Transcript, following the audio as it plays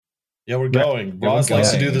Yeah, we're going. Roz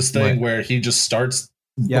likes to do this thing where he just starts.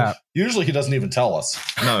 Yeah. Usually he doesn't even tell us.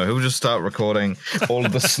 No, he'll just start recording. All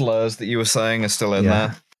of the slurs that you were saying are still in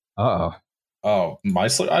there. Uh-oh. Oh, my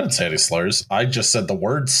slur? I didn't say any slurs. I just said the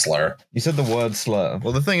word slur. You said the word slur.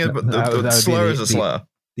 Well, the thing is, the slur is a slur.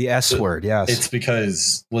 The S word, yes. It's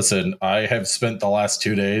because, listen, I have spent the last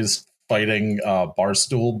 2 days fighting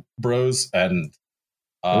Barstool Bros, and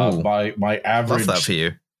my average... Love that for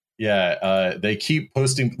you. Yeah, they keep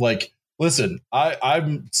posting, like, listen,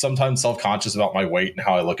 I'm sometimes self-conscious about my weight and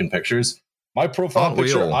how I look in pictures. My profile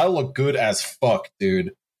picture, I look good as fuck,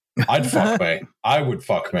 dude. I'd fuck me. I would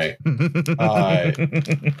fuck me.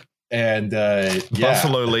 And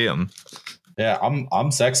Buffalo Liam. Yeah,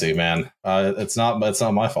 I'm sexy, man. It's not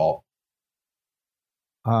my fault.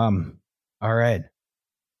 All right.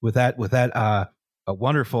 With that a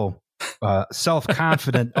wonderful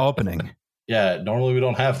self-confident opening. Yeah, normally we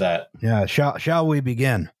don't have that. Yeah, shall we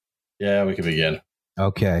begin? Yeah, we can begin.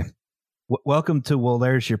 Okay. Welcome to Well,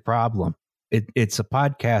 There's Your Problem. It's a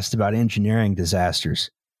podcast about engineering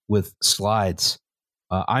disasters with slides.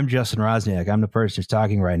 I'm Justin Rosniak. I'm the person who's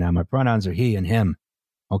talking right now. My pronouns are he and him.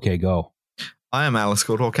 Okay, go. I am Alice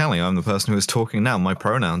Caldwell-Kelly. I'm the person who is talking now. My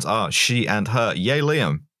pronouns are she and her. Yay,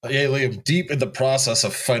 Liam. Yay, Liam. Deep in the process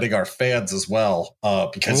of fighting our fans as well,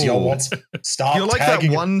 because y'all won't stop. You're like that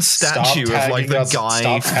one statue of like the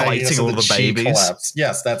guy fighting all the babies. Collapse.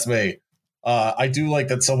 Yes, that's me. I do like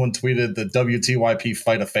that someone tweeted the WTYP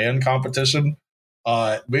Fight a Fan competition.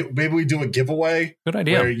 Maybe we do a giveaway. Good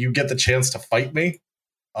idea. Where you get the chance to fight me.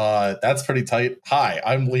 That's pretty tight. Hi,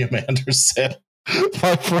 I'm Liam Anderson.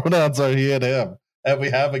 My pronouns are he and him. And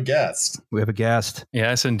we have a guest.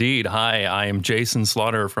 Yes, indeed. Hi, I am Jason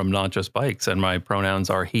Slaughter from Not Just Bikes, and my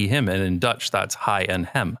pronouns are he, him, and in Dutch, that's hi and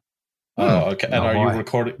hem. Oh, okay. And are you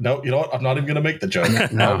recording? No, you know what? I'm not even going to make the joke.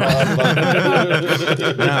 No,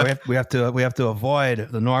 we have to avoid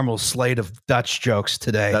the normal slate of Dutch jokes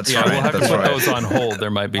today. That's right. We'll have to put those on hold.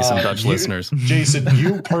 There might be some Dutch listeners. Jason,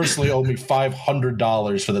 you personally owe me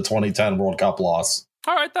 $500 for the 2010 World Cup loss.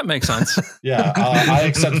 All right, that makes sense. Yeah, I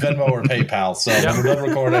accept Venmo or PayPal. So when we're done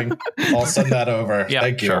recording, I'll send that over. Yeah,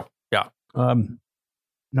 thank you. Sure. Yeah.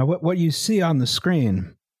 Now, what you see on the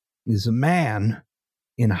screen is a man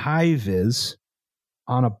in high vis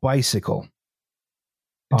on a bicycle.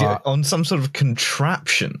 On some sort of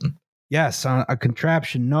contraption. Yes, on a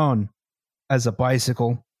contraption known as a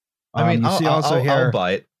bicycle. I mean, you see also here. I'll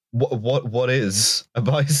buy it. What is a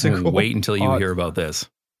bicycle? Wait until you hear about this.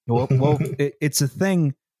 Well, it's a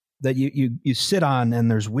thing that you sit on and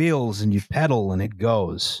there's wheels and you pedal and it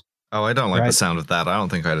goes. Oh, I don't like the sound of that. I don't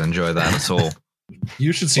think I'd enjoy that at all.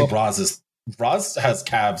 You should see Roz's. Roz has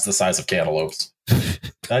calves the size of cantaloupes.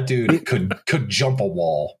 That dude could jump a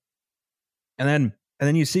wall. And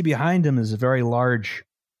then you see behind him is a very large,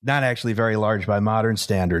 not actually very large by modern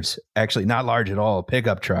standards, actually not large at all, a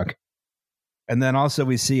pickup truck. And then also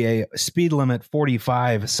we see a speed limit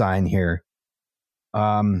 45 sign here.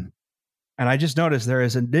 And I just noticed there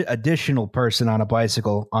is an additional person on a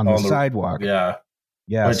bicycle on the sidewalk. Yeah.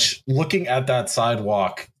 Yes. Which, looking at that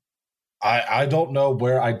sidewalk, I don't know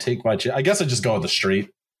where I'd take my I guess I'd just go on the street.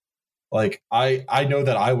 Like, I know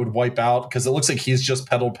that I would wipe out because it looks like he's just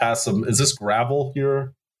pedaled past some. Is this gravel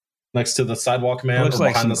here next to the sidewalk man? It looks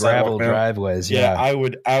like some gravel driveways. Yeah. I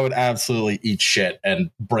would absolutely eat shit and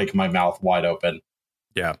break my mouth wide open.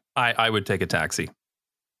 Yeah. I would take a taxi.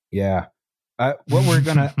 Yeah. What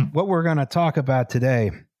we're gonna talk about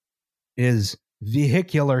today is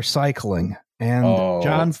vehicular cycling and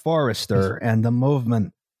John Forrester and the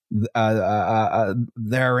movement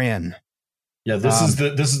therein. Yeah, this is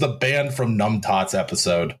the band from Numb Tots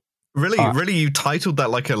episode. Really, you titled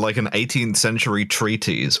that like an 18th century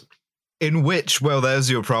treatise, in which, well,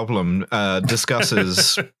 there's your problem,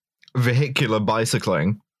 discusses vehicular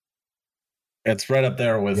bicycling. It's right up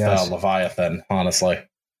there with Leviathan, honestly.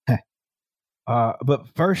 But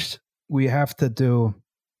first, we have to do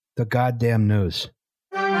the goddamn news.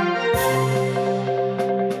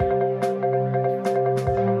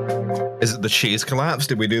 Is it the cheese collapse?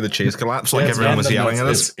 Did we do the cheese collapse like everyone was yelling at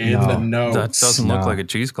us? It's in the notes. That doesn't look like a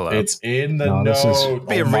cheese collapse. It's in the notes. This is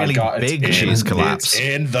be a really big cheese collapse. It's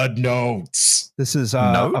in the notes. This is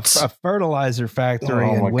a fertilizer factory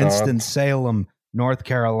in Winston-Salem, North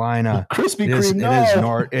Carolina. Krispy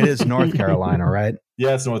Kreme. It is North Carolina, right?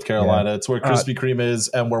 Yeah, it's North Carolina. It's where Krispy Kreme is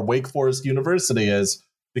and where Wake Forest University is,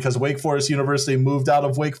 because Wake Forest University moved out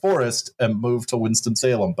of Wake Forest and moved to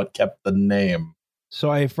Winston-Salem, but kept the name.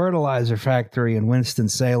 So a fertilizer factory in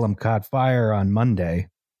Winston-Salem caught fire on Monday.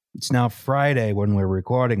 It's now Friday when we're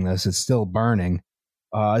recording this. It's still burning.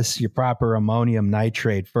 This is your proper ammonium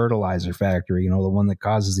nitrate fertilizer factory, the one that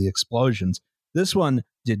causes the explosions. This one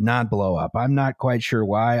did not blow up. I'm not quite sure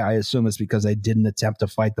why. I assume it's because they didn't attempt to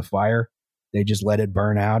fight the fire. They just let it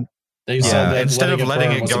burn out. They said that instead of letting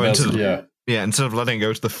burn it go into yeah. instead of letting it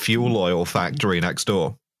go to the fuel oil factory next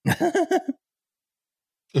door.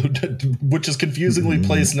 Which is confusingly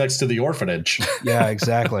placed next to the orphanage. Yeah,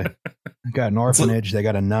 exactly. They got an orphanage. They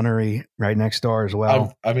got a nunnery right next door as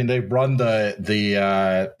well. I mean, they run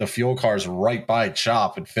the fuel cars right by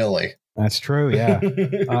CHOP in Philly. That's true. Yeah.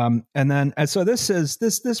 So this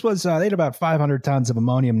was they had about 500 tons of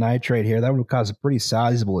ammonium nitrate here. That would have caused a pretty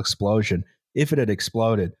sizable explosion if it had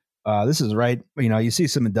exploded. This is right. You see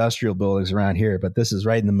some industrial buildings around here, but this is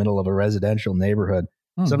right in the middle of a residential neighborhood.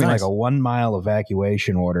 Something like a 1 mile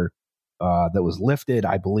evacuation order that was lifted,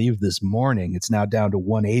 I believe, this morning. It's now down to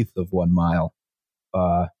 1/8 of 1 mile.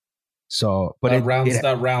 That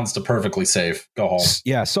rounds to perfectly safe. Go home.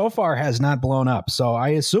 Yeah, so far has not blown up, so I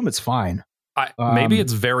assume it's fine. Maybe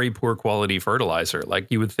it's very poor quality fertilizer.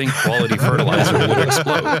 Like you would think quality fertilizer would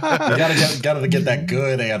explode. You gotta get that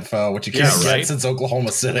good info, which you can't get since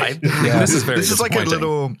Oklahoma City. This is very This is like a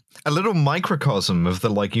little microcosm of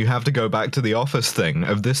the you have to go back to the office thing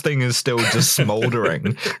of this thing is still just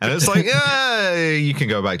smoldering, and it's like, yeah, you can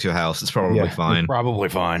go back to your house. It's probably fine. Probably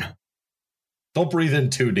fine. Don't breathe in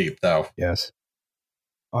too deep, though. Yes.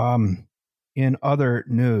 In other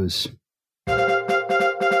news,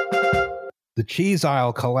 the cheese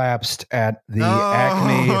aisle collapsed at the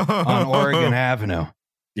Acme on Oregon Avenue.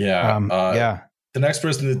 Yeah. The next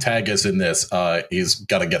person to tag us in this, he's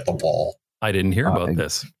got to get the wall. I didn't hear about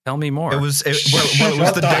this. Tell me more. It was the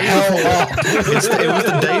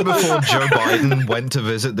day before Joe Biden went to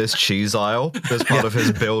visit this cheese aisle as part of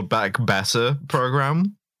his Build Back Better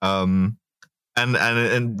program. And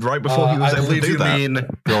right before he was able to do that, mean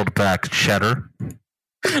Build Back Cheddar.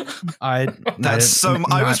 I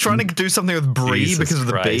was trying to do something with brie because of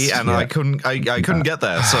the B, and I couldn't get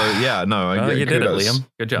there. So you did it, Liam.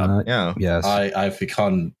 Good job. Yes, I've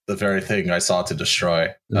become the very thing I sought to destroy.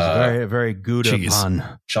 It was a very, very good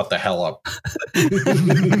pun. Shut the hell up.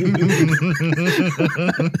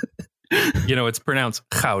 It's pronounced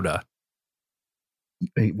chowda.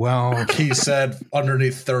 Well, he said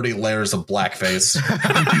underneath 30 layers of blackface.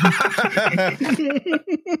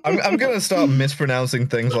 I'm going to start mispronouncing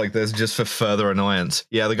things like this just for further annoyance.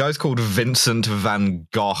 Yeah, the guy's called Vincent van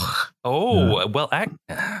Gogh. Oh, well, okay.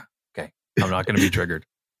 I'm not going to be triggered.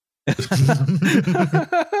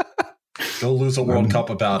 Go lose a World Cup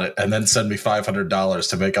about it and then send me $500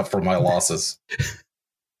 to make up for my losses.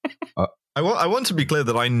 I want to be clear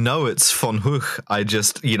that I know it's Von Hoch. I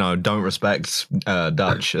just, don't respect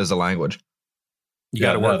Dutch as a language. You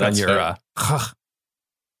got to work on your...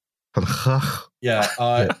 Yeah.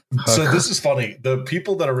 So this is funny. The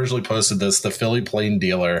people that originally posted this, the Philly Plain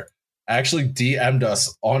Dealer, actually DM'd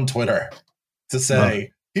us on Twitter to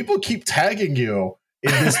say, people keep tagging you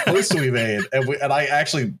in this post we made. And I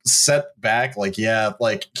actually sent back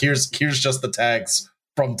here's just the tags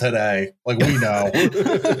from today. We know.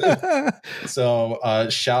 So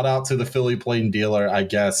shout out to the Philly Plain Dealer, I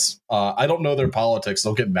guess. I don't know their politics.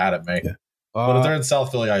 They'll get mad at me. But if they're in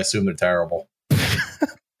South Philly, I assume they're terrible.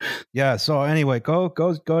 Yeah. So anyway, go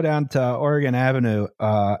down to Oregon Avenue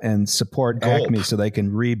and support Acme so they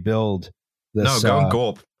can rebuild this. No, go and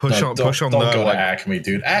Gorp. Don't go to Acme,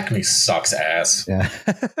 dude. Acme sucks ass. Yeah.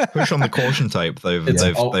 Push on the caution tape they've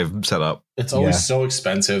set up. It's always so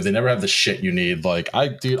expensive. They never have the shit you need.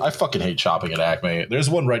 I fucking hate shopping at Acme. There's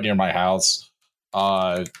one right near my house.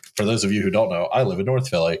 For those of you who don't know, I live in North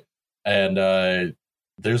Philly, and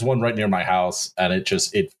there's one right near my house, and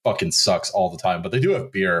it fucking sucks all the time. But they do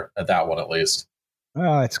have beer at that one, at least.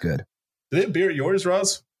 Oh, that's good. Do they have beer at yours,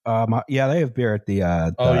 Roz? Yeah, they have beer at the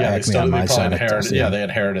Acme on my side. They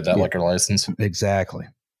inherited that liquor license. Exactly.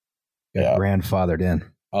 Got grandfathered in.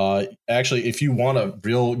 Actually, if you want a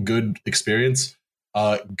real good experience,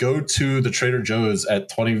 go to the Trader Joe's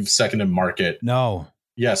at 22nd and Market. No.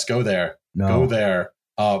 Yes, go there. No. Go there.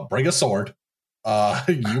 Bring a sword.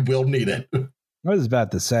 You will need it. I was about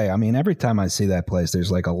to say, I mean, every time I see that place, there's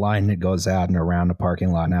a line that goes out and around the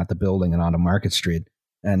parking lot and out the building and onto Market Street.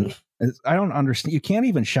 And I don't understand. You can't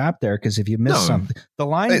even shop there because if you miss something, the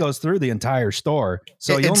line goes through the entire store.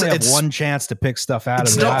 So you only have one chance to pick stuff out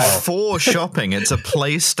of the aisle. It's not for shopping. It's a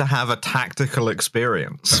place to have a tactical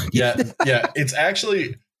experience. Yeah. It's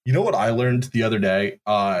actually, you know what I learned the other day?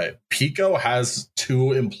 Pico has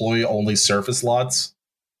 2 employee-only surface lots.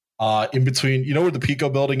 In between, you know where the Pico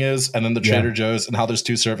building is and then the Trader Joe's and how there's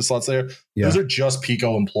 2 surface lots there? Yeah. Those are just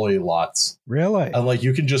Pico employee lots. Really? And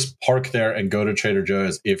you can just park there and go to Trader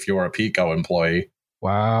Joe's if you're a Pico employee.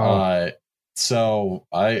 Wow. So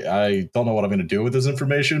I don't know what I'm going to do with this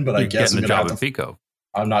information, but I guess I'm getting a going job to at Pico.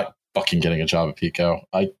 I'm not fucking getting a job at Pico.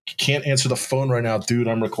 I can't answer the phone right now, dude.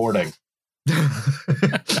 I'm recording.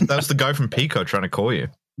 That's the guy from Pico trying to call you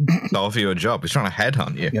to offer you a job. He's trying to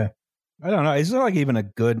headhunt you. Yeah. I don't know. Is there like even a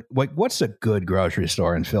good, like, what's a good grocery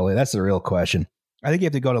store in Philly? That's the real question. I think you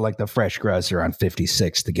have to go to like the Fresh Grocer on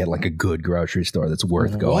 56 to get like a good grocery store that's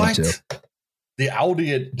worth going to. The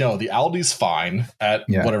Aldi's fine at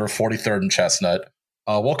whatever 43rd and Chestnut.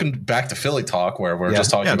 Welcome back to Philly Talk, where we're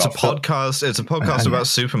just talking about podcast. It's a podcast about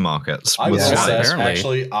supermarkets. I will say,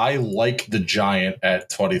 actually, I like the Giant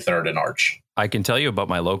at 23rd and Arch. I can tell you about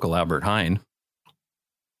my local Albert Heijn.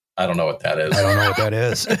 I don't know what that is. I don't know what that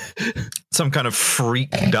is. Some kind of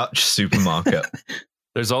freak Dutch supermarket.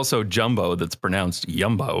 There's also Jumbo that's pronounced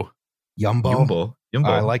Yumbo. Yumbo.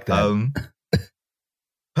 I like that.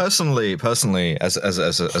 Personally, as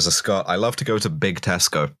a Scot, I love to go to Big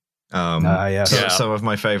Tesco. Some of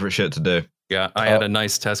my favorite shit to do. Yeah, I had a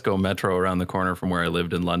nice Tesco Metro around the corner from where I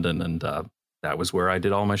lived in London, and that was where I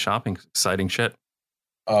did all my shopping. Exciting shit.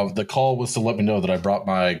 The call was to let me know that I brought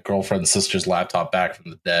my girlfriend's sister's laptop back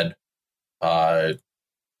from the dead.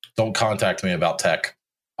 Don't contact me about tech.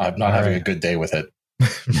 I'm not having a good day with it.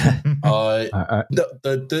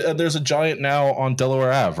 There's a Giant now on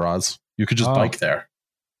Delaware Ave, Roz. You could just bike there.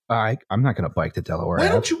 I'm not going to bike to Delaware. Why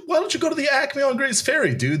don't you go to the Acme on Grace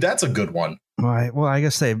Ferry, dude? That's a good one. Well, I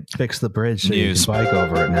guess they fixed the bridge so you can bike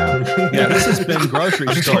over it now. Yeah, this has been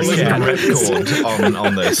grocery store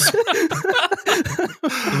on this.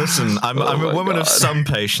 Listen, I'm a woman of some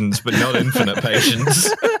patience, but not infinite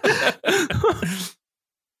patience.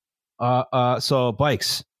 So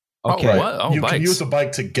bikes. Okay, you can use a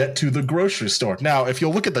bike to get to the grocery store. Now, if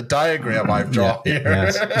you'll look at the diagram I've drawn here.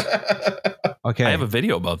 Yes. Okay, I have a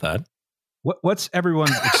video about that. What's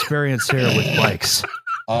everyone's experience here with bikes?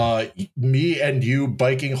 Me and you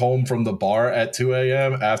biking home from the bar at 2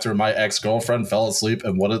 a.m. after my ex-girlfriend fell asleep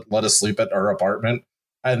and let us sleep at her apartment,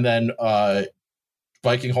 and then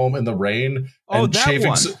biking home in the rain and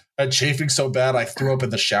chafing so bad I threw up in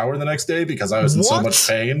the shower the next day because I was in so much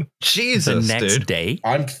pain. Jesus, the next day?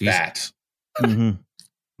 I'm fat. Mm-hmm.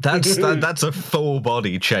 That's a full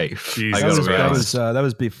body chafe. That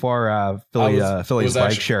was before Philly's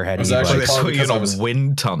bike share had any bikes. I was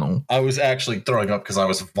wind tunnel. I was actually throwing up because I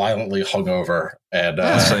was violently hungover. And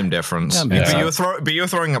same difference. Yeah. But you were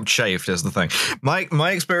throwing up chafed is the thing.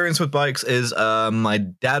 My experience with bikes is my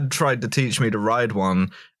dad tried to teach me to ride one.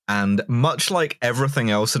 And much like everything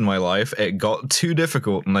else in my life, it got too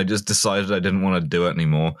difficult and I just decided I didn't want to do it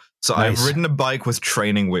anymore. So nice. I've ridden a bike with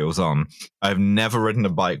training wheels on. I've never ridden a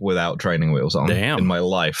bike without training wheels on in my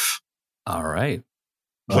life. All right.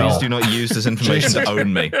 Please do not use this information to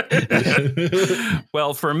own me.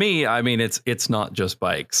 Well, for me, I mean, it's not just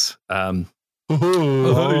bikes. He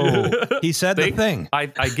said the thing. I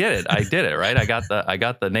get it. I did it, right? I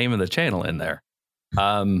got the name of the channel in there.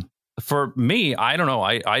 For me, I don't know.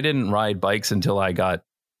 I didn't ride bikes until I got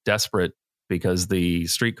desperate because the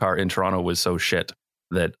streetcar in Toronto was so shit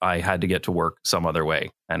that I had to get to work some other way.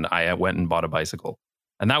 And I went and bought a bicycle.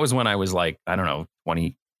 And that was when I was like, I don't know,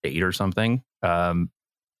 28 or something. But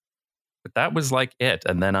that was like it.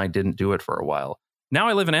 And then I didn't do it for a while. Now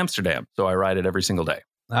I live in Amsterdam, so I ride it every single day.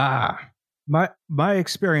 My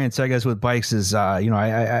experience, I guess, with bikes is,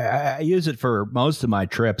 I use it for most of my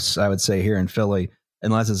trips, I would say, here in Philly.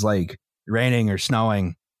 Unless it's like raining or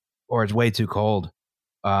snowing, or it's way too cold.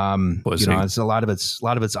 It's a lot of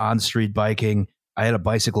it's on street biking. I had a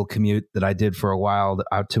bicycle commute that I did for a while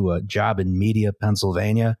out to a job in Media,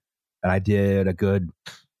 Pennsylvania, and I did a good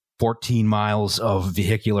 14 miles of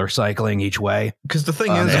vehicular cycling each way. Because the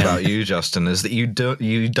thing is about you, Justin, is that you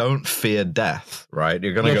don't fear death, right?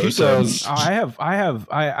 You're going to go. I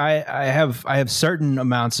have certain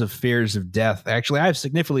amounts of fears of death. Actually, I have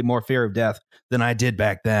significantly more fear of death than I did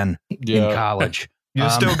back then in college. You're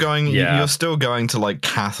still going. You're still going to like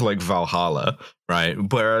Catholic Valhalla, right?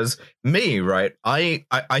 Whereas me, right? I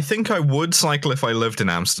think I would cycle if I lived in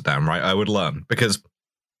Amsterdam, right? I would learn because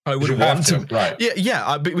I would want to, right?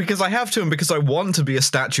 Yeah, because I have to, and because I want to be a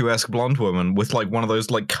statuesque blonde woman with like one of those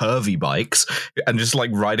like curvy bikes and just like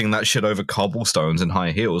riding that shit over cobblestones in high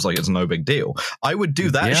heels, like it's no big deal. I would do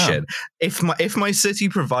that shit if my city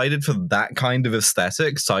provided for that kind of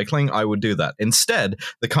aesthetic cycling. I would do that. Instead,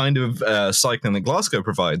 the kind of cycling that Glasgow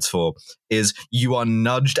provides for is you are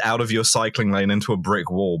nudged out of your cycling lane into a brick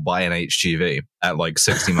wall by an HGV at like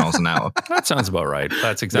 60 miles an hour. That sounds about right.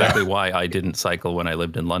 That's exactly why I didn't cycle when I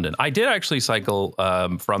lived in London. I did actually cycle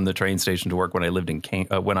from the train station to work when I lived in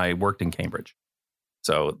when I worked in Cambridge.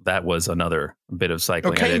 So that was another bit of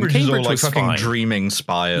cycling. Cambridge is all like was fucking fine. dreaming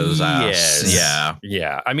spires. Yes.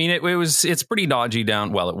 Yeah. I mean, it's pretty dodgy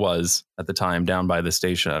down. Well, it was at the time down by the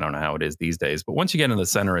station. I don't know how it is these days, but once you get in the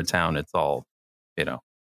center of town, it's all,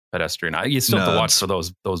 pedestrian. You still have to watch for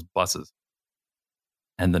those buses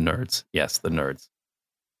and the nerds. Yes, the nerds.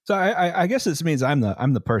 So I guess this means I'm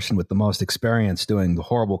the person with the most experience doing the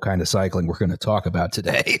horrible kind of cycling we're going to talk about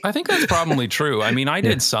today. I think that's probably true. I mean, I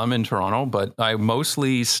did some in Toronto, but I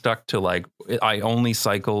mostly stuck to I only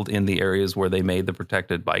cycled in the areas where they made the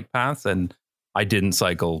protected bike paths, and I didn't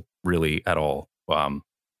cycle really at all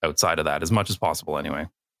outside of that, as much as possible anyway.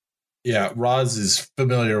 Yeah, Roz is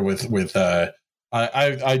familiar with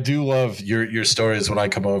I do love your stories when I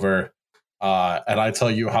come over. And I tell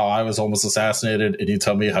you how I was almost assassinated, and you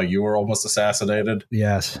tell me how you were almost assassinated.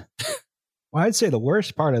 Yes. Well, I'd say the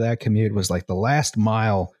worst part of that commute was like the last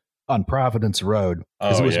mile on Providence Road,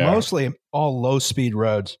 because it was mostly all low-speed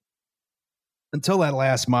roads until that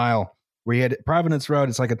last mile where you had Providence Road.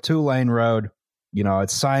 It's like a 2-lane road.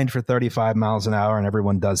 It's signed for 35 miles an hour, and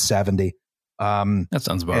everyone does 70. That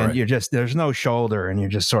sounds about right. And there's no shoulder, and you're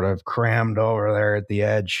just sort of crammed over there at the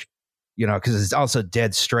edge. Because it's also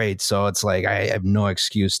dead straight. So it's like I have no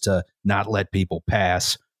excuse to not let people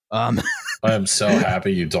pass. I am so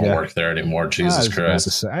happy you don't work there anymore. Jesus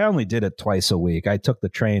Christ. I only did it twice a week. I took the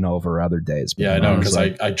train over other days. Yeah, I know, because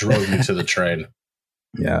I drove you to the train.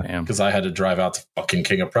 Yeah. Because I had to drive out to fucking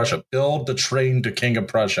King of Prussia. Build the train to King of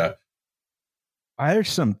Prussia. There's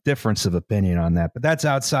some difference of opinion on that, but that's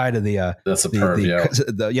outside of the that's the purview.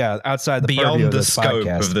 Outside the beyond purview the of scope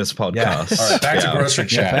podcast. of this podcast. Yeah. All right, back to grocery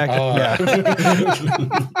chat.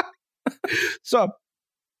 So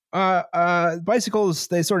bicycles,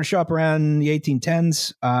 they sort of show up around the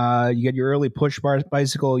 1810s. You get your early push bar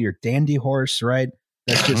bicycle, your dandy horse, right?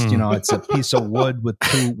 That's just it's a piece of wood with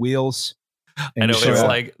 2 wheels. I know, it's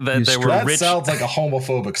like that they were that rich. Sounds like a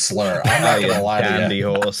homophobic slur. I'm not gonna lie to you. Dandy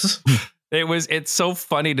horse. It's so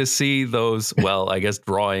funny to see those, I guess,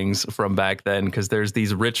 drawings from back then, because there's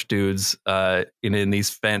these rich dudes in these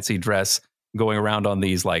fancy dress going around on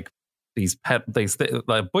these bikes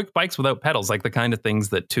without pedals, like the kind of things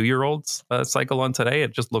that 2-year-olds cycle on today.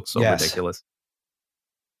 It just looks so ridiculous.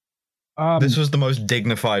 This was the most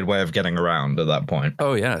dignified way of getting around at that point.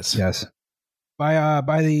 Oh, yes. Yes. By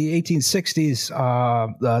the 1860s,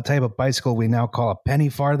 the type of bicycle we now call a penny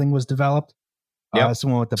farthing was developed. It's the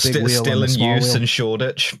one with the big wheel still and the in small use wheel. in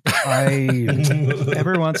Shoreditch.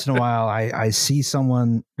 Every once in a while, I see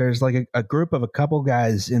someone. There's like a group of a couple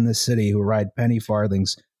guys in the city who ride penny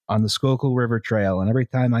farthings on the Schuylkill River Trail, and every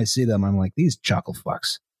time I see them, I'm like, these chuckle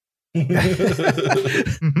fucks.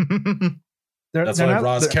 That's why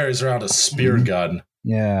Roz carries around a spear gun.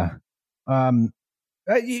 Yeah.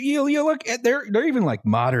 You look at they're even like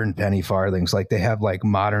modern penny farthings, like they have like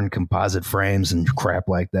modern composite frames and crap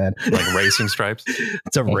like that, like racing stripes.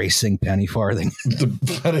 It's a racing penny farthing.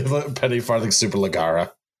 The penny farthing Super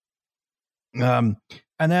Ligara. And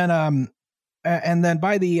then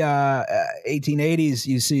by the 1880s,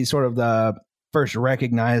 you see sort of the first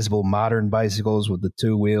recognizable modern bicycles with the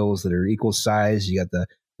 2 wheels that are equal size. You got the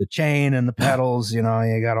chain and the pedals, you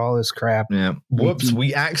got all this crap. Yeah. Whoops,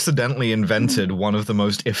 we accidentally invented one of the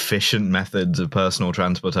most efficient methods of personal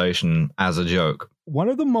transportation as a joke. One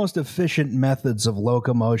of the most efficient methods of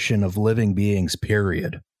locomotion of living beings,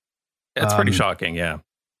 period. That's pretty shocking, yeah.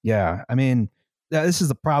 Yeah. I mean, this is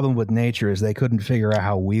the problem with nature, is they couldn't figure out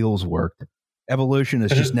how wheels worked. Evolution has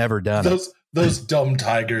just never done it. Those dumb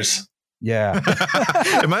tigers. Yeah.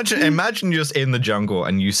 Imagine just in the jungle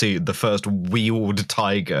and you see the first wheeled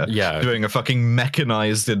tiger doing a fucking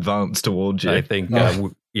mechanized advance towards you. I think,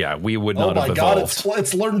 we would not have evolved. Oh my God,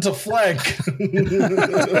 it's learned to flank.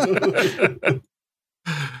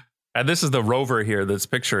 And this is the Rover here that's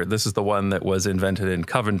pictured. This is the one that was invented in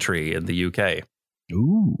Coventry in the UK.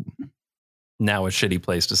 Ooh. Now a shitty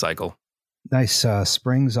place to cycle. Nice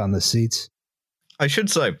springs on the seats. I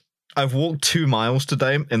should say, I've walked 2 miles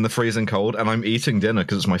today in the freezing cold, and I'm eating dinner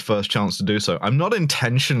because it's my first chance to do so. I'm not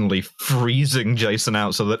intentionally freezing Jason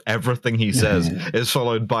out so that everything he says is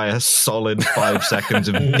followed by a solid 5 seconds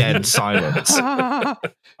of dead silence. I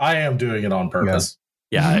am doing it on purpose.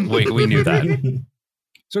 Yeah, we knew that.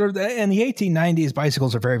 Sort of in the 1890s,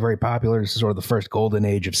 bicycles are very, very popular. This is sort of the first golden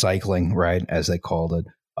age of cycling, right, as they called it.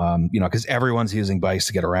 Because everyone's using bikes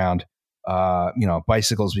to get around.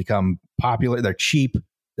 Bicycles become popular. They're cheap.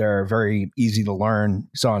 They're very easy to learn,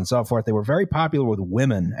 so on and so forth. They were very popular with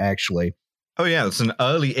women, actually. Oh, yeah. It's an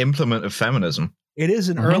early implement of feminism. It is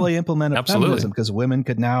an early implement of feminism, because women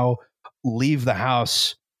could now leave the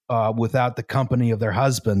house without the company of their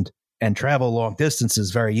husband and travel long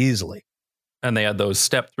distances very easily. And they had those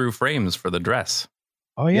step-through frames for the dress.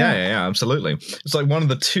 Oh yeah, absolutely. It's like one of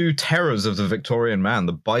the two terrors of the Victorian man,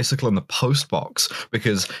 the bicycle and the postbox,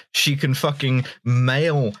 because she can fucking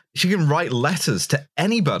she can write letters to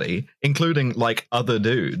anybody, including like other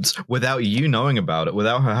dudes, without you knowing about it,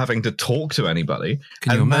 without her having to talk to anybody.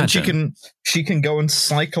 Can you imagine? Then she can go and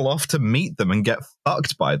cycle off to meet them and get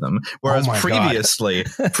fucked by them. Whereas previously,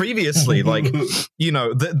 like, you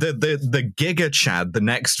know, the Giga Chad, the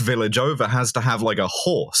next village over, has to have like a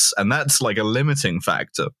horse, and that's like a limiting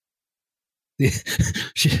factor.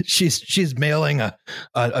 She's mailing a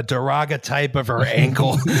daguerreotype of her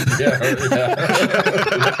ankle.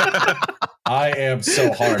 I am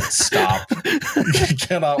so hard. Stop.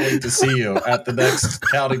 Cannot wait to see you at the next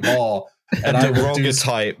county ball. And a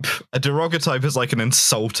daguerreotype is like an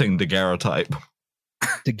insulting daguerreotype.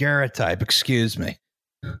 Daguerreotype, excuse me.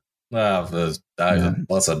 Listen, I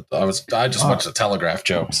just watched a Telegraph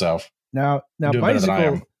joke, so now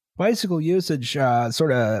bicycle usage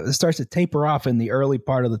sort of starts to taper off in the early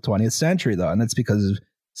part of the 20th century, though, and that's because of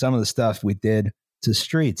some of the stuff we did to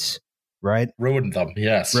streets, right? Ruined them,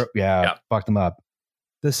 yes. Fucked them up.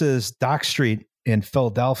 This is Dock Street in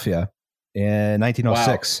Philadelphia in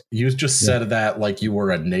 1906. Wow. You just said that like you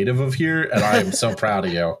were a native of here, and I am so proud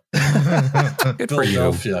of you.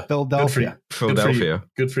 Philadelphia.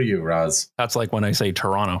 Good for you, Roz. That's like when I say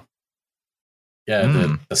Toronto.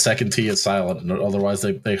 Yeah, the second T is silent, otherwise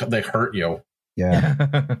they hurt you. Yeah.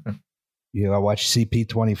 You gotta watch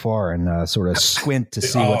CP24 and sort of squint to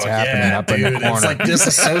see what's happening up in the corner. It's like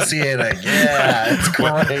disassociating. Yeah, it's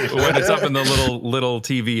great. When it's up in the little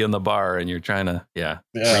TV in the bar and you're trying to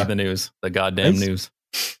read the news, the goddamn news.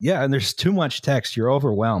 Yeah, and there's too much text. You're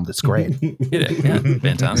overwhelmed. It's great.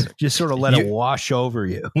 Fantastic. Just sort of let it wash over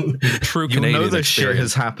you. True Canadian You know this experience. shit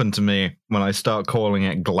has happened to me when I start calling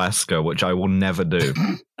it Glasgow, which I will never do.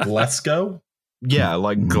 Glasgow? Yeah,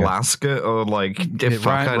 like Glasgow or like It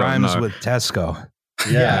rhymes with Tesco.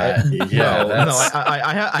 Yeah.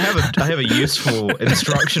 I have a useful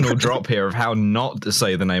instructional drop here of how not to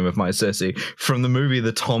say the name of my sissy from the movie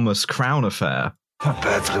The Thomas Crown Affair. Not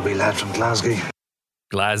bad for the wee lad from Glasgow.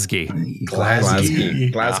 Glasgow.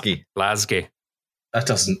 That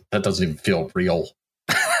doesn't even feel real.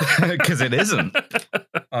 Because it isn't.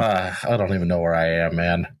 I don't even know where I am,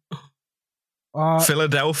 man.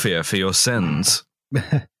 Philadelphia for your sins.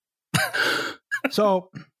 So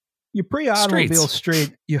your pre-automobile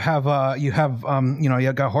street, you got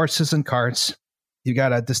horses and carts. You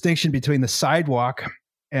got a distinction between the sidewalk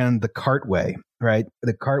and the cartway, right?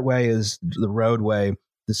 The cartway is the roadway.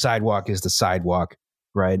 The sidewalk is the sidewalk,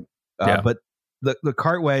 right? But the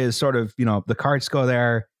cartway is sort of, the carts go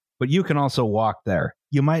there, but you can also walk there.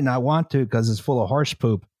 You might not want to because it's full of horse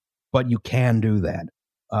poop, but you can do that.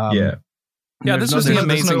 This was the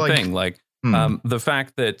amazing thing. The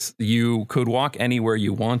fact that you could walk anywhere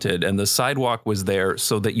you wanted and the sidewalk was there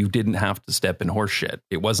so that you didn't have to step in horse shit.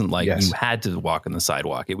 It wasn't like you had to walk on the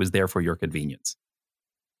sidewalk. It was there for your convenience.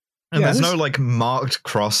 And there's no like marked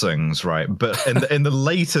crossings, right? But in the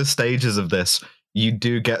later stages of this, you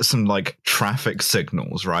do get some like traffic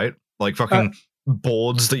signals, right? Like fucking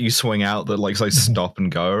boards that you swing out that like say stop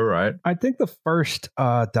and go, right? I think the first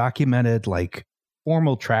documented like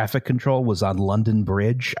formal traffic control was on London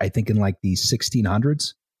Bridge, I think in like the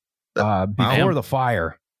 1600s. Before the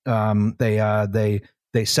fire, they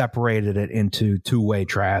separated it into two-way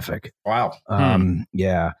traffic. Wow.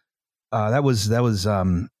 That was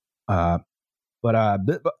but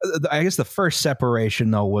I guess the first separation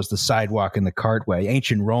though was the sidewalk and the cartway.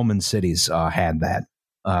 Ancient Roman cities had that.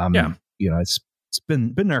 It's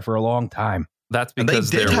been there for a long time. That's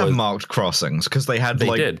because they did have marked crossings because they had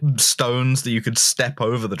stones that you could step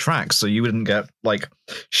over the tracks, so you wouldn't get like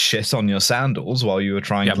shit on your sandals while you were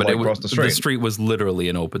trying to cross the street. The street was literally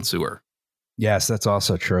an open sewer. Yes, that's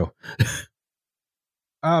also true.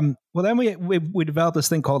 Well, then we developed this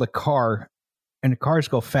thing called a car, and the cars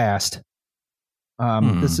go fast.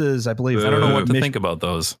 This is, I believe, I don't know what to think about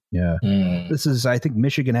those. Yeah, this is, I think,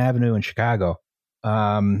 Michigan Avenue in Chicago,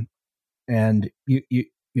 and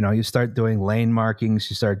you start doing lane markings,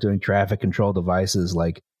 you start doing traffic control devices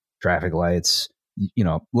like traffic lights.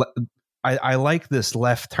 I like this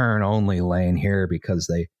left turn only lane here because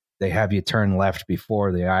they have you turn left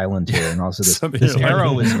before the island here, and also this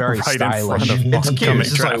arrow is very stylish. It's cute.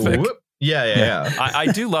 Traffic. Like, yeah. I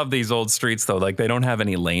do love these old streets though. Like they don't have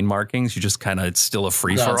any lane markings. You just it's still a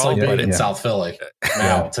free for it's all. like being in South Philly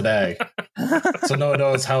now today, so no one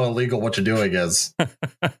knows how illegal what you're doing is.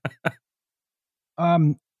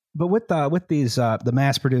 But with these the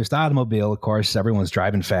mass-produced automobile, of course, everyone's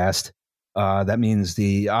driving fast. That means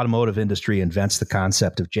the automotive industry invents the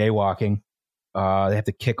concept of jaywalking. They have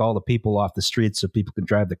to kick all the people off the street so people can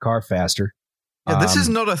drive the car faster. Yeah, this is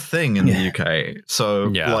not a thing in the UK. So,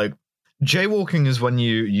 like, jaywalking is when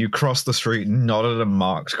you cross the street not at a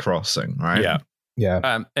marked crossing, right?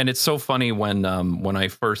 Yeah. And it's so funny when I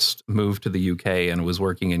first moved to the UK and was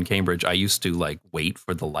working in Cambridge, I used to like wait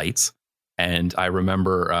for the lights. And I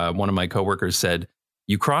remember one of my coworkers said,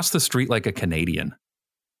 "You cross the street like a Canadian."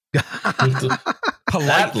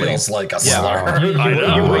 That feels like a slur.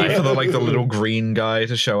 You wait for the little green guy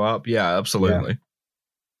to show up. Yeah, absolutely.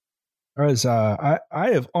 Whereas I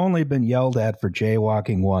have only been yelled at for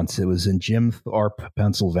jaywalking once. It was in Jim Thorpe,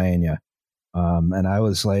 Pennsylvania. And I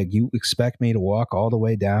was like, you expect me to walk all the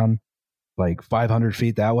way down like 500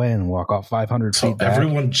 feet that way and walk off 500 feet back?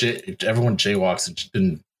 Everyone jaywalks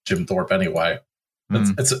in Jim Thorpe anyway.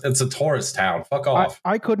 It's a tourist town. Fuck off.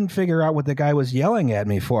 I couldn't figure out what the guy was yelling at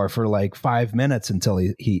me for like 5 minutes until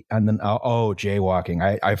he and then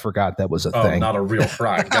jaywalking. I forgot that was a thing. Not a real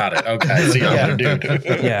crime. Got it. Okay. So dude.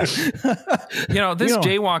 Yeah. This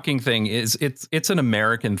jaywalking thing it's an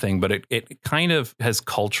American thing, but it kind of has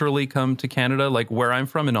culturally come to Canada. Like where I'm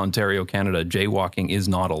from in Ontario, Canada, jaywalking is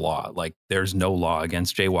not a law. Like there's no law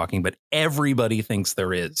against jaywalking, but everybody thinks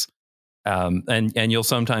there is. And you'll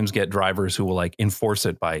sometimes get drivers who will like enforce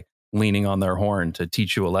it by leaning on their horn to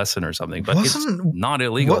teach you a lesson or something. But it's not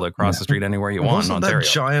illegal to cross the street anywhere you want in Ontario. That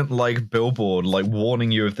giant like billboard like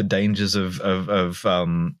warning you of the dangers of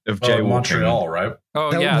jaywalking? Montreal, right?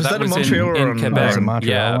 Oh yeah, was that in Montreal or in Quebec? That was in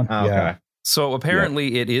Montreal. Oh, okay. Yeah. So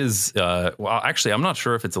apparently it is. Well, actually, I'm not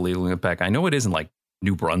sure if it's illegal in Quebec. I know it isn't like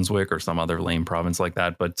New Brunswick or some other lame province like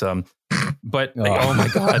that. But oh my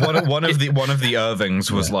god, one of the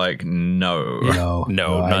Irvings was like, no,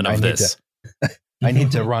 none of this. I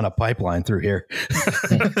need to run a pipeline through here.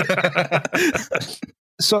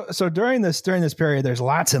 So during this period, there's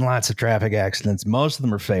lots and lots of traffic accidents. Most of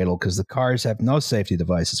them are fatal because the cars have no safety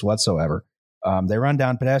devices whatsoever. They run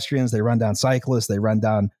down pedestrians, they run down cyclists, they run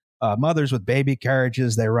down mothers with baby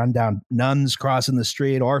carriages, they run down nuns crossing the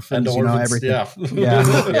street, orphans, everything. Yeah.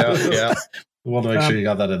 We want to make sure you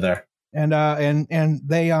got that in there. And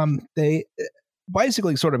they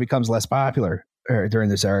bicycling sort of becomes less popular during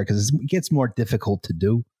this era because it gets more difficult to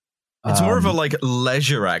do. It's more of a like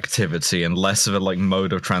leisure activity and less of a like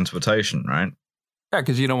mode of transportation, right? Yeah,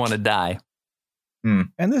 because you don't want to die.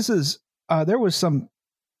 And this is there was some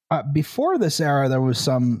before this era, there was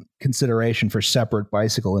some consideration for separate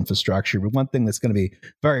bicycle infrastructure. But one thing that's going to be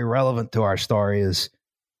very relevant to our story is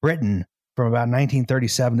Britain from about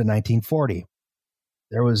 1937 to 1940.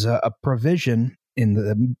 There was a provision in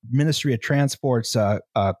the Ministry of Transport's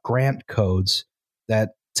grant codes that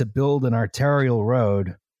to build an arterial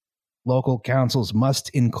road, local councils must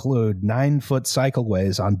include 9-foot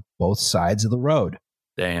cycleways on both sides of the road.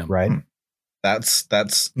 Damn. Right? That's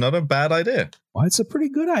not a bad idea. Well, it's a pretty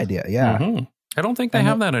good idea. Yeah. Mm-hmm. I don't think they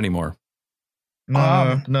have that anymore. No.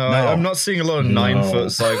 I'm not seeing a lot of 9-foot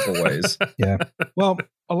cycleways. Yeah. Well,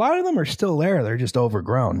 a lot of them are still there. They're just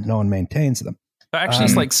overgrown. No one maintains them. Actually,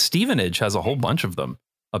 it's like Stevenage has a whole bunch of them,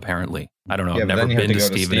 apparently. I don't know. Yeah, I've never been to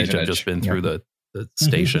Stevenage. Stevenage. I've just been through the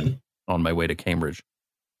station on my way to Cambridge.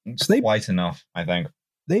 It's quite enough, I think.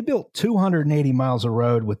 They built 280 miles of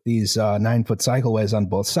road with these 9-foot cycleways on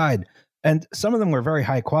both sides. And some of them were very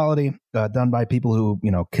high quality, done by people who,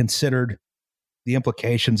 considered the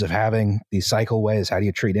implications of having these cycleways. How do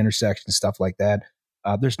you treat intersections, stuff like that?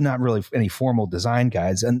 There's not really any formal design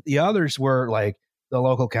guides. And the others were like, the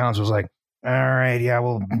local council was like, all right, yeah,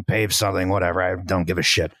 we'll pave something, whatever. I don't give a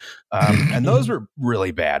shit. And those were really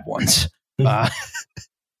bad ones. Yeah,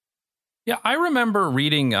 I remember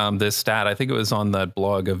reading this stat. I think it was on that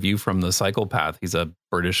blog, A View from the Cycle Path. He's a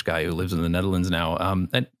British guy who lives in the Netherlands now.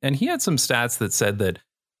 And he had some stats that said that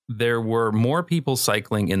there were more people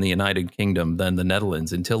cycling in the United Kingdom than the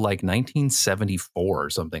Netherlands until like 1974 or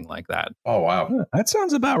something like that. Oh, wow. That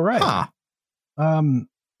sounds about right. Huh.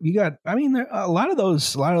 You got, a lot of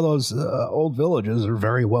those old villages are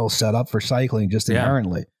very well set up for cycling just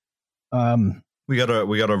inherently. We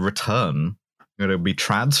gotta return. Going to be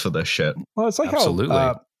trads for this shit. Well, it's like Absolutely.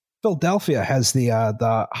 How Philadelphia has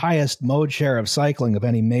the highest mode share of cycling of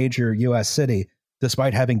any major U.S. city,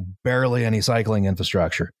 despite having barely any cycling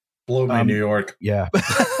infrastructure. Blow me, New York. Yeah.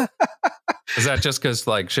 Is that just because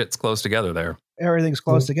like shit's close together there? Everything's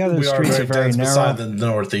close together. The streets are very narrow. Beside the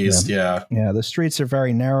Northeast, yeah. The streets are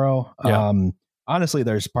very narrow. Yeah. Honestly,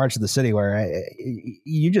 there's parts of the city where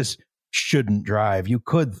you just shouldn't drive. You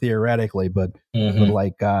could theoretically, but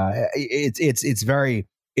like it's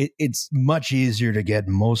much easier to get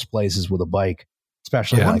most places with a bike,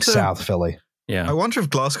 especially like South Philly. Yeah. I wonder if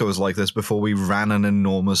Glasgow was like this before we ran an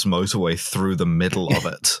enormous motorway through the middle of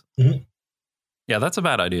it. Yeah, that's a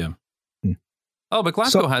bad idea. Oh, but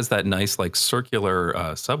Glasgow has that nice like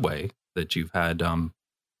circular subway that you've had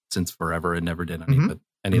since forever and never did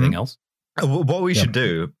anything else. What we should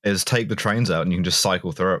do is take the trains out and you can just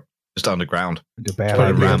cycle through it, just underground.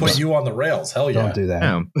 Put you on the rails. Hell yeah. Don't do that.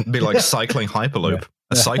 Yeah, it'd be like cycling Hyperloop,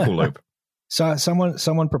 a cycle loop. So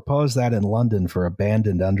someone proposed that in London for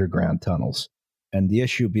abandoned underground tunnels. And the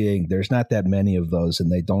issue being there's not that many of those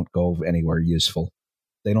and they don't go anywhere useful.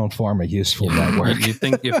 They don't form a useful network. You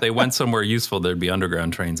think if they went somewhere useful, there'd be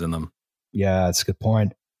underground trains in them. Yeah, that's a good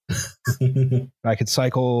point. I could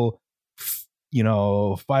cycle,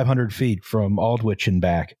 500 feet from Aldwych and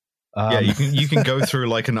back. Yeah, you can go through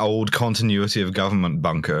like an old continuity of government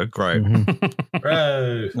bunker. Great. Right.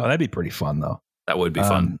 Oh, that'd be pretty fun, though. That would be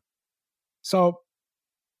fun. So,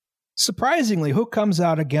 surprisingly, who comes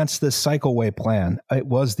out against this cycleway plan? It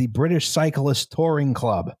was the British Cyclist Touring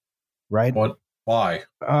Club, right? What? Why?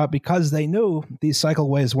 Because they knew these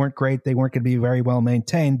cycleways weren't great. They weren't going to be very well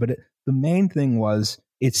maintained. But the main thing was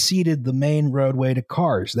it ceded the main roadway to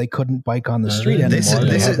cars. They couldn't bike on the street anymore.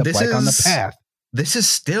 They had to bike on the path. This is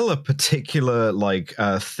still a particular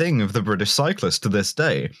thing of the British cyclist to this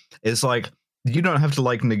day. It's like you don't have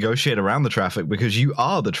to negotiate around the traffic because you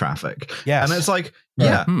are the traffic. Yes. And it's like,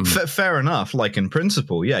 fair enough. Like in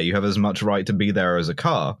principle, yeah, you have as much right to be there as a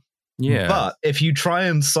car. Yeah. But if you try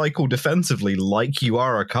and cycle defensively like you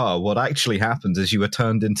are a car, what actually happens is you are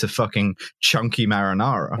turned into fucking chunky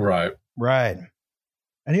marinara. Right.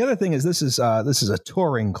 And the other thing is this is a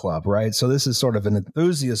touring club, right? So this is sort of an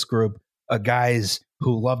enthusiast group of guys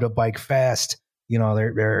who love to bike fast.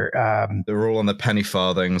 They're all on the penny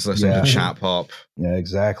farthings, listening to Chap Hop. Yeah,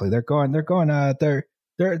 exactly. They're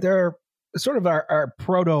sort of our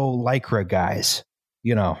proto Lycra guys,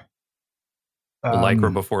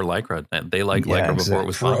 Lycra before Lycra. They liked Lycra before it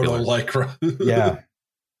was popular. Lycra. Yeah.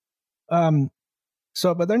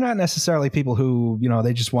 So, but they're not necessarily people who,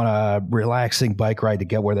 they just want a relaxing bike ride to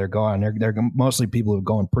get where they're going. They're mostly people who are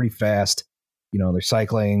going pretty fast. They're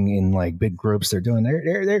cycling in big groups. They're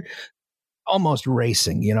almost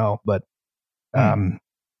racing, but,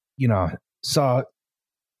 so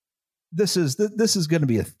this is going to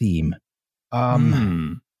be a theme.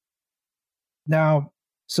 Now,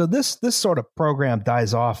 so this sort of program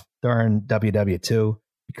dies off during WW2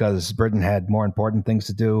 because Britain had more important things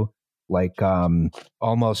to do, like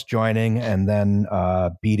almost joining and then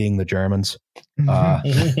beating the Germans. Well,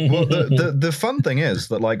 the fun thing is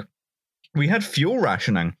that we had fuel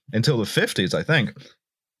rationing until the 50s, I think.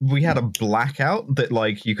 We had a blackout that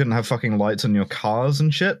you couldn't have fucking lights on your cars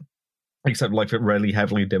and shit, except for really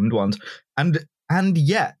heavily dimmed ones. And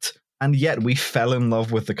yet we fell in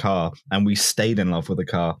love with the car and we stayed in love with the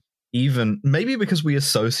car. Even maybe because we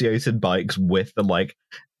associated bikes with the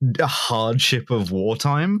hardship of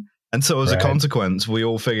wartime. And so as a consequence, we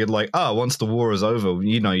all figured once the war is over,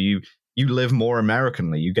 you live more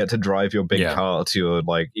Americanly. You get to drive your big car to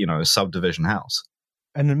your subdivision house.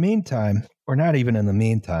 And in the meantime, or not even in the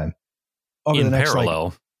meantime, over in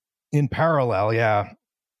parallel. In parallel, yeah.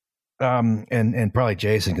 And probably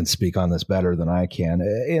Jason can speak on this better than I can.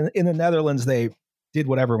 In the Netherlands, they did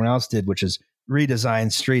what everyone else did, which is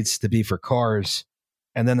redesign streets to be for cars.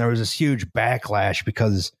 And then there was this huge backlash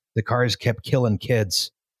because the cars kept killing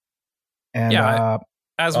kids. And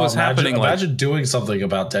as was happening, imagine doing something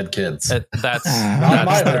about dead kids. That's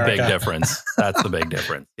the big difference. That's the big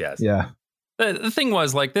difference. Yes. Yeah. The thing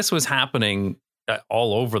was this was happening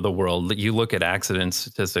all over the world. You look at accident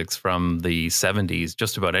statistics from the 70s,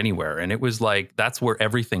 just about anywhere. And it was that's where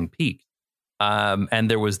everything peaked.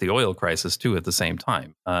 And there was the oil crisis too at the same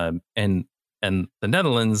time. And the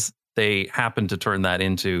Netherlands, they happened to turn that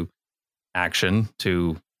into action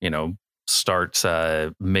to, start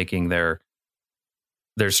making their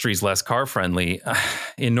streets less car friendly.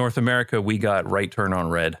 In North America, we got right turn on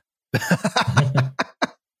red.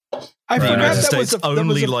 I forgot that was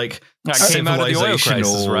only came out of the oil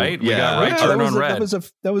crisis, right? Yeah, we got right turn on red.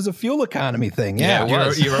 That was a fuel economy thing. Yeah, it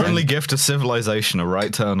was. Your only gift to civilization, a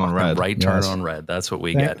right turn on red. Right turn on red. That's what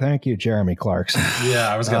we get. Thank you, Jeremy Clarkson.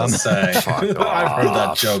 Yeah, I was going to say. I've heard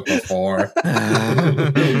that joke before.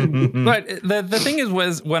 But the thing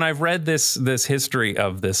was when I've read this history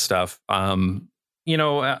of this stuff, a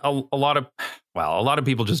lot of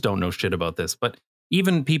people just don't know shit about this, but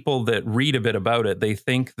even people that read a bit about it, they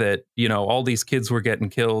think that, all these kids were getting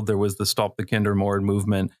killed. There was the Stop the Kindermord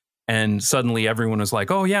movement. And suddenly everyone was like,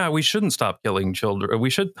 oh, yeah, we shouldn't stop killing children. We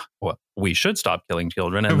should stop killing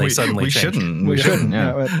children. And they suddenly changed. We shouldn't.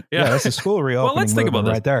 Yeah, that's a school reopening. Well, let's think about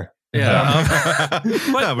this right there. Yeah.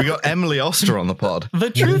 But we got Emily Oster on the pod. The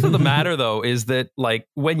truth of the matter, though, is that like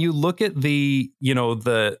when you look at the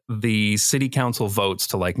city council votes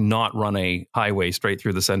to like not run a highway straight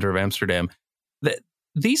through the center of Amsterdam,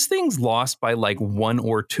 these things lost by like 1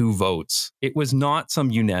 or 2 votes. It was not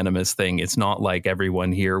some unanimous thing. It's not like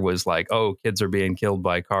everyone here was like, oh, kids are being killed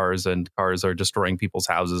by cars and cars are destroying people's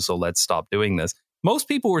houses, so let's stop doing this. Most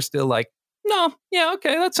people were still like, no, yeah,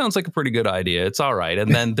 okay, that sounds like a pretty good idea. It's all right.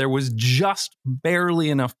 And then there was just barely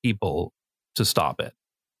enough people to stop it.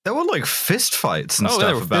 There were like fist fights and there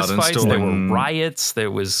stuff were about fist fights, installing. there were riots. There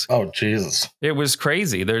was Jesus. It was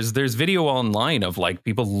crazy. There's video online of like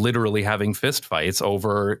people literally having fist fights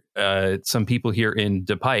over some people here in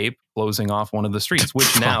De Pijp closing off one of the streets,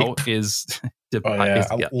 which now is De Pijp.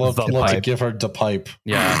 I love to give her De Pijp.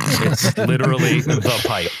 Yeah, it's literally The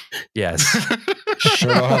Pipe. Yes.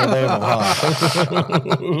 Sure know how to name them,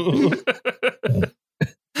 huh?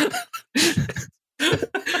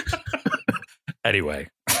 Anyway.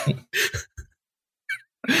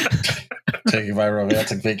 Taking my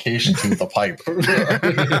romantic vacation to The Pipe.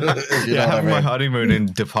 Having my honeymoon in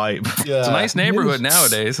De Pijp. Yeah. It's a nice neighborhood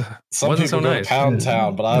nowadays. Some Wasn't people so go nice. Pound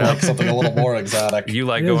Town, but I like something a little more exotic. You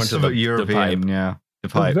like going to the European, Pipe. yeah. De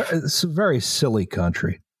Pijp. It's a very silly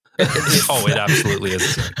country. It absolutely is a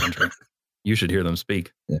silly country. You should hear them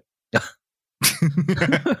speak. Yeah.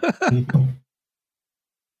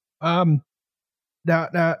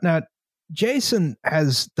 Now, Jason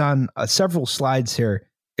has done several slides here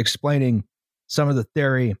explaining some of the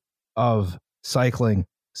theory of cycling,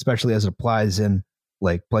 especially as it applies in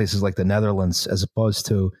like places like the Netherlands, as opposed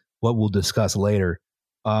to what we'll discuss later.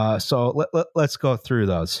 So let's go through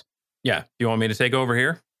those. Yeah. You want me to take over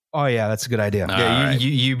here? Oh yeah, that's a good idea. Yeah, right.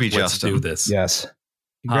 you be Let's Justin. do this. Yes.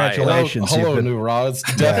 Hi. Congratulations. Hello, You've new Roz.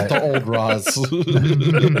 Death to old Roz.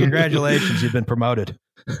 Congratulations, you've been promoted.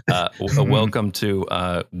 Welcome to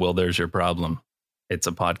Well, There's Your Problem. It's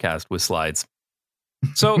a podcast with slides.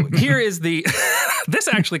 So here is the this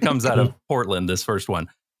actually comes out of Portland, this first one.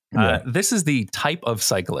 This is the type of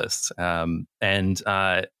cyclists. And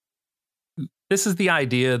this is the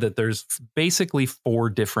idea that there's basically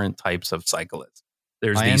 4 different types of cyclists.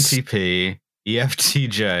 There's INTP,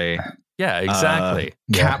 EFTJ. Yeah, exactly.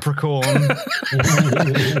 Capricorn.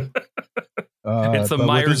 It's the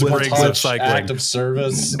Myers-Briggs of cycling. Active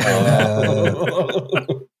service.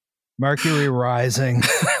 Mercury rising.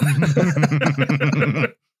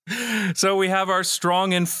 So we have our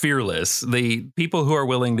strong and fearless, the people who are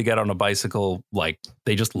willing to get on a bicycle, like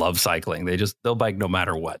they just love cycling. They'll bike no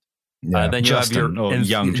matter what. Yeah. Then you Justin, have your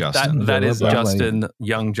young Justin. That is Lovely. Justin,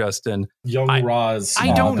 young Justin. Young Roz.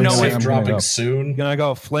 I don't know Safe if dropping I'm soon. gonna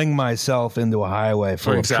go fling myself into a highway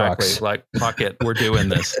full of trucks. Like, fuck it, we're doing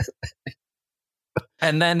this.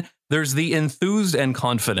 And then there's the enthused and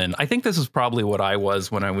confident. I think this is probably what I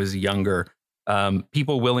was when I was younger.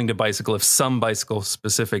 People willing to bicycle if some bicycle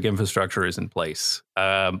specific infrastructure is in place.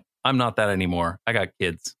 I'm not that anymore. I got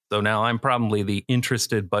kids. So now I'm probably the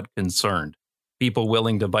interested but concerned. People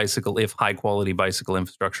willing to bicycle if high quality bicycle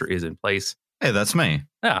infrastructure is in place. Hey, that's me.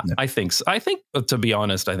 Yeah, I think so. I think, to be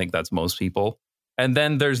honest, I think that's most people. And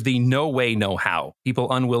then there's the no way, no how.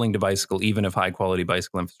 People unwilling to bicycle even if high quality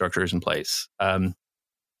bicycle infrastructure is in place.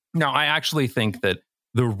 Now, I actually think that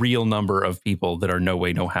the real number of people that are no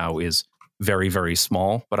way, no how is very, very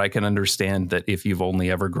small. But I can understand that if you've only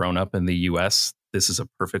ever grown up in the US, this is a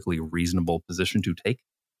perfectly reasonable position to take.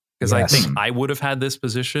 Because I think I would have had this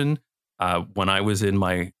position when I was in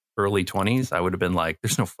my early 20s. I would have been like,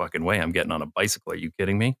 there's no fucking way I'm getting on a bicycle. Are you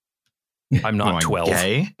kidding me? I'm not 12.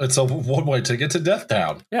 Gay? It's a one-way ticket to Death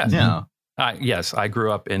Town. Yeah. Yeah. Yes, I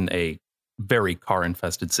grew up in a very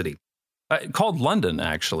car-infested city called London,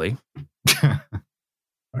 actually. I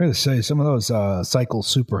gotta say, some of those cycle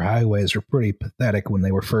superhighways were pretty pathetic when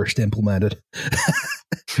they were first implemented.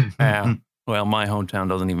 Well, my hometown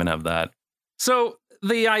doesn't even have that. So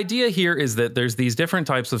the idea here is that there's these different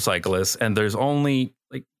types of cyclists, and there's only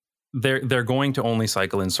like they're going to only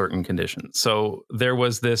cycle in certain conditions. So there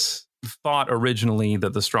was this thought originally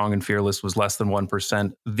that the strong and fearless was less than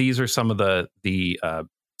 1%. These are some of the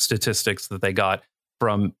statistics that they got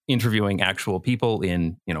from interviewing actual people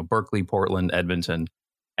in, Berkeley, Portland, Edmonton,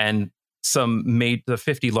 and the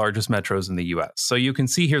 50 largest metros in the US. So you can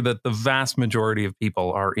see here that the vast majority of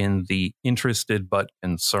people are in the interested but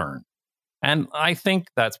concerned. And I think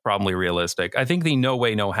that's probably realistic. I think the no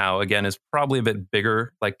way, no how, again, is probably a bit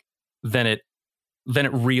bigger than it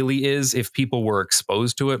really is if people were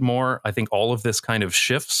exposed to it more. I think all of this kind of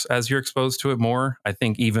shifts as you're exposed to it more. I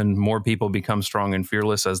think even more people become strong and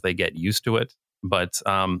fearless as they get used to it. But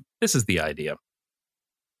this is the idea.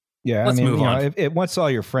 Yeah, Let's move on. If once all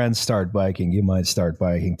your friends start biking, you might start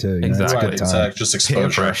biking too. You know, Exactly. it's a Right, good time. exactly. Just exposure. Peer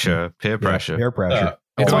pressure. Peer pressure. Yeah.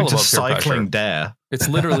 It's all Going to about peer pressure. cycling dare. It's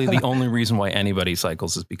literally the only reason why anybody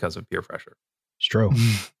cycles is because of peer pressure. It's true.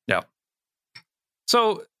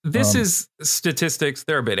 So this is statistics.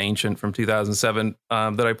 They're a bit ancient from 2007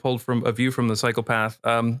 that I pulled from A View from the Cycle Path.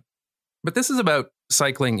 But this is about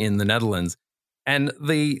cycling in the Netherlands. And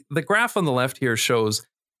the graph on the left here shows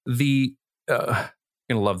the... you're going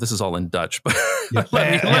to love this is all in Dutch, but I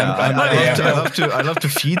love to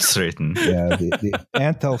fietsritten. Yeah, the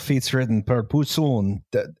aantal fietsritten per persoon.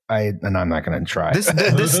 And I'm not going to try.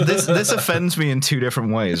 This offends me in two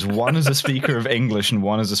different ways. One as a speaker of English and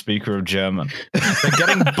one as a speaker of German. They're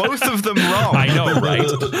getting both of them wrong. I know,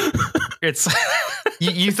 right? It's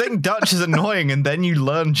you think Dutch is annoying, and then you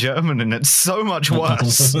learn German, and it's so much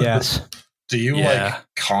worse. Yes. Do you like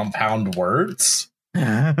compound words?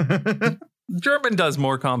 German does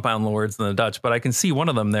more compound words than the Dutch, but I can see one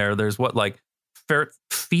of them there. There's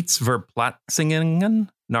Fietsverplaatsingen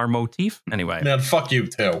naar motief. Anyway. Man, fuck you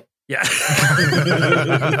too. Yeah. I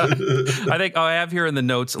think I have here in the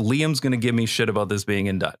notes, Liam's going to give me shit about this being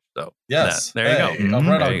in Dutch. So yes. there you go. I'm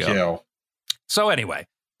right There on you cue. go. So anyway,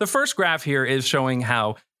 the first graph here is showing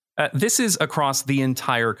how this is across the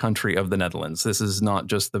entire country of the Netherlands. This is not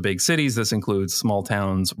just the big cities. This includes small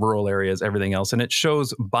towns, rural areas, everything else. And it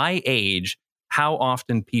shows by age how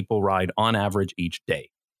often people ride on average each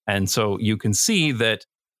day. And so you can see that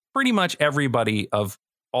pretty much everybody of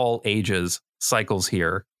all ages cycles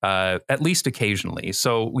here, at least occasionally.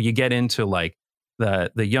 So you get into like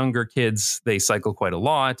the younger kids, they cycle quite a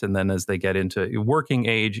lot. And then as they get into working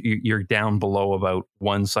age, you're down below about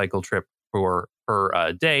one cycle trip per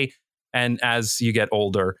day. And as you get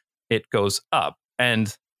older, it goes up.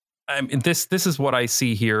 And I mean, this is what I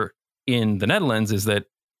see here in the Netherlands is that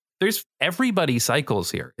everybody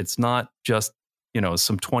cycles here. It's not just,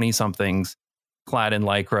 some 20-somethings clad in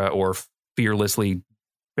Lycra or fearlessly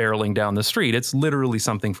barreling down the street. It's literally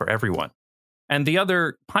something for everyone. And the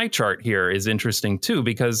other pie chart here is interesting too,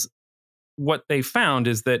 because what they found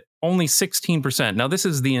is that only 16%. Now, this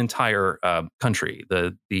is the entire country.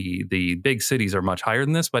 The big cities are much higher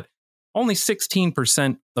than this, but only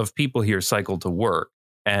 16% of people here cycle to work.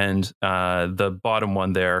 And the bottom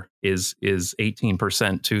one there is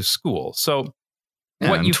 18% to school. So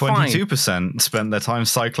what you 22% spent their time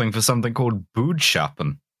cycling for something called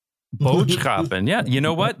boodschappen. Boodschappen, yeah. You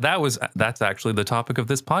know what? That's actually the topic of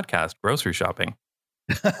this podcast: grocery shopping.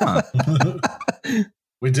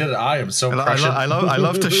 We did it. I am so pressured. I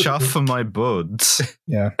love to shop for my buds.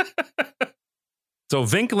 Yeah. So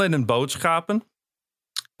winkelen and boodschappen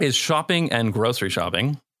is shopping and grocery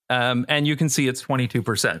shopping. And you can see it's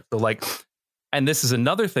 22%. So and this is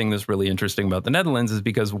another thing that's really interesting about the Netherlands is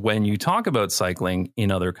because when you talk about cycling in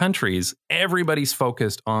other countries, everybody's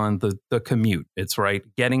focused on the commute. It's right.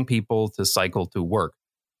 Getting people to cycle to work.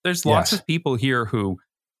 There's lots of people here who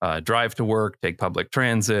drive to work, take public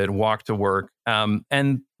transit, walk to work,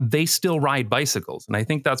 and they still ride bicycles. And I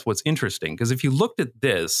think that's what's interesting, because if you looked at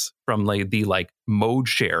this from the mode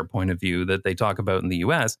share point of view that they talk about in the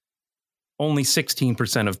US, only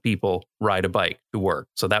 16% of people ride a bike to work.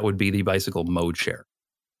 So that would be the bicycle mode share.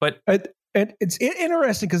 But and it's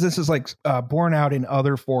interesting because this is borne out in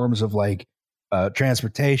other forms of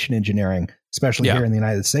transportation engineering, especially here in the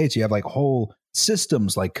United States. You have whole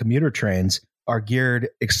systems like commuter trains are geared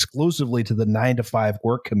exclusively to the 9-to-5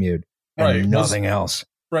 work commute and nothing else.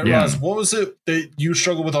 Right, Yeah. Roz, what was it that you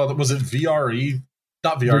struggled with? Was it VRE?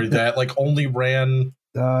 Not VRE, that only ran...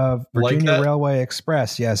 Virginia Railway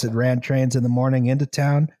Express. Yes, it ran trains in the morning into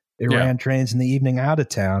town. It ran trains in the evening out of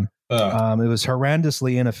town. It was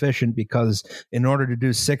horrendously inefficient because in order to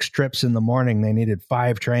do 6 trips in the morning, they needed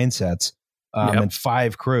 5 train sets and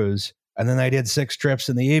 5 crews. And then they did 6 trips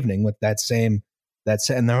in the evening with that same.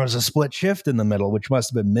 And there was a split shift in the middle, which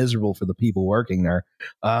must have been miserable for the people working there.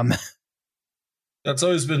 That's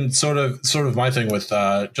always been sort of my thing with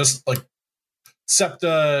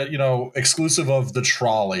SEPTA, exclusive of the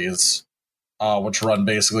trolleys, which run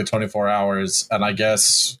basically 24 hours. And I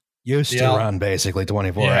guess used to run basically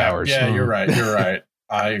 24 hours. Yeah, you're right.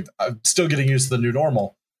 I'm still getting used to the new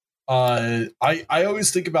normal. I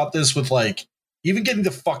always think about this with even getting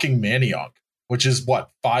to fucking Manayunk, which is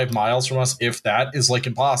 5 miles from us, if that is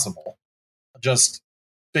impossible. Just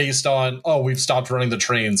based on, we've stopped running the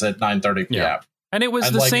trains at 9:30 p.m. Yeah. And it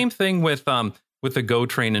was the same thing with the GO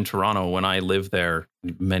train in Toronto when I lived there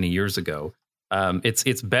many years ago.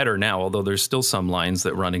 It's better now, although there's still some lines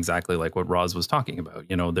that run exactly like what Roz was talking about.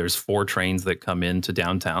 There's 4 trains that come into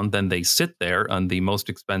downtown, then they sit there on the most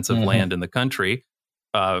expensive land in the country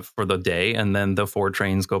for the day, and then the 4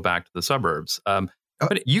 trains go back to the suburbs.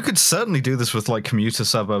 But you could certainly do this with like commuter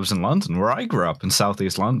suburbs in London, where I grew up in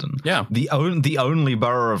southeast London. Yeah, the only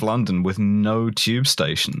borough of London with no tube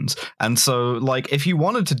stations, and so like if you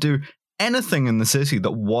wanted to do anything in the city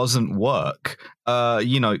that wasn't work,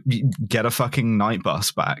 get a fucking night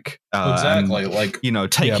bus back. Exactly,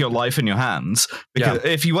 and, take your life in your hands. Because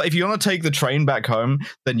if you want to take the train back home,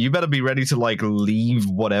 then you better be ready to like leave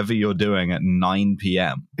whatever you're doing at 9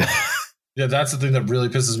 p.m. Yeah, that's the thing that really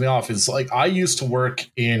pisses me off. Is like I used to work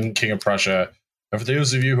in King of Prussia, and for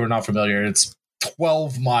those of you who are not familiar, it's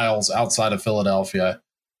 12 miles outside of Philadelphia,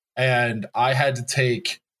 and I had to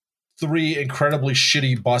take 3 incredibly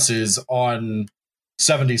shitty buses on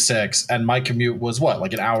 76, and my commute was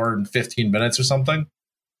like an hour and 15 minutes or something.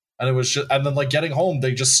 And it was just, and then like getting home,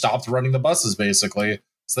 they just stopped running the buses basically,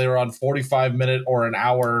 so they were on 45-minute or an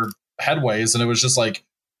hour headways, and it was just like,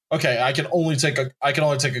 okay, I can only take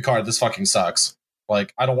a car. This fucking sucks.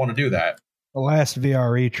 Like, I don't want to do that. The last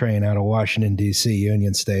VRE train out of Washington D.C.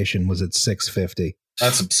 Union Station was at 6:50.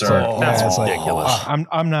 That's absurd. That's ridiculous.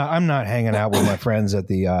 I'm not hanging out with my friends at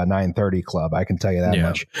the 9:30 club. I can tell you that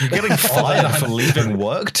much. You're getting fired for leaving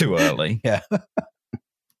work too early. Yeah.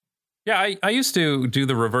 Yeah, I used to do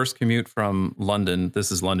the reverse commute from London.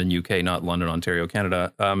 This is London, UK, not London, Ontario,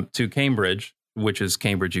 Canada, to Cambridge, which is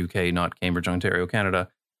Cambridge, UK, not Cambridge, Ontario, Canada.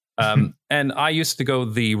 And I used to go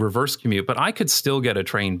the reverse commute, but I could still get a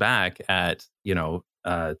train back at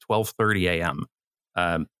 12:30 a.m.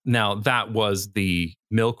 Now that was the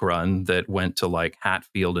milk run that went to like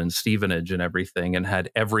Hatfield and Stevenage and everything, and had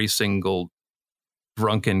every single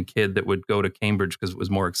drunken kid that would go to Cambridge because it was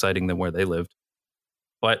more exciting than where they lived.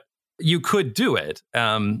 But you could do it,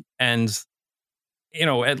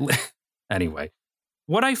 anyway.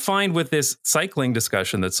 What I find with this cycling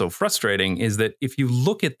discussion that's so frustrating is that if you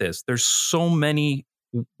look at this, there's so many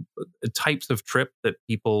types of trip that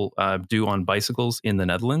people do on bicycles in the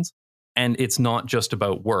Netherlands. And it's not just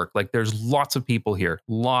about work. Like there's lots of people here,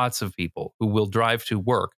 lots of people who will drive to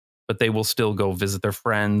work, but they will still go visit their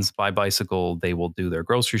friends by bicycle. They will do their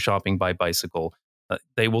grocery shopping by bicycle.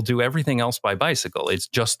 They will do everything else by bicycle. It's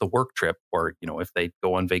just the work trip, or, if they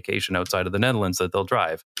go on vacation outside of the Netherlands, that they'll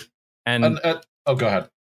drive. Go ahead.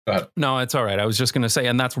 No, it's all right. I was just going to say,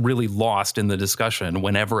 and that's really lost in the discussion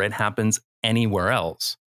whenever it happens anywhere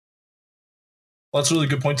else. Well, that's a really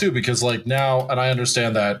good point too, because like now, and I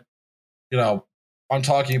understand that, I'm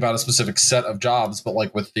talking about a specific set of jobs, but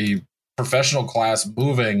like with the professional class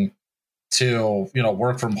moving to,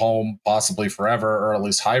 work from home, possibly forever, or at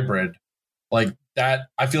least hybrid, like that,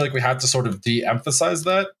 I feel like we have to sort of de-emphasize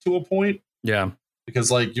that to a point. Yeah.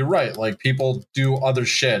 Because like, you're right. Like people do other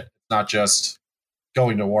shit, not just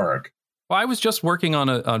going to work. Well, I was just working on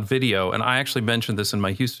a video, and I actually mentioned this in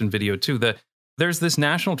my Houston video too, that there's this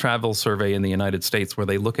national travel survey in the United States where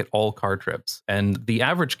they look at all car trips, and the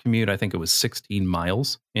average commute, I think it was 16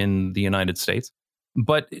 miles in the United States,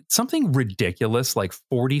 but it's something ridiculous, like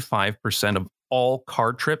 45% of all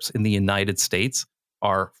car trips in the United States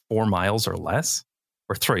are 4 miles or less,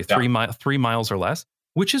 or 3 miles or less,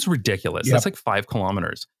 which is ridiculous. Yep. That's like 5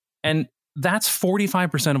 kilometers. And that's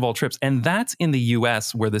 45% of all trips. And that's in the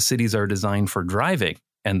US, where the cities are designed for driving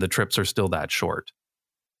and the trips are still that short.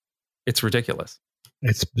 It's ridiculous.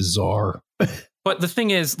 It's bizarre. But the thing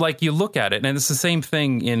is, like, you look at it, and it's the same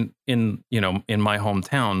thing in my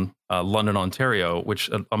hometown, London, Ontario, which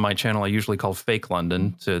on my channel I usually call fake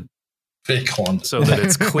London, so that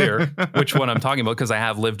it's clear which one I'm talking about, because I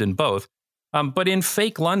have lived in both. But in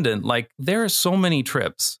fake London, like, there are so many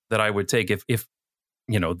trips that I would take if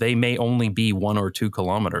they may only be 1 or 2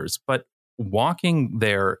 kilometers, but walking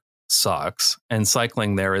there sucks and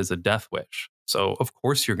cycling there is a death wish. So of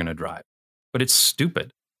course you're going to drive, but it's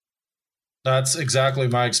stupid. That's exactly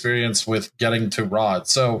my experience with getting to Rod.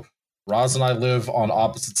 So Roz and I live on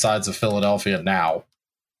opposite sides of Philadelphia now.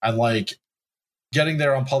 And like getting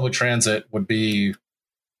there on public transit would be,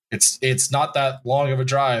 it's not that long of a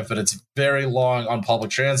drive, but it's very long on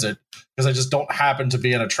public transit because I just don't happen to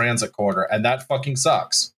be in a transit corridor, and that fucking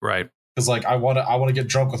sucks. Right. Because like I want to get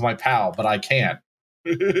drunk with my pal, but I can't.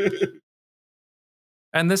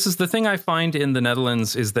 And this is the thing I find in the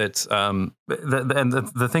Netherlands is that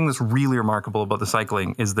the thing that's really remarkable about the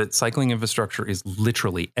cycling is that cycling infrastructure is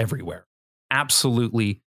literally everywhere,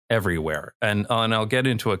 absolutely everywhere. And I'll get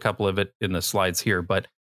into a couple of it in the slides here, but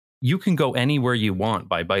you can go anywhere you want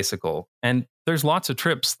by bicycle. And there's lots of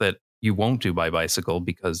trips that you won't do by bicycle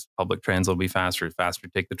because public transit will be faster to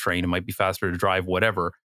take the train. It might be faster to drive,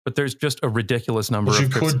 whatever. But there's just a ridiculous number of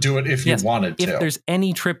trips. You could do it if you wanted to. If there's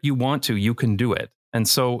any trip you want to, you can do it. And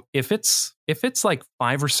so if it's like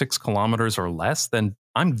 5 or 6 kilometers or less, then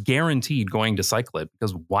I'm guaranteed going to cycle it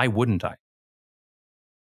because why wouldn't I?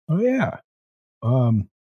 Oh yeah.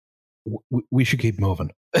 We should keep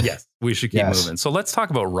moving. Yes, we should keep moving. So let's talk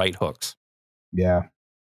about right hooks. Yeah.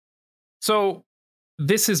 So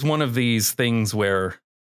this is one of these things where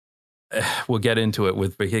we'll get into it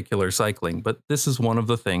with vehicular cycling, but this is one of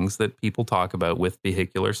the things that people talk about with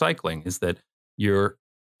vehicular cycling is that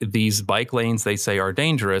these bike lanes, they say, are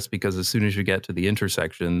dangerous because as soon as you get to the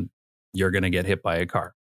intersection, you're going to get hit by a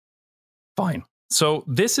car. Fine. So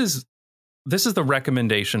this is the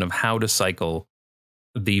recommendation of how to cycle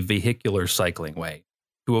the vehicular cycling way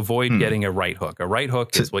to avoid getting a right hook. A right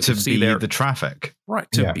hook is what you see there. To be the traffic. Right,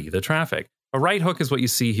 to be the traffic. A right hook is what you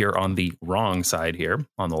see here on the wrong side here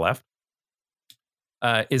on the left.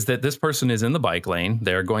 Is that this person is in the bike lane,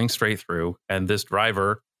 they're going straight through, and this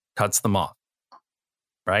driver cuts them off.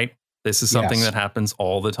 Right? This is something that happens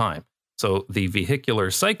all the time. So the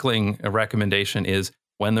vehicular cycling recommendation is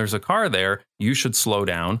when there's a car there, you should slow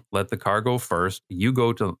down, let the car go first, you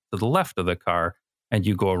go to the left of the car, and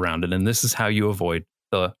you go around it. And this is how you avoid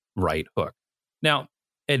the right hook. Now,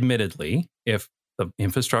 admittedly, if the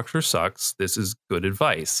infrastructure sucks, this is good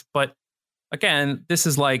advice. But again, this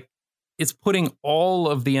is like, it's putting all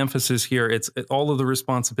of the emphasis here. It's all of the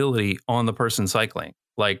responsibility on the person cycling.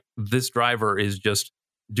 Like this driver is just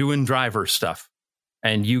doing driver stuff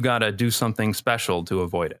and you got to do something special to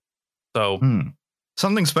avoid it. So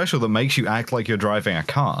something special that makes you act like you're driving a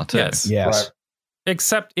car too. Yes. Right.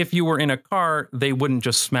 Except if you were in a car, they wouldn't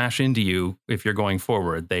just smash into you if you're going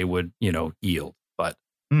forward. They would, yield. But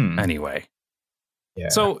anyway. Yeah.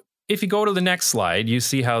 So if you go to the next slide, you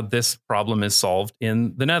see how this problem is solved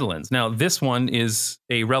in the Netherlands. Now, this one is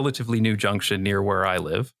a relatively new junction near where I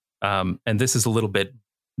live. And this is a little bit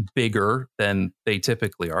bigger than they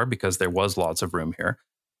typically are because there was lots of room here.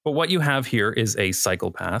 But what you have here is a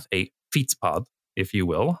cycle path, a fietspad, if you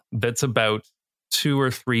will, that's about 2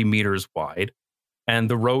 or 3 meters wide. And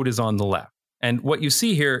the road is on the left. And what you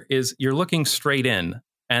see here is you're looking straight in,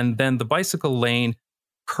 and then the bicycle lane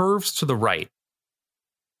curves to the right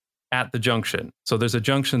at the junction. So there's a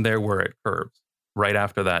junction there where it curves right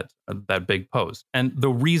after that big post. And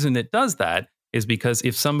the reason it does that is because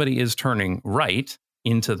if somebody is turning right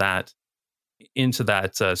into that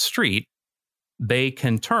street, they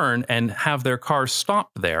can turn and have their car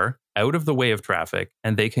stop there out of the way of traffic,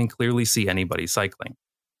 and they can clearly see anybody cycling.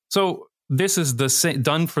 So this is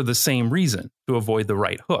done for the same reason, to avoid the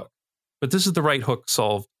right hook. But this is the right hook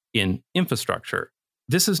solved in infrastructure.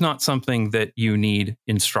 This is not something that you need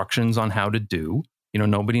instructions on how to do.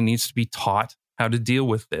 Nobody needs to be taught how to deal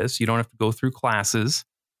with this. You don't have to go through classes.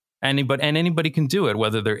 Anybody can do it,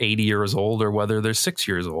 whether they're 80 years old or whether they're 6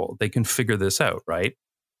 years old. They can figure this out, right?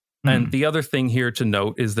 And the other thing here to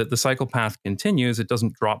note is that the cycle path continues. It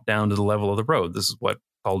doesn't drop down to the level of the road. This is what's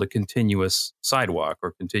called a continuous sidewalk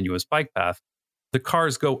or continuous bike path. The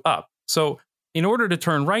cars go up. So in order to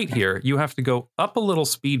turn right here, you have to go up a little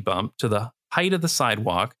speed bump to the height of the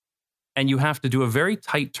sidewalk, and you have to do a very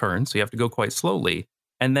tight turn. So you have to go quite slowly.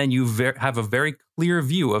 And then you have a very clear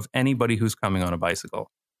view of anybody who's coming on a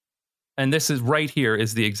bicycle. And this is right here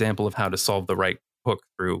is the example of how to solve the right hook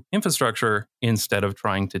through infrastructure instead of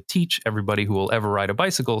trying to teach everybody who will ever ride a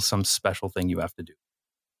bicycle some special thing you have to do.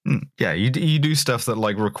 Yeah, you do stuff that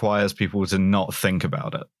requires people to not think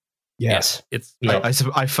about it. Yes. It's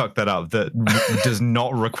I fucked that up. That does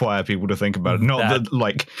not require people to think about it. Not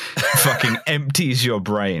that fucking empties your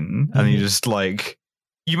brain and you just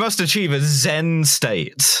you must achieve a Zen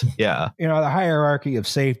state. Yeah. The hierarchy of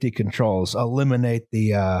safety controls eliminate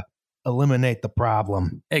the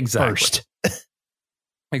problem first.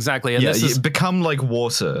 Exactly. And this is become like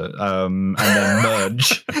water and then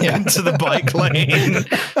merge into the bike lane.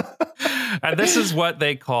 And this is what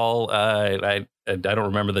they call, I don't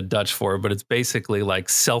remember the Dutch for it, but it's basically like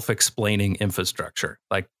self-explaining infrastructure.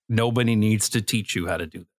 Like nobody needs to teach you how to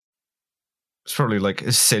do that. It's probably like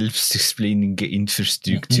a self-explaining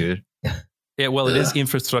infrastructure. Yeah, well, it is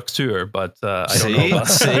infrastructure, but I don't know about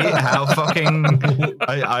See how fucking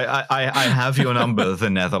I have your number, the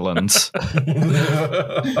Netherlands.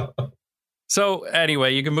 So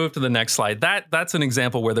anyway, you can move to the next slide. That's an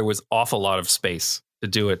example where there was awful lot of space to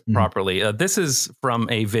do it properly. This is from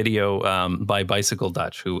a video by Bicycle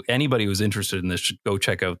Dutch. Who anybody who's interested in this should go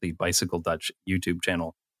check out the Bicycle Dutch YouTube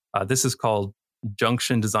channel. This is called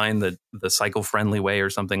Junction Design the Cycle Friendly Way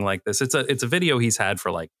or something like this. It's a video he's had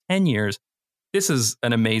for like 10 years. This is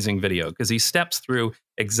an amazing video because he steps through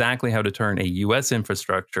exactly how to turn a U.S.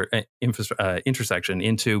 intersection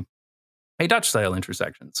into a Dutch-style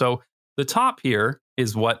intersection. So the top here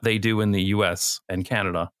is what they do in the U.S. and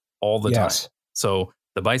Canada all the time. So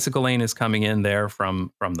The bicycle lane is coming in there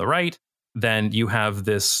from the right. Then you have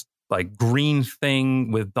this like green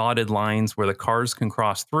thing with dotted lines where the cars can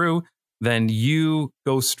cross through. Then you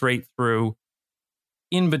go straight through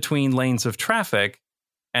in between lanes of traffic,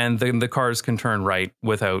 and then the cars can turn right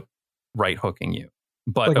without right hooking you.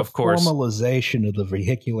 But like of course, formalization of the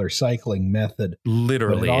vehicular cycling method.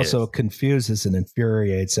 literally, But it also confuses and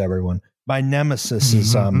infuriates everyone. My nemesis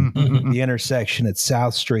is the intersection at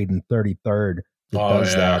South Street and 33rd that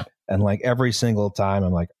does that. And like every single time,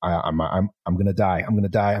 I'm like, I'm gonna die. I'm gonna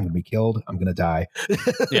die. I'm gonna be killed. I'm gonna die.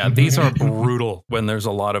 Yeah, these are brutal when there's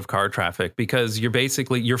a lot of car traffic, because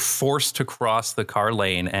you're forced to cross the car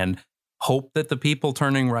lane and hope that the people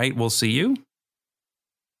turning right will see you.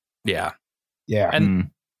 Yeah. Yeah.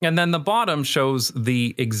 And then the bottom shows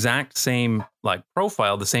the exact same like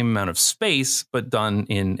profile, the same amount of space, but done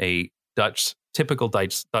in a typical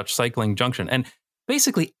Dutch cycling junction. And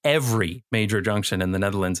basically every major junction in the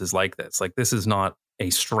Netherlands is like this. Like, this is not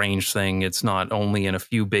a strange thing. It's not only in a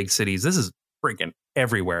few big cities. This is freaking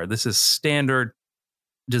everywhere. This is standard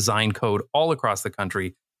design code all across the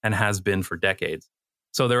country and has been for decades.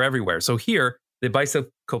 So they're everywhere. So here, the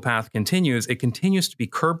bicycle path continues. It continues to be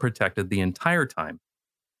curb protected the entire time.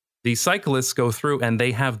 The cyclists go through and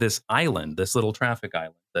they have this island, this little traffic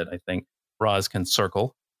island that I think Roz can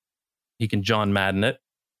circle. He can John Madden it.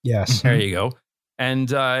 Yes. There you go.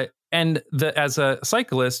 And as a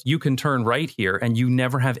cyclist, you can turn right here and you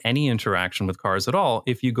never have any interaction with cars at all.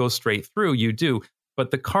 If you go straight through, you do.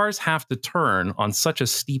 But the cars have to turn on such a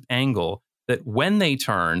steep angle that when they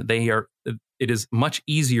turn, it is much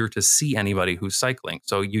easier to see anybody who's cycling.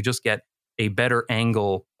 So you just get a better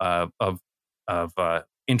angle of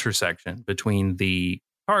intersection between the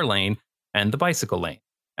car lane and the bicycle lane.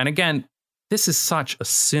 And again, this is such a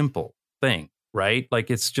simple thing, right?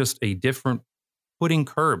 Like, it's just a different putting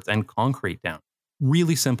curbs and concrete down.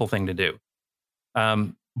 Really simple thing to do.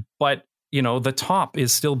 But, the top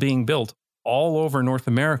is still being built all over North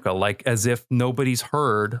America, like as if nobody's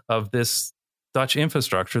heard of this Dutch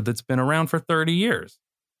infrastructure that's been around for 30 years.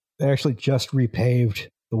 They actually just repaved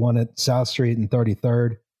the one at South Street and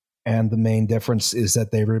 33rd. And the main difference is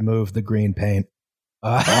that they removed the green paint.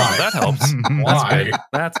 That helps. Why?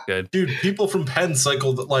 That's good. Dude, people from Penn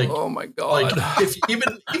cycled like, oh my God. Like, if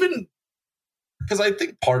even because I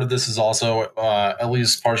think part of this is also at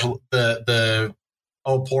least partial the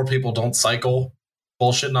poor people don't cycle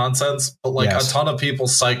bullshit nonsense, but like a ton of people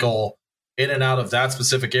cycle in and out of that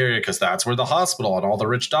specific area because that's where the hospital and all the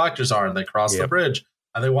rich doctors are, and they cross the bridge,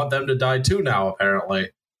 and they want them to die too now, apparently.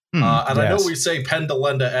 And I know we say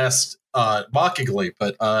pendolenda est mockingly,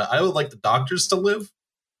 but I would like the doctors to live.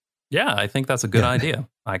 Yeah, I think that's a good idea.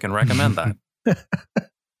 I can recommend that.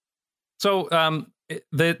 So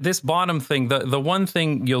this bottom thing, the one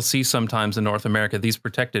thing you'll see sometimes in North America, these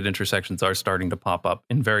protected intersections are starting to pop up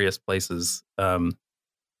in various places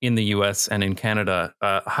in the US and in Canada.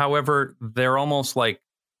 However, they're almost like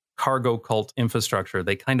cargo cult infrastructure.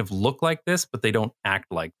 They kind of look like this, but they don't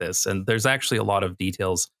act like this. And there's actually a lot of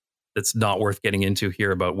details that's not worth getting into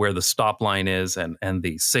here about where the stop line is and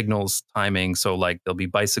the signals timing. So like there'll be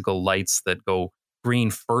bicycle lights that go green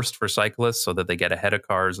first for cyclists so that they get ahead of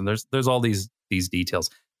cars. And there's all these details.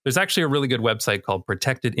 There's actually a really good website called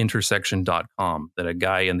protectedintersection.com that a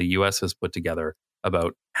guy in the US has put together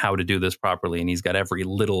about how to do this properly. And he's got every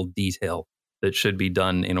little detail that should be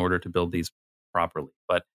done in order to build these properly.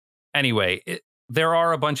 But anyway, there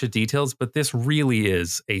are a bunch of details, but this really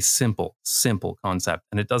is a simple concept.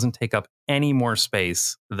 And it doesn't take up any more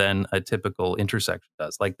space than a typical intersection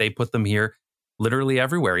does. Like, they put them here literally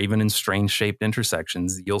everywhere, even in strange shaped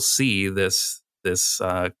intersections. You'll see this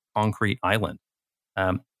concrete island.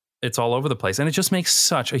 It's all over the place. And it just makes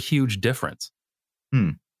such a huge difference.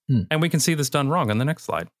 And we can see this done wrong on the next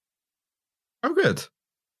slide. Oh, good.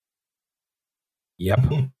 Yep.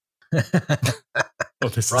 Oh,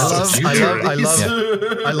 this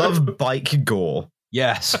I love bike gore.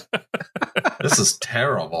 Yes. This is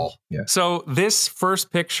terrible. Yeah. So this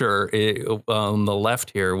first picture on the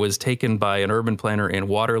left here was taken by an urban planner in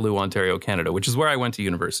Waterloo, Ontario, Canada, which is where I went to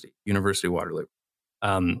University of Waterloo.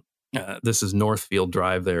 This is Northfield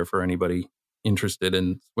Drive there for anybody interested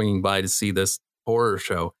in swinging by to see this horror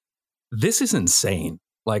show. This is insane.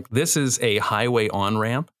 Like, this is a highway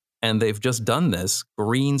on-ramp, and they've just done this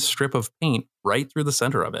green strip of paint right through the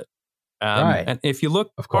center of it. Right. And if you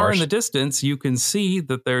look far in the distance, you can see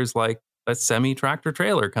that there's like a semi-tractor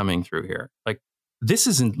trailer coming through here. Like, this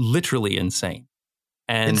is literally insane.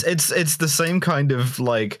 And it's the same kind of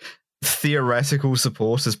like theoretical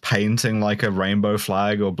supporters painting like a rainbow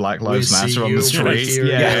flag or Black Lives We see Matter on you, the street. we hear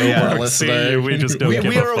you, we're We see listening. you, we just don't give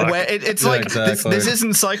We a are fuck. aware. It's Yeah, like exactly. this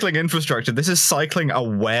isn't cycling infrastructure. This is cycling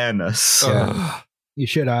awareness. Yeah. You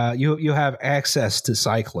should you have access to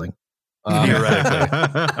cycling.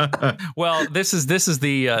 Theoretically. Well, this is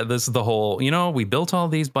the whole, we built all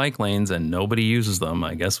these bike lanes and nobody uses them.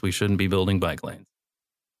 I guess we shouldn't be building bike lanes.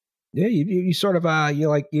 Yeah, you sort of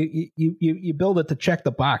you build it to check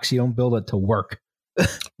the box. You don't build it to work.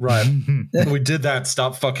 Right. We did that.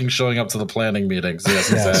 Stop fucking showing up to the planning meetings.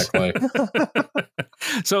 Yes, exactly.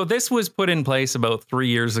 So this was put in place about 3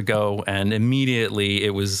 years ago, and immediately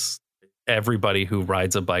it was everybody who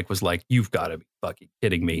rides a bike was like, you've got to be fucking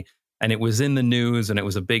kidding me. And it was in the news and it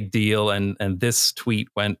was a big deal. And this tweet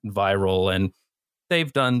went viral, and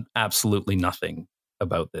they've done absolutely nothing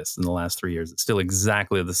about this in the last 3 years. It's still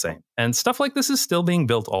exactly the same. And stuff like this is still being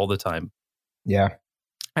built all the time. Yeah.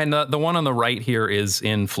 And the one on the right here is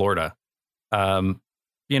in Florida.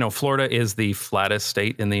 Florida is the flattest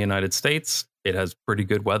state in the United States. It has pretty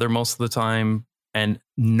good weather most of the time, and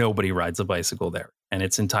nobody rides a bicycle there. And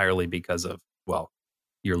it's entirely because of,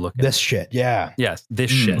 you're looking This shit. Yeah. Yes, this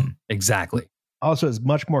shit. Exactly. Also, it's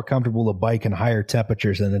much more comfortable to bike in higher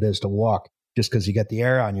temperatures than it is to walk, just because you get the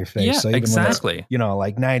air on your face. Yeah, So even when it's, exactly.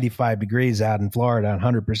 like 95 degrees out in Florida and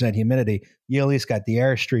 100% humidity, you at least got the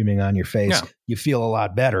air streaming on your face. Yeah. You feel a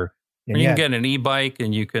lot better. And You yet, can get an e-bike,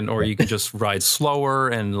 and you can just ride slower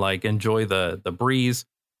and like enjoy the breeze.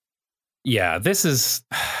 Yeah, this is.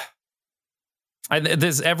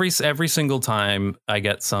 This every single time I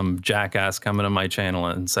get some jackass coming to my channel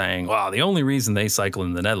and saying, "Wow, the only reason they cycle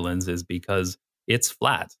in the Netherlands is because it's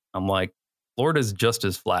flat." I'm like, Florida's just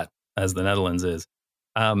as flat as the Netherlands is.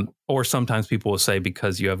 Or sometimes people will say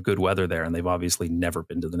because you have good weather there, and they've obviously never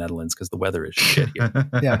been to the Netherlands because the weather is shit here.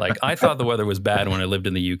 Yeah. Like, I thought the weather was bad when I lived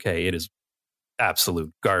in the UK. It is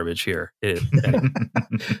absolute garbage here. and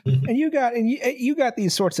you got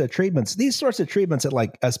these sorts of treatments. These sorts of treatments at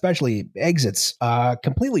especially exits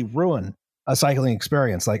completely ruin a cycling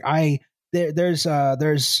experience. Like there's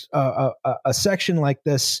a section like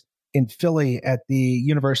this in Philly at the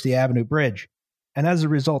University Avenue Bridge. And as a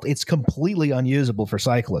result, it's completely unusable for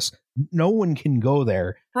cyclists. No one can go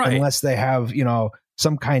there unless they have,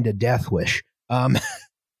 some kind of death wish.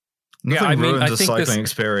 Nothing ruins a cycling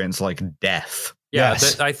experience like death. Yeah,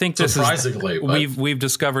 yes. I think this surprisingly, is we've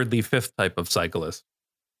discovered the fifth type of cyclist.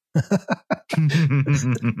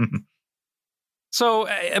 So,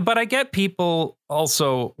 but I get people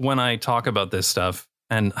also when I talk about this stuff,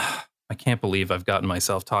 and I can't believe I've gotten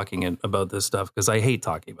myself talking about this stuff because I hate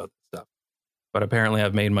talking about this stuff. But apparently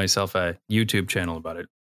I've made myself a YouTube channel about it.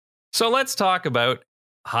 So let's talk about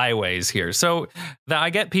highways here. So I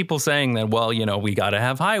get people saying that, we got to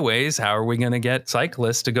have highways. How are we going to get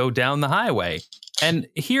cyclists to go down the highway? And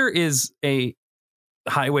here is a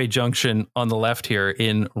highway junction on the left here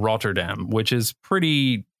in Rotterdam, which is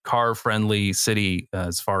pretty car-friendly city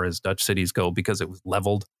as far as Dutch cities go because it was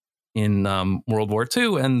leveled in World War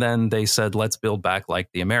II. And then they said, let's build back like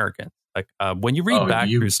the Americans. Like when you read back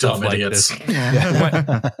through stuff like this,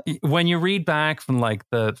 when you read back from like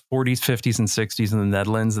the 40s, 50s, and 60s in the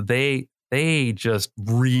Netherlands, they just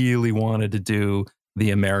really wanted to do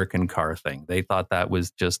the American car thing. They thought that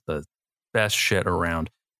was just the best shit around.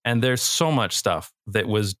 And there's so much stuff that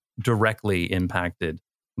was directly impacted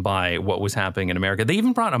by what was happening in America. They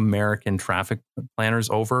even brought American traffic planners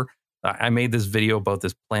over. I made this video about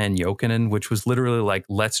this Plan Jokinen, which was literally like,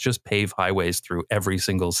 let's just pave highways through every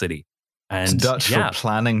single city. And it's Dutch for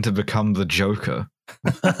planning to become the Joker.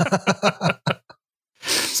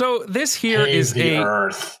 So this here is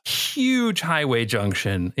a huge highway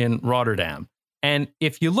junction in Rotterdam. And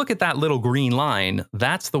if you look at that little green line,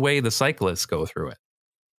 that's the way the cyclists go through it.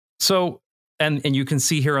 So, and you can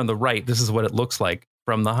see here on the right, this is what it looks like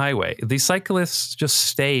from the highway. The cyclists just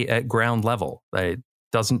stay at ground level. It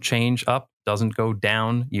doesn't change up, doesn't go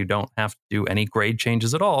down. You don't have to do any grade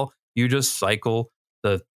changes at all. You just cycle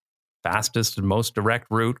the fastest and most direct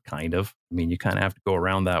route, kind of. I mean, you kind of have to go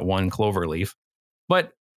around that one clover leaf,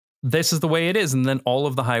 but this is the way it is. And then all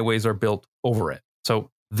of the highways are built over it. So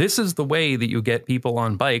this is the way that you get people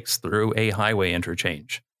on bikes through a highway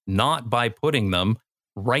interchange, not by putting them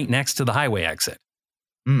right next to the highway exit.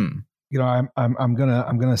 I'm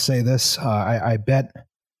gonna say this. I bet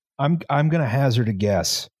I'm gonna hazard a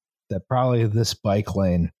guess that probably this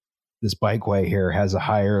bikeway here has a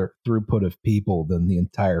higher throughput of people than the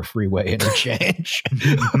entire freeway interchange.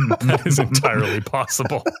 That is entirely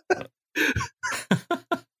possible.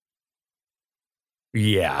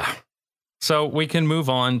 Yeah. So we can move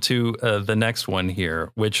on to the next one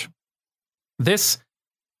here, which this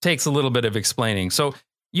takes a little bit of explaining. So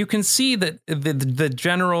you can see that the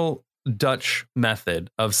general Dutch method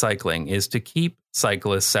of cycling is to keep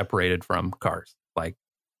cyclists separated from cars, like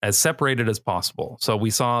as separated as possible. So we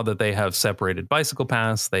saw that they have separated bicycle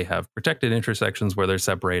paths. They have protected intersections where they're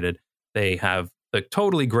separated. They have the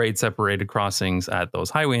totally grade separated crossings at those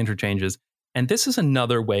highway interchanges. And this is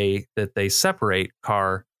another way that they separate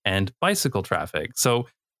car and bicycle traffic. So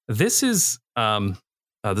this is a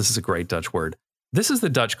great Dutch word. This is the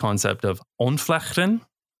Dutch concept of ontvlechten,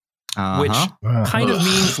 which kind of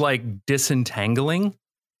means like disentangling.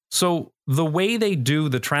 So the way they do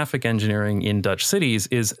the traffic engineering in Dutch cities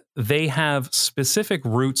is they have specific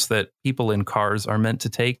routes that people in cars are meant to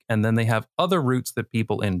take, and then they have other routes that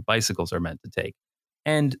people in bicycles are meant to take.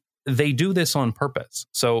 And they do this on purpose.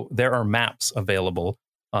 So there are maps available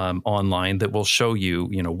online that will show you,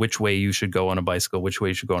 which way you should go on a bicycle, which way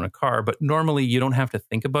you should go in a car. But normally you don't have to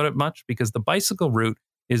think about it much because the bicycle route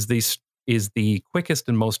is the quickest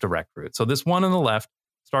and most direct route. So this one on the left,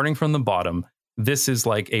 starting from the bottom, this is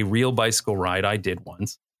like a real bicycle ride I did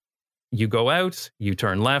once. You go out, you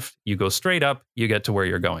turn left, you go straight up, you get to where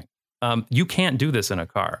you're going. You can't do this in a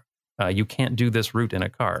car. You can't do this route in a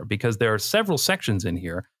car because there are several sections in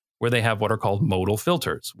here where they have what are called modal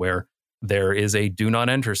filters, where there is a do not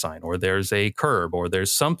enter sign, or there's a curb, or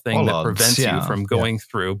there's something that prevents you from going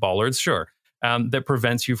through bollards, that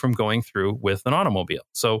prevents you from going through with an automobile.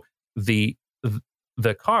 So the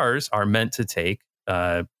cars are meant to take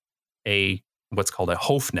what's called a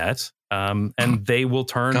hoofnet, and they will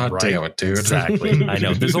turn God right. Damn it, dude. Exactly. I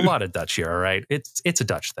know there's a lot of Dutch here. All right, it's a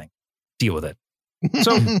Dutch thing. Deal with it.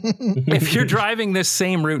 So if you're driving this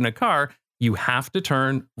same route in a car, you have to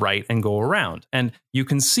turn right and go around. And you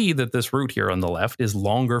can see that this route here on the left is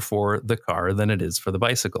longer for the car than it is for the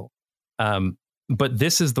bicycle. But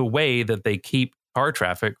this is the way that they keep car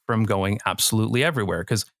traffic from going absolutely everywhere.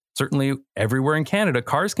 Because certainly everywhere in Canada,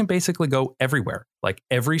 cars can basically go everywhere. Like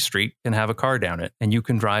every street can have a car down it, and you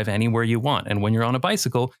can drive anywhere you want. And when you're on a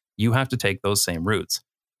bicycle, you have to take those same routes.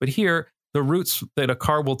 But here, the routes that a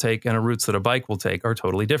car will take and the routes that a bike will take are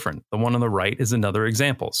totally different. The one on the right is another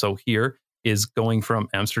example. So here is going from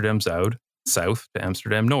Amsterdam Zuid, south, to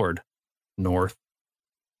Amsterdam Noord, north.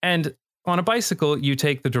 And on a bicycle, you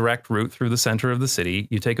take the direct route through the center of the city,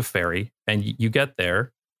 you take a ferry, and you get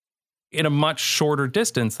there in a much shorter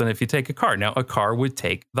distance than if you take a car. Now, a car would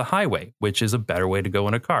take the highway, which is a better way to go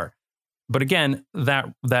in a car. But again,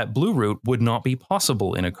 that blue route would not be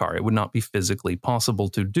possible in a car. It would not be physically possible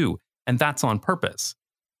to do. And that's on purpose.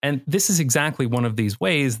 And this is exactly one of these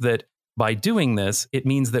ways that by doing this, it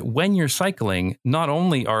means that when you're cycling, not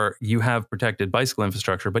only are you have protected bicycle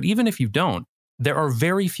infrastructure, but even if you don't, there are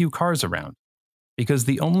very few cars around, because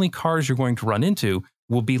the only cars you're going to run into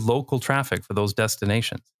will be local traffic for those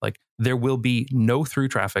destinations. Like there will be no through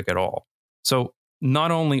traffic at all. So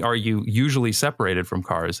not only are you usually separated from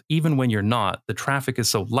cars, even when you're not, the traffic is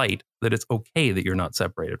so light that it's okay that you're not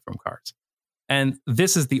separated from cars. And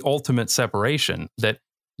this is the ultimate separation, that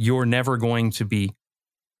you're never going to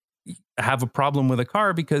have a problem with a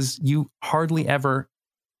car because you hardly ever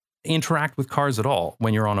interact with cars at all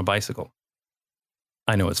when you're on a bicycle.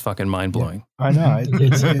 I know, it's fucking mind blowing. Yeah, I know.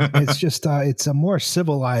 It's just it's a more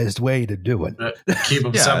civilized way to do it. Keep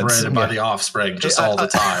them separated by the offspring all the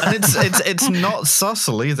time. And it's not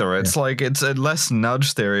subtle either. It's like it's a less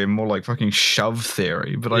nudge theory and more like fucking shove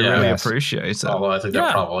theory. But I really appreciate it. Although I think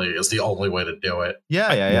that probably is the only way to do it.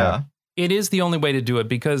 Yeah. It is the only way to do it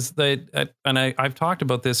because I've talked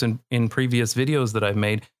about this in previous videos that I've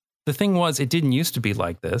made. The thing was, it didn't used to be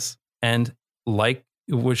like this, and like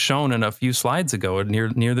it was shown in a few slides ago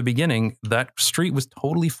near the beginning, that street was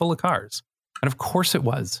totally full of cars. And of course it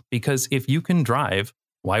was, because if you can drive,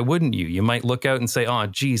 why wouldn't you? You might look out and say, oh,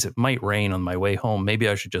 geez, it might rain on my way home. Maybe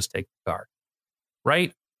I should just take the car.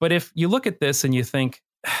 Right? But if you look at this and you think,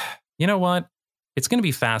 you know what? It's going to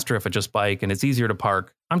be faster if I just bike, and it's easier to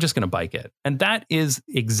park. I'm just going to bike it. And that is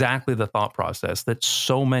exactly the thought process that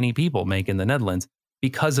so many people make in the Netherlands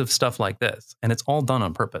because of stuff like this. And it's all done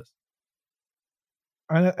on purpose.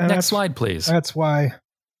 And next slide, please. That's why,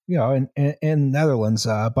 in Netherlands,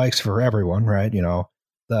 bikes for everyone, right?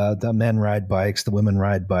 The men ride bikes, the women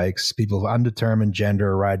ride bikes, people of undetermined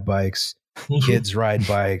gender ride bikes, kids ride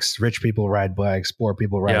bikes, rich people ride bikes, poor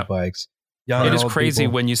people ride bikes. It is crazy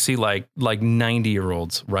when you see like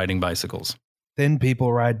 90-year-olds riding bicycles. Thin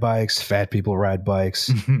people ride bikes, fat people ride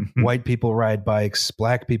bikes, white people ride bikes,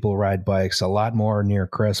 black people ride bikes, a lot more near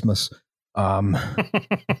Christmas.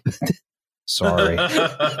 Sorry.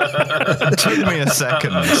 It took me a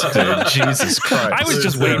second, dude. Jesus Christ. I was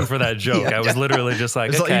just waiting for that joke. I was literally just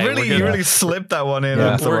like, It's okay, like you really slipped that one in.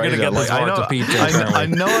 Yeah. With the We're gonna razor. get this I hard know, to pizza, I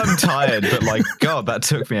apparently. know I'm tired, but like, God, that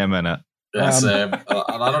took me a minute. Yeah, same.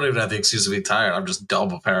 I don't even have the excuse to be tired. I'm just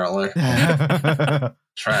dumb, apparently.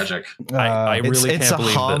 Tragic. I really it's can't a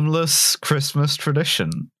believe that. harmless Christmas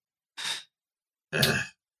tradition.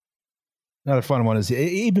 Another fun one is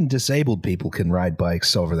even disabled people can ride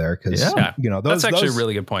bikes over there because Yeah. those That's actually those, a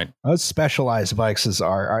really good point. those specialized bikes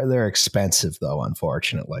are they're expensive though,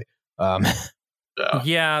 unfortunately.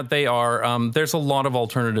 Yeah, they are. There's a lot of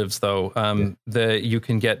alternatives, though. You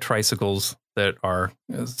can get tricycles that are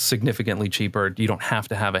significantly cheaper. You don't have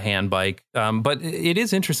to have a hand bike. But it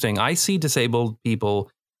is interesting. I see disabled people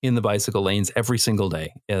in the bicycle lanes every single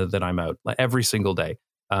day that I'm out, every single day.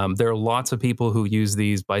 There are lots of people who use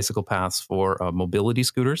these bicycle paths for mobility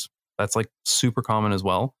scooters. That's like super common as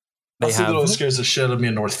well. That's the little scares the shit out of me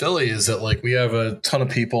in North Philly is that like we have a ton of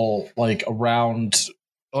people like around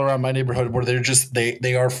my neighborhood where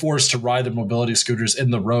they are forced to ride their mobility scooters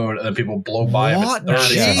in the road and then people blow by What? them.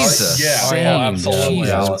 Jesus. Absolutely. Jesus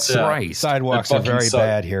Alex, yeah. Christ. Sidewalks They're are very fucking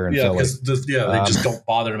bad here in Philly. because they just don't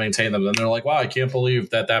bother to maintain them. And they're like, wow, I can't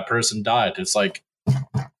believe that person died. It's like,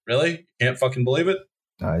 really? You can't fucking believe it?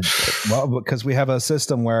 Well, because we have a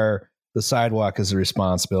system where the sidewalk is the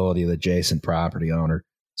responsibility of the adjacent property owner.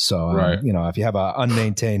 So, if you have an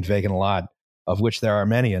unmaintained vacant lot, of which there are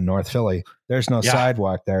many in North Philly, there's no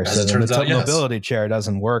sidewalk there. As So it the turns out, yes. mobility chair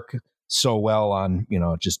doesn't work so well on,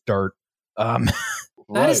 just dirt.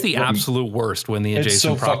 That is the absolute worst when the It's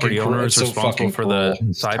adjacent so property fucking owner is cruel. It's so responsible fucking for the cruel.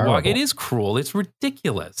 It's sidewalk. terrible. It is cruel. It's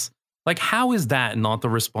ridiculous. Like, how is that not the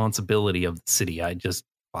responsibility of the city? I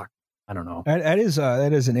don't know. That is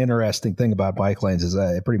an interesting thing about bike lanes is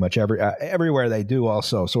pretty much everywhere they do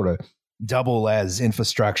also sort of double as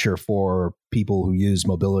infrastructure for people who use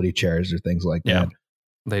mobility chairs or things like that.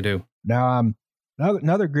 They do. Now,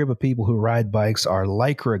 another group of people who ride bikes are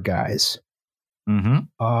Lycra guys. Mm-hmm.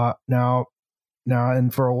 Now,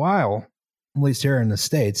 and for a while, at least here in the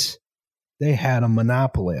States, they had a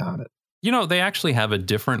monopoly on it. They actually have a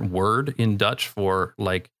different word in Dutch for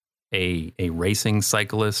like a racing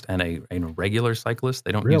cyclist and a regular cyclist.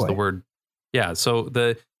 They don't use the word. Yeah. So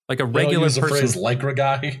a regular use the person, phrase lycra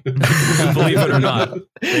guy. believe it or not,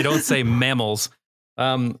 they don't say mammals.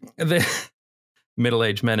 The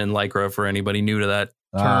middle-aged men in lycra for anybody new to that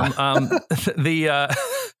term.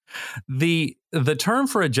 The term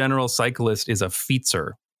for a general cyclist is a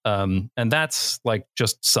fietser. And that's like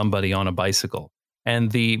just somebody on a bicycle.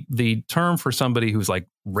 And the term for somebody who's like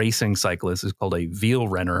racing cyclist is called a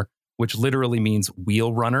wielrenner, which literally means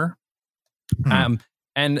wheel runner.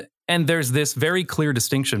 And there's this very clear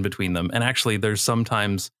distinction between them. And actually, there's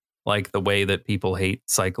sometimes like the way that people hate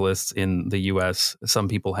cyclists in the US. Some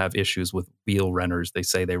people have issues with wheel runners. They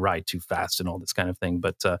say they ride too fast and all this kind of thing.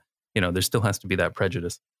 But, there still has to be that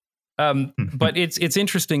prejudice. But it's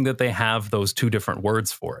interesting that they have those two different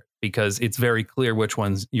words for it because it's very clear which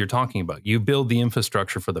ones you're talking about. You build the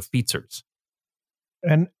infrastructure for the features.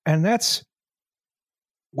 And that's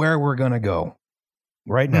where we're going to go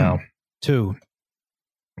right now to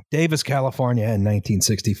Davis, California in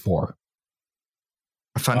 1964.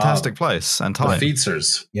 A fantastic place and time. The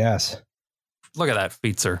featsers. Yes. Look at that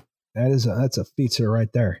featser. That's a feature right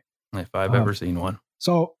there. If I've ever seen one.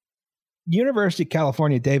 So University of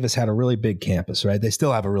California, Davis had a really big campus, right? They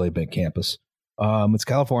still have a really big campus. It's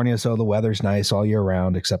California, so the weather's nice all year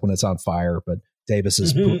round, except when it's on fire. But Davis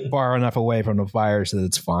is far enough away from the fires that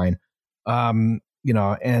it's fine. And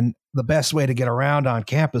the best way to get around on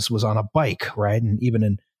campus was on a bike, right? And even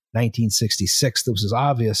in 1966, this was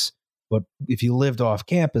obvious. But if you lived off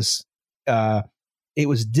campus, it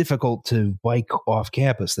was difficult to bike off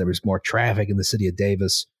campus. There was more traffic in the city of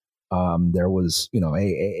Davis. There was,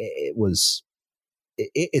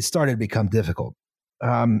 it started to become difficult.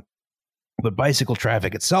 But bicycle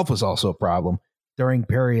traffic itself was also a problem. During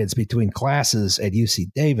periods between classes at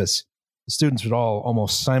UC Davis, the students would all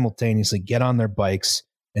almost simultaneously get on their bikes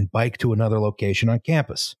and bike to another location on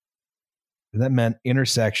campus. And that meant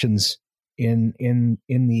intersections in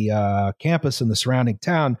the campus and the surrounding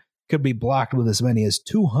town could be blocked with as many as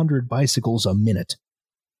 200 bicycles a minute.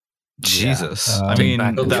 Jesus. Yeah. I mean,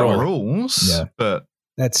 Back there control. are rules, Yeah. but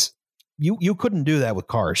That's you couldn't do that with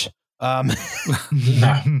cars.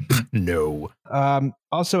 No.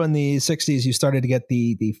 Also in the 60s, you started to get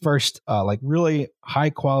the first like really high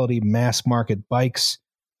quality mass market bikes,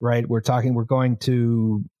 right? We're going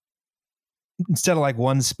to, instead of like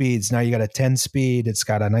 1 speeds, now you got a 10 speed. It's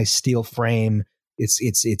got a nice steel frame.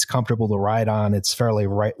 It's comfortable to ride on. It's fairly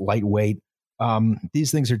lightweight.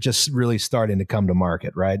 These things are just really starting to come to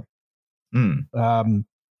market, right?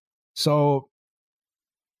 So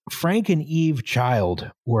Frank and Eve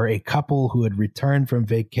Child were a couple who had returned from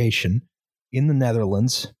vacation in the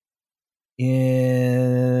Netherlands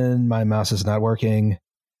in, my mouse is not working,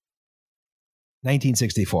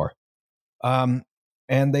 1964. And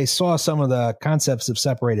they saw some of the concepts of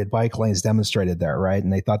separated bike lanes demonstrated there, right?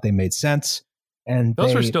 And they thought they made sense. And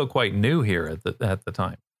those were still quite new here at the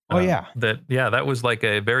time. Oh, yeah. That was like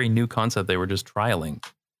a very new concept. They were just trialing.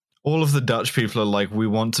 All of the Dutch people are like, we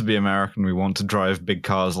want to be American. We want to drive big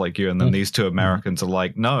cars like you. And then these two Americans are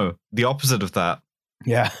like, no, the opposite of that.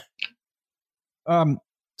 Yeah.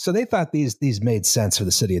 So they thought these made sense for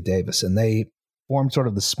the city of Davis, and they formed sort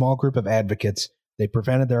of the small group of advocates. They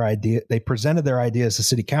presented their ideas to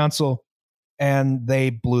city council, and they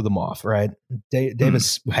blew them off, right?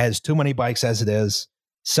 Davis has too many bikes as it is.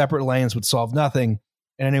 Separate lanes would solve nothing.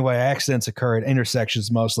 And anyway, accidents occur at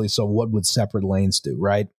intersections mostly, so what would separate lanes do,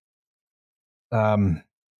 right? And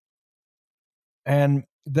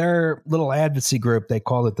their little advocacy group, they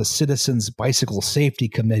called it the Citizens Bicycle Safety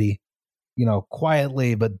Committee,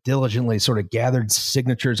 quietly but diligently sort of gathered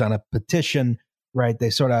signatures on a petition, right?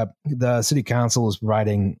 The city council is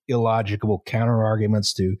providing illogical counter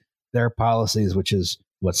arguments to their policies, which is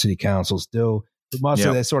what city councils do. But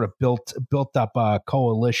mostly they sort of built up a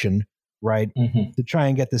coalition, right, to try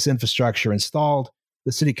and get this infrastructure installed.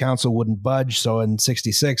 The city council wouldn't budge. So in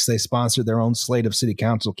 1966, they sponsored their own slate of city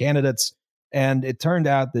council candidates. And it turned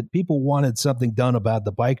out that people wanted something done about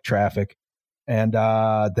the bike traffic. And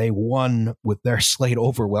they won with their slate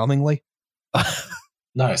overwhelmingly.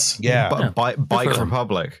 Nice. Yeah. Bike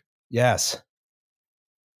Republic. Yes.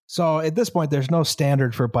 So at this point, there's no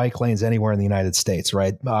standard for bike lanes anywhere in the United States,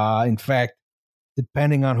 right? In fact,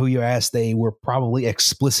 depending on who you ask, they were probably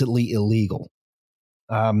explicitly illegal.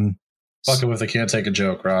 Fuck it with they can't take a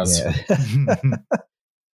joke, Roz. Yeah.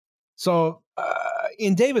 So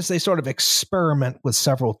in Davis, they sort of experiment with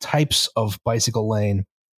several types of bicycle lane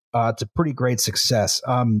to pretty great success.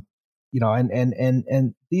 And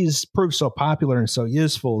these proved so popular and so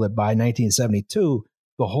useful that by 1972,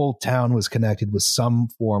 the whole town was connected with some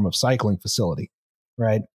form of cycling facility,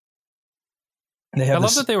 right? I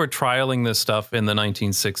love that they were trialing this stuff in the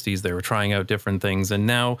 1960s. They were trying out different things. And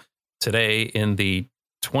now today in the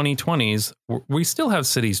 2020s, we still have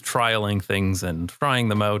cities trialing things and trying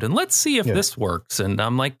them out. And let's see if this works. And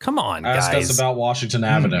I'm like, come on, guys. Ask us about Washington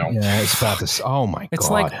Avenue. Yeah, it's about this. Oh, my God.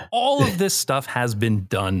 It's like all of this stuff has been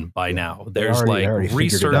done by now. There's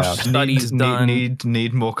research studies done.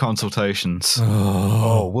 Need more consultations.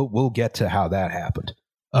 We'll get to how that happened.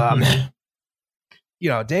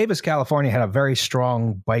 Davis, California had a very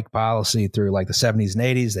strong bike policy through like the 70s and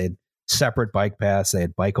 80s. They had separate bike paths. They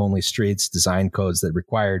had bike-only streets, design codes that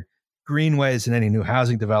required greenways in any new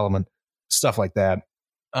housing development, stuff like that.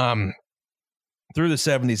 Through the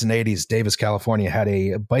 70s and 80s, Davis, California had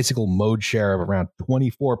a bicycle mode share of around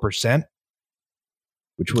 24%,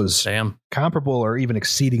 which was comparable or even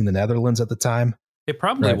exceeding the Netherlands at the time. It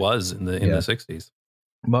probably was in the 60s.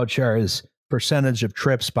 Mode share is percentage of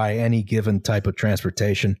trips by any given type of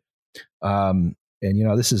transportation. And,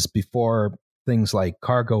 this is before things like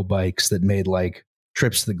cargo bikes that made like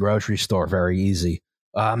trips to the grocery store very easy.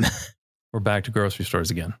 We're back to grocery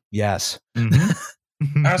stores again. Yes.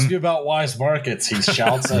 Ask you about Wise Markets, he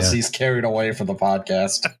shouts as he's carried away from the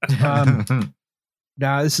podcast.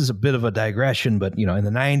 Now, this is a bit of a digression, but, in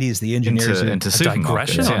the 90s, the engineers... Into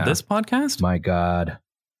digression on this podcast? My God.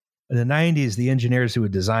 In the 90s, the engineers who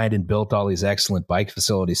had designed and built all these excellent bike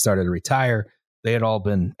facilities started to retire. They had all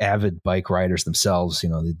been avid bike riders themselves. They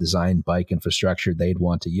designed bike infrastructure they'd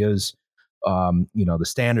want to use. The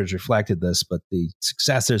standards reflected this, but the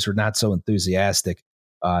successors were not so enthusiastic.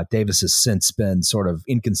 Davis has since been sort of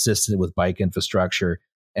inconsistent with bike infrastructure,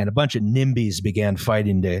 and a bunch of NIMBYs began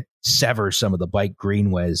fighting to sever some of the bike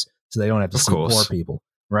greenways so they don't have to see poor people,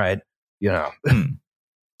 right?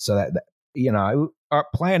 So that our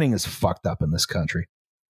planning is fucked up in this country.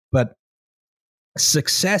 But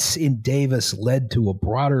success in Davis led to a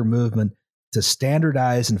broader movement to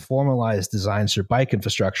standardize and formalize designs for bike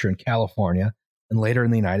infrastructure in California and later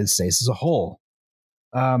in the United States as a whole.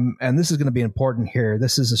 And this is going to be important here.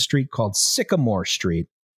 This is a street called Sycamore Street,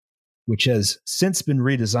 which has since been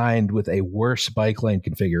redesigned with a worse bike lane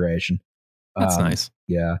configuration. That's nice.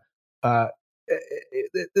 Yeah.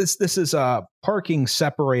 This is a parking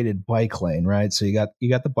separated bike lane, right? So you got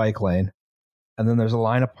the bike lane, and then there's a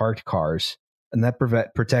line of parked cars. And that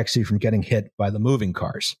protects you from getting hit by the moving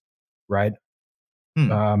cars, right?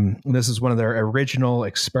 This is one of their original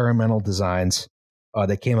experimental designs.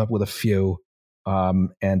 They came up with a few.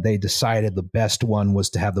 And they decided the best one was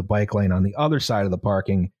to have the bike lane on the other side of the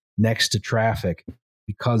parking next to traffic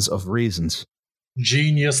because of reasons.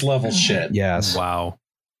 Genius level shit. Yes. Wow.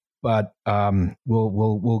 But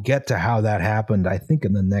we'll get to how that happened, I think,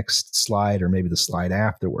 in the next slide or maybe the slide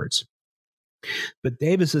afterwards. But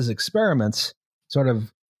Davis's experiments sort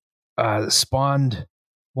of spawned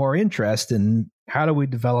more interest in how do we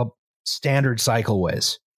develop standard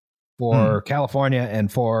cycleways for California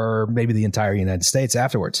and for maybe the entire United States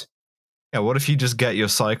afterwards. Yeah, what if you just get your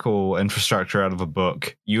cycle infrastructure out of a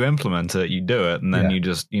book, you implement it, you do it, and then you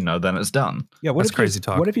just, then it's done. Yeah, That's crazy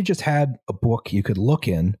talk. What if you just had a book you could look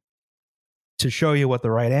in to show you what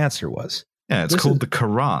the right answer was? Yeah, it's called the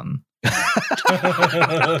Quran.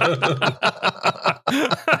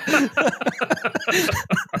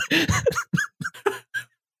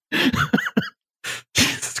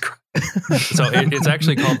 Jesus Christ. So it's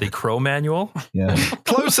actually called the Crow Manual? Yeah.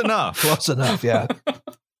 Close enough. Close enough, yeah. Of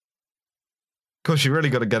course, you really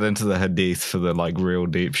got to get into the hadith for the real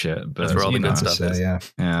deep shit. But that's where all the good stuff is. Yeah.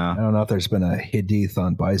 I don't know if there's been a hadith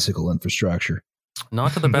on bicycle infrastructure.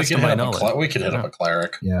 Not to the best of my knowledge. We could hit up a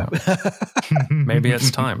cleric. Yeah. Maybe it's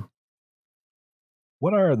time.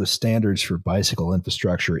 What are the standards for bicycle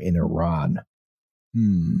infrastructure in Iran?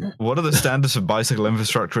 What are the standards for bicycle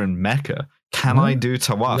infrastructure in Mecca? Can I do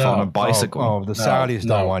tawaf on a bicycle? Oh, the Saudis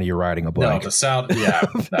don't want you riding a bike. No, the Saudi, no.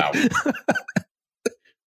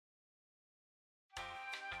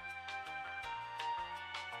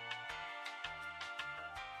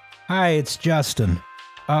 Hi, it's Justin.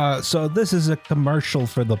 So this is a commercial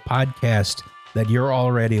for the podcast that you're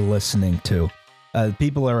already listening to.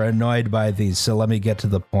 People are annoyed by these, so let me get to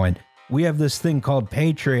the point. We have this thing called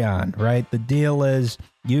Patreon, right? The deal is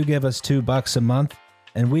you give us $2 a month,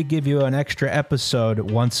 and we give you an extra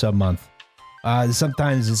episode once a month.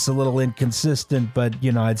 Sometimes it's a little inconsistent, but,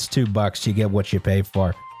 it's $2. You get what you pay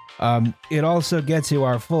for. It also gets you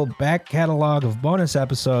our full back catalog of bonus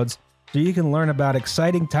episodes, so you can learn about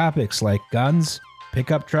exciting topics like guns,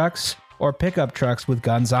 pickup trucks, or pickup trucks with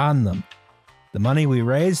guns on them. The money we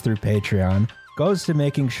raise through Patreon goes to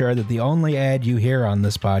making sure that the only ad you hear on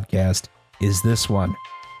this podcast is this one.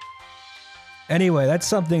 Anyway, that's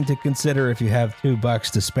something to consider if you have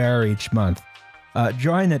 $2 to spare each month.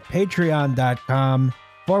 Join at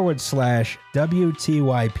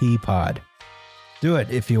patreon.com/WTYP pod. Do it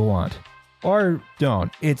if you want. Or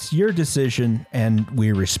don't. It's your decision, and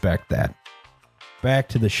we respect that. Back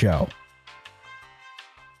to the show.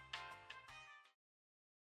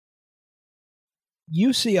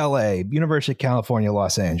 UCLA, University of California,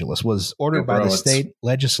 Los Angeles, was ordered by the state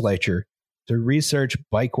legislature to research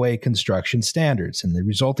bikeway construction standards, and the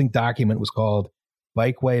resulting document was called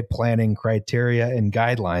Bikeway Planning Criteria and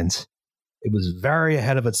Guidelines. It was very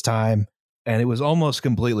ahead of its time, and it was almost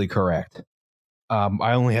completely correct.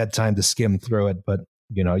 I only had time to skim through it, but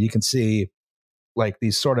you can see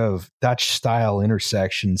these sort of Dutch-style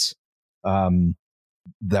intersections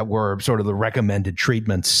that were sort of the recommended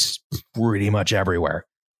treatments pretty much everywhere,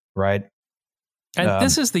 right? And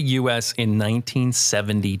this is the U.S. in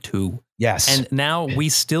 1972. Yes. And now we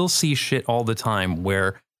still see shit all the time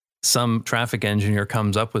where some traffic engineer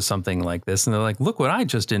comes up with something like this, and they're like, look what I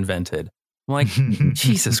just invented. I'm like,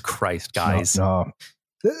 Jesus Christ, guys. No.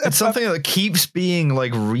 It's something that keeps being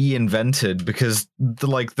reinvented because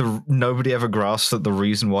the nobody ever grasps that the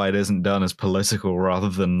reason why it isn't done is political rather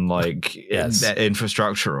than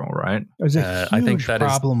infrastructural, right? There's a huge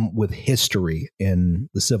problem with history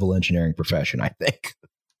in the civil engineering profession, I think.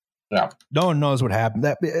 Yeah. No one knows what happened.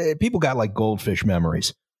 People got goldfish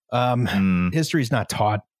memories. History is not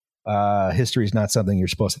taught. History is not something you're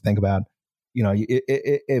supposed to think about.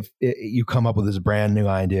 If you come up with this brand new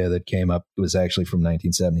idea that came up, it was actually from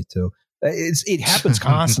 1972. It happens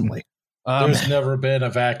constantly. There's never been a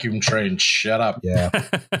vacuum train. Shut up. Yeah.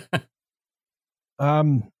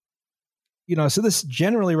 So this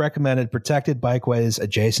generally recommended protected bikeways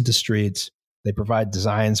adjacent to streets. They provide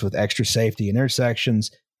designs with extra safety in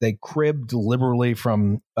intersections. They cribbed liberally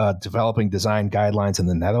from developing design guidelines in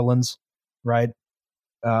the Netherlands, right?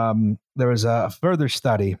 There was a further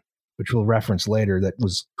study, which we'll reference later, that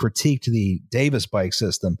was critiqued the Davis bike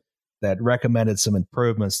system that recommended some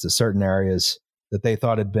improvements to certain areas that they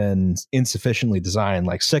thought had been insufficiently designed,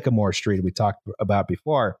 like Sycamore Street we talked about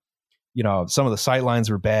before. Some of the sight lines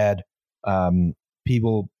were bad.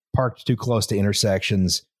 People parked too close to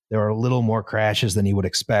intersections. There were a little more crashes than you would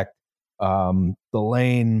expect. The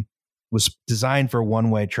lane was designed for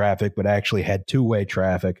one-way traffic, but actually had two-way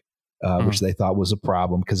traffic, which they thought was a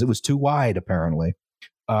problem because it was too wide, apparently.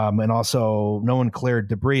 And also, no one cleared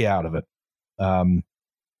debris out of it.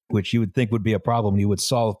 which you would think would be a problem you would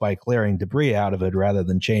solve by clearing debris out of it rather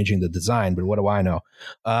than changing the design. But what do I know?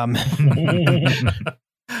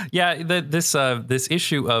 Yeah, this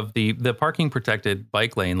issue of the parking protected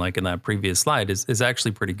bike lane, like in that previous slide, is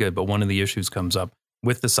actually pretty good. But one of the issues comes up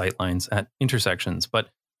with the sight lines at intersections. But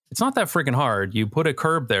it's not that freaking hard. You put a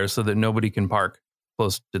curb there so that nobody can park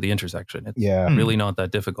close to the intersection. It's really not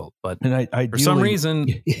that difficult. But for some reason,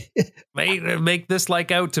 they make this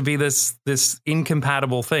like out to be this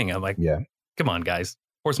incompatible thing. I'm like, come on, guys,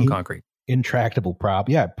 pour some concrete. Intractable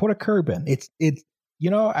problem. Yeah, put a curb in. It's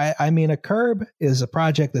I mean, a curb is a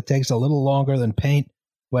project that takes a little longer than paint,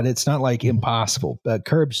 but it's not like impossible.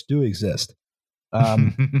 Curbs do exist.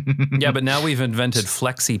 Yeah, but now we've invented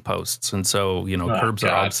flexi posts, and so curbs are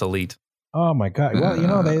obsolete. Oh my God!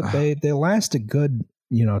 Well, they last a good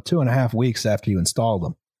 2.5 weeks after you install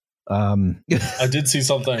them. I did see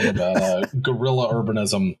something about guerrilla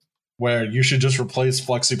urbanism where you should just replace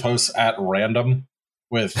flexi posts at random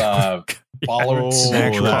with bollards.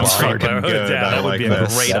 That's fucking good. That would be a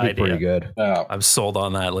great idea. Pretty good. Yeah. I'm sold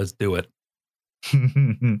on that. Let's do it.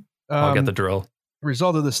 I'll get the drill. The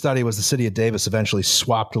result of the study was the city of Davis eventually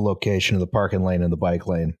swapped the location of the parking lane and the bike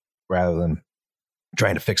lane rather than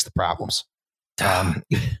trying to fix the problems.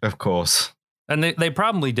 Of course. And they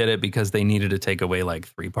probably did it because they needed to take away like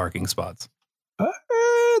 3 parking spots.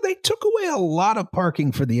 They took away a lot of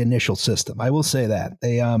parking for the initial system. I will say that.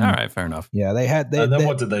 All right, fair enough. Yeah, they had. And then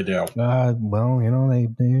what did they do?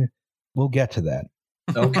 We'll get to that.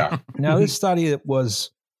 Okay. Now, this study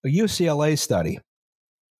was a UCLA study.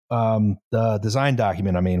 The design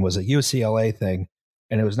document, was a UCLA thing,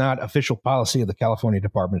 and it was not official policy of the California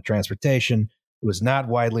Department of Transportation. It was not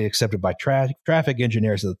widely accepted by traffic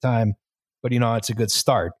engineers at the time, but it's a good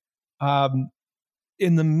start.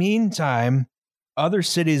 In the meantime, other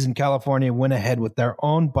cities in California went ahead with their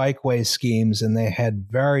own bikeway schemes, and they had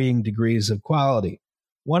varying degrees of quality.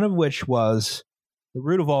 One of which was the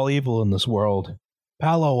root of all evil in this world,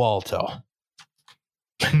 Palo Alto.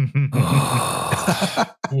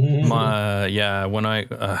 When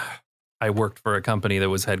I worked for a company that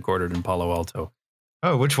was headquartered in Palo Alto.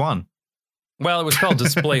 Oh, which one? Well, it was called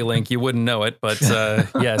Display Link. You wouldn't know it, but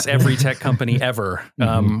yes, every tech company ever.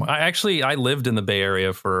 I lived in the Bay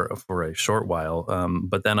Area for a short while,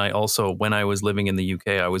 but then I also, when I was living in the UK,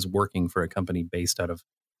 I was working for a company based out of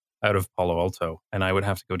Palo Alto, and I would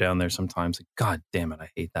have to go down there sometimes. God damn it,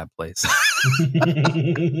 I hate that place.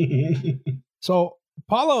 So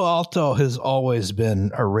Palo Alto has always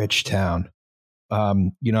been a rich town.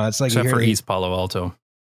 It's like except for East Palo Alto.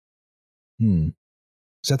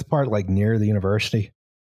 Is that the part like near the university?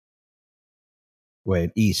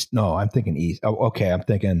 Wait, east. No, I'm thinking east. Oh, okay. I'm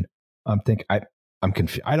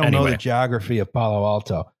confused. I don't know the geography of Palo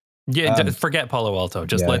Alto. Yeah, forget Palo Alto.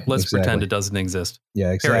 Just let's pretend it doesn't exist.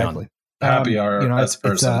 Yeah, exactly. Happy hour.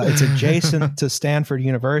 It's adjacent to Stanford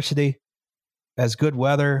University. Has good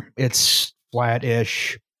weather. It's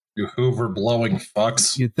flat-ish. You Hoover blowing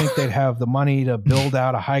fucks. You'd think they'd have the money to build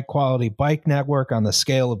out a high-quality bike network on the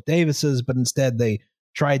scale of Davis's, but instead they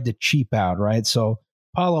tried to cheap out, right? So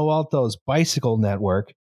Palo Alto's bicycle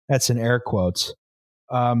network, that's in air quotes,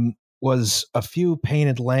 was a few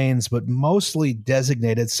painted lanes, but mostly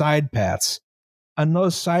designated side paths. And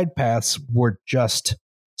those side paths were just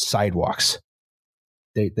sidewalks.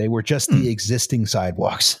 They were just the existing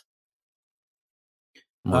sidewalks.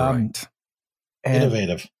 Right.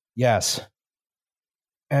 Innovative. Yes.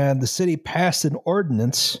 And the city passed an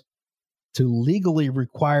ordinance to legally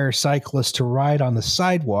require cyclists to ride on the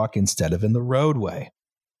sidewalk instead of in the roadway.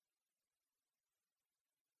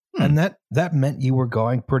 And that meant you were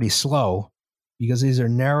going pretty slow because these are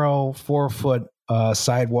narrow 4-foot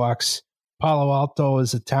sidewalks. Palo Alto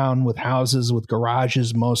is a town with houses with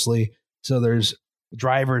garages mostly, so there's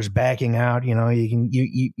drivers backing out.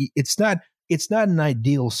 It's not an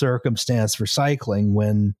ideal circumstance for cycling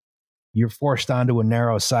when you're forced onto a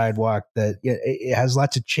narrow sidewalk that it has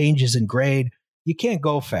lots of changes in grade. You can't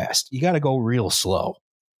go fast. You got to go real slow,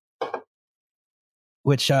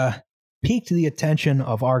 which piqued the attention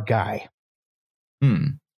of our guy.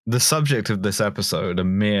 The subject of this episode, a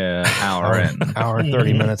mere hour in. Hour and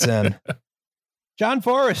 30 minutes in. John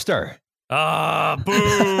Forrester. Boo!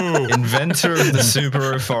 Inventor of the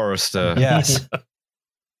Subaru Forester. Yes.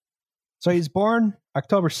 So he's born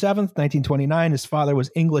October 7th, 1929. His father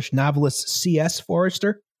was English novelist C.S.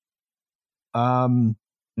 Forrester.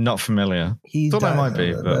 Not familiar. Thought I might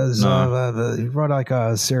be, but no. He wrote like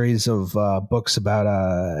a series of books about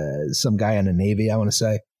some guy in the Navy, I want to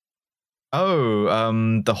say. Oh,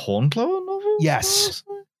 the Hornblower novel? Yes.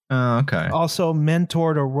 Oh, okay. Also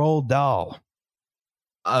mentored a Roald Dahl.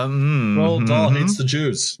 Roald Dahl hates the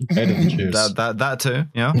Jews. Hated the Jews. That too.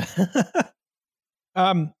 Yeah.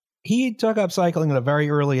 He took up cycling at a very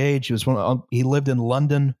early age. He lived in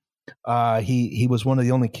London. He was one of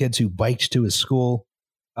the only kids who biked to his school.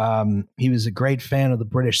 He was a great fan of the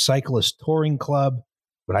British Cyclist Touring Club,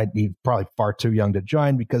 but he's probably far too young to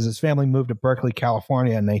join because his family moved to Berkeley,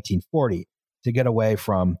 California in 1940 to get away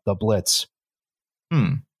from the Blitz.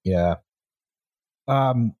 Yeah.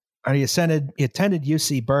 And he attended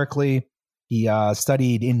UC Berkeley. He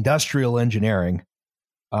studied industrial engineering,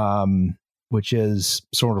 which is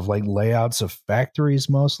sort of like layouts of factories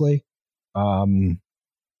mostly.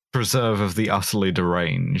 Preserve of the utterly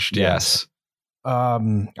deranged. Yes. I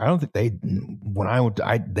don't think they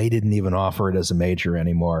didn't even offer it as a major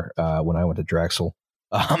anymore when I went to Drexel.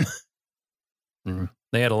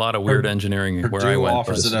 They had a lot of weird engineering where I went.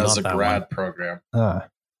 Offers it as a grad program.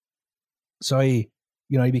 So he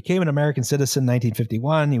became an American citizen in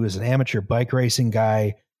 1951. He was an amateur bike racing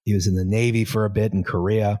guy. He was in the Navy for a bit in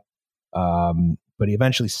Korea. But he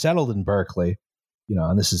eventually settled in Berkeley,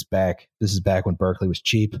 and this is back when Berkeley was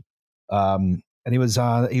cheap. And he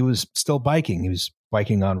was still biking. He was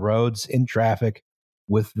biking on roads in traffic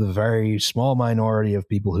with the very small minority of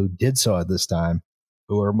people who did so at this time,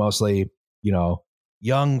 who were mostly,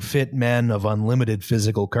 young, fit men of unlimited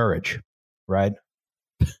physical courage. Right.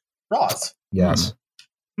 Ross. Yes.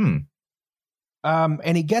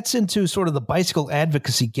 And he gets into sort of the bicycle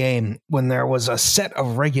advocacy game when there was a set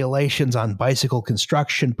of regulations on bicycle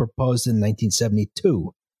construction proposed in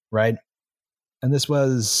 1972, right? And this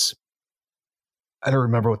was, I don't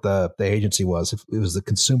remember what the agency was. If it was the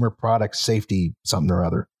Consumer Product Safety something or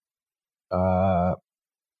other.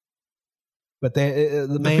 But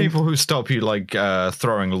the main people who stop you like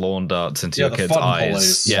throwing lawn darts into your kids' eyes.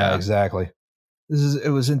 Police. Yeah, exactly.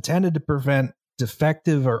 It was intended to prevent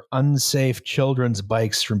defective or unsafe children's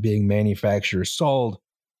bikes from being manufactured or sold.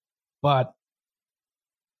 But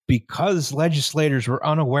because legislators were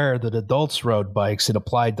unaware that adults rode bikes, it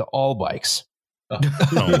applied to all bikes. Oh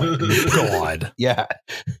my God. Yeah.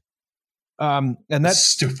 And that's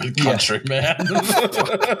stupid country, man.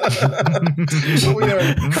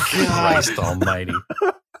 Christ almighty.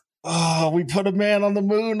 Oh, we put a man on the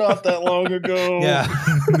moon not that long ago. Yeah.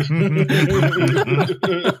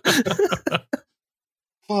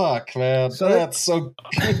 Fuck, man. So that's so.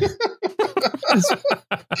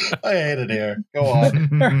 I hate it here. Go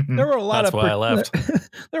on. There were a lot That's why I left.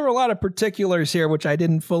 There were a lot of particulars here which I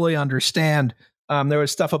didn't fully understand. There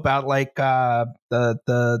was stuff about like the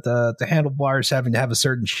handlebars having to have a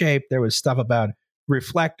certain shape. There was stuff about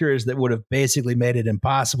reflectors that would have basically made it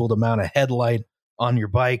impossible to mount a headlight on your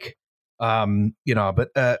bike.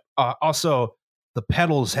 But also the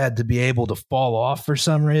pedals had to be able to fall off for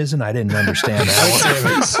some reason. I didn't understand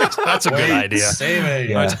that. That's a good idea. Savings.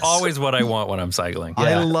 Yeah. It's always what I want when I'm cycling.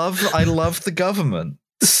 Yeah. I love the government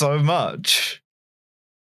so much.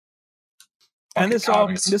 And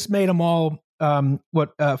this made them all what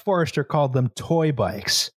Forrester called them toy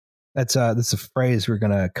bikes. That's a phrase we're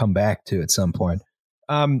going to come back to at some point.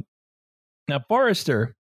 Now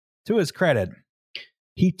Forrester, to his credit,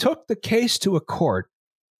 he took the case to a court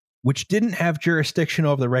which didn't have jurisdiction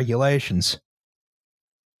over the regulations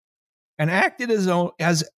and acted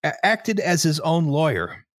as his own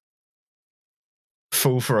lawyer.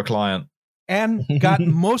 Fool for a client. And got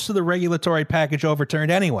most of the regulatory package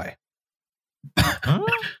overturned anyway.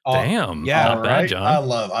 Damn. Yeah. Not bad, John. I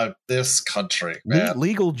love this country, man.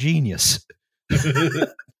 Legal genius.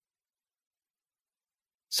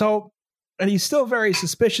 So, and he's still very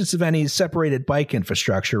suspicious of any separated bike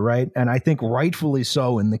infrastructure, right? And I think rightfully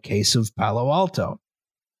so in the case of Palo Alto.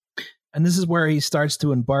 And this is where he starts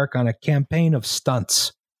to embark on a campaign of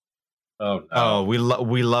stunts. Oh, no. Oh, we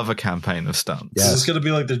love a campaign of stunts. Yes. Is this going to be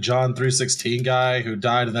like the John 316 guy who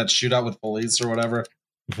died in that shootout with police or whatever?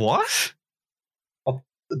 What?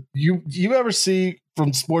 You ever see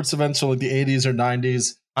from sports events from like the 80s or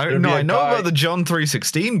 90s? I know about the John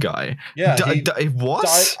 316 guy. Yeah,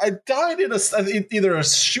 what? I died in either a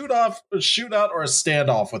shootout or a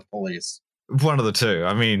standoff with police. One of the two.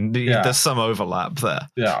 I mean, there's some overlap there.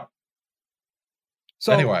 Yeah.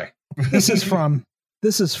 So anyway, this is from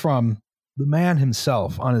the man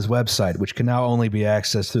himself on his website, which can now only be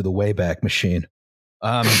accessed through the Wayback Machine.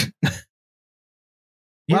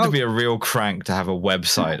 You have to be a real crank to have a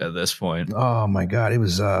website at this point. Oh my God. It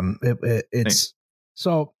was,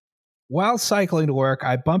 so while cycling to work,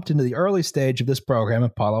 I bumped into the early stage of this program in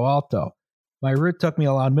Palo Alto. My route took me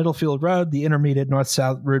along Middlefield Road, the intermediate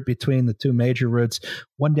north-south route between the two major routes.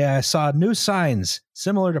 One day I saw new signs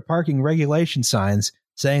similar to parking regulation signs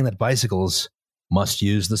saying that bicycles must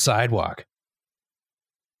use the sidewalk.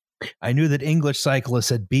 I knew that English cyclists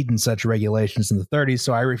had beaten such regulations in the 30s,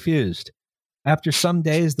 so I refused. After some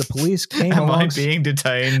days, the police came Am along. I being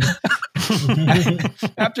detained?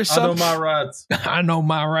 After I know some, my rights. I know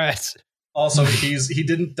my rights. Also, he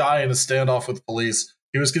didn't die in a standoff with police.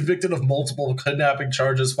 He was convicted of multiple kidnapping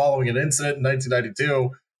charges following an incident in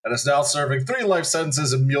 1992 and is now serving 3 life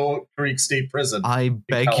sentences in Mule Creek State Prison. I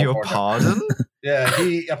beg your California. pardon? Yeah,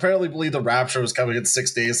 he apparently believed the rapture was coming in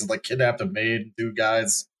 6 days and like kidnapped a maid and 2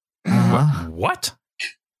 guys. What?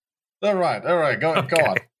 All right, go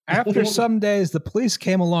on. After some days, the police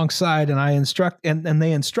came alongside, and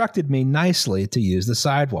they instructed me nicely to use the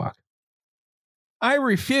sidewalk. I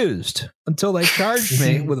refused until they charged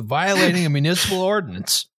me with violating a municipal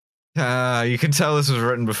ordinance. You can tell this was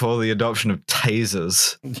written before the adoption of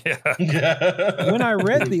tasers. Yeah. When I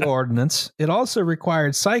read the ordinance, it also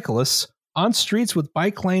required cyclists on streets with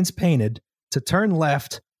bike lanes painted to turn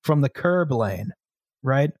left from the curb lane,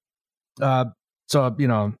 right? So,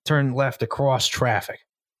 turn left across traffic.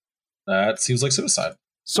 That seems like suicide.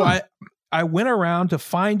 So I went around to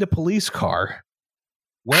find a police car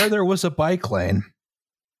where there was a bike lane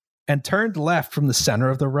and turned left from the center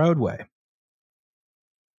of the roadway.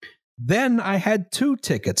 Then I had 2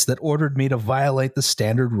 tickets that ordered me to violate the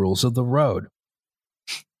standard rules of the road.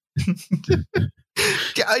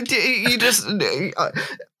 I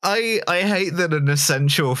hate that an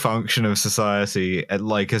essential function of society,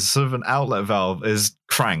 like as sort of an outlet valve, is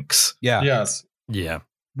cranks. Yeah. Yes. Yeah.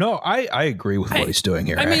 No, I agree with what he's doing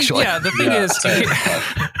here, I mean, actually. yeah, the thing Yeah, is, same.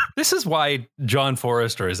 this is why John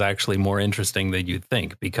Forrester is actually more interesting than you'd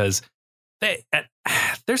think, because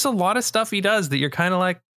there's a lot of stuff he does that you're kind of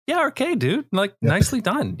like, yeah, okay, dude, like, nicely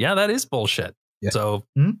done. Yeah, that is bullshit. Yeah. So,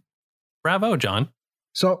 bravo, John.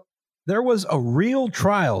 So there was a real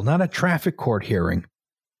trial, not a traffic court hearing,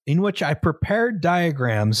 in which I prepared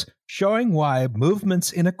diagrams showing why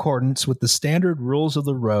movements in accordance with the standard rules of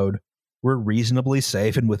the road were reasonably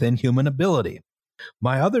safe and within human ability.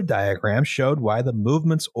 My other diagram showed why the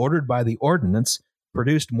movements ordered by the ordinance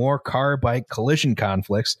produced more car-bike collision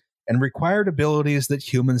conflicts and required abilities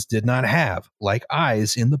that humans did not have, like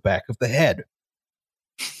eyes in the back of the head.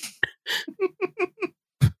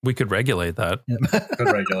 We could regulate that.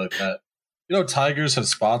 Could regulate that. You know, tigers have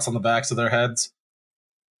spots on the backs of their heads.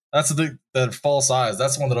 That's the false eyes.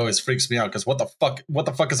 That's the one that always freaks me out. Because what the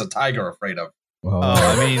fuck is a tiger afraid of?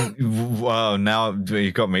 I mean, wow! Now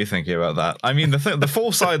you got me thinking about that. I mean, the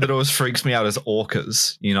full side that always freaks me out is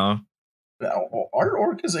orcas. You know, Are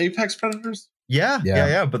orcas apex predators?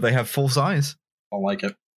 Yeah. But they have full size. I don't like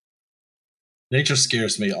it. Nature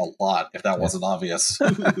scares me a lot. If that wasn't obvious.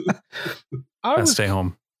 Best stay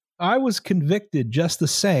home. I was convicted just the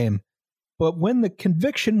same, but when the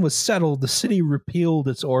conviction was settled, the city repealed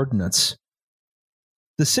its ordinance.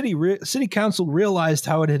 The city council realized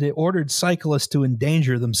how it had ordered cyclists to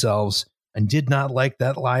endanger themselves and did not like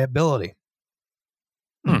that liability.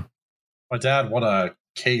 My dad won a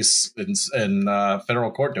case in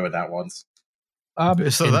federal court doing that once.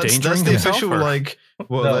 So that's the himself, official, or? like,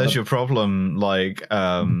 well, No, there's your problem, like,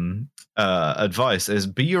 advice is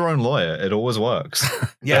be your own lawyer. It always works.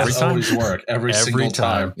 Yeah, Every always work. Every single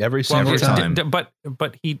time. Every single time. But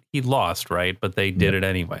he lost, right? But they did it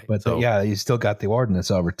anyway. But so. you still got the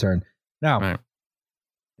ordinance overturned. Now, Right.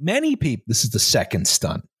 Many people, this is the second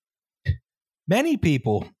stunt. Many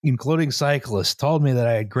people, including cyclists, told me that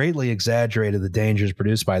I had greatly exaggerated the dangers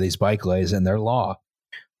produced by these bike lanes and their law.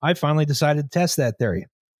 I finally decided to test that theory.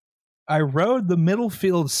 I rode the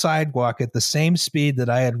Middlefield sidewalk at the same speed that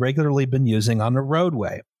I had regularly been using on the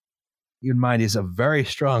roadway. Keep in mind, he's a very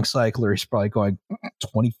strong cycler. He's probably going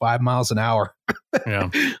 25 miles an hour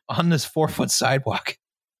on this 4-foot sidewalk.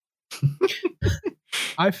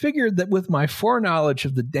 I figured that with my foreknowledge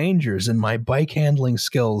of the dangers and my bike handling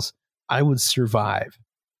skills, I would survive.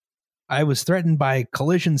 I was threatened by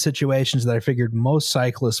collision situations that I figured most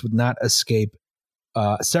cyclists would not escape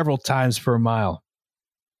several times per mile.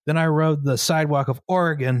 Then I rode the sidewalk of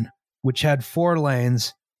Oregon, which had 4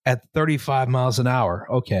 lanes at 35 miles an hour.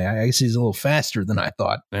 Okay, I guess he's a little faster than I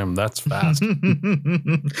thought. Damn, that's fast. You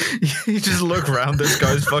just look around, this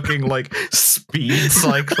guy's fucking like speed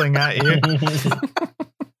cycling at you.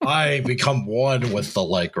 I become one with the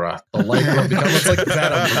Lycra. The Lycra becomes like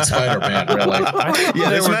Venom and Spider-Man, really.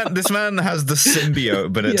 Yeah, this man has the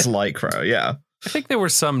symbiote, but it's Lycra, yeah. I think there were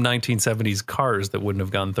some 1970s cars that wouldn't have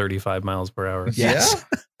gone 35 miles per hour. Yes.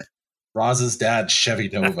 Roz's dad, Chevy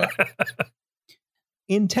Nova.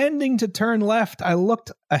 Intending to turn left, I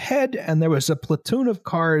looked ahead and there was a platoon of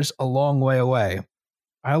cars a long way away.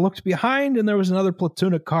 I looked behind and there was another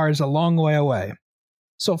platoon of cars a long way away.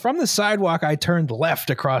 So from the sidewalk, I turned left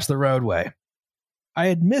across the roadway. I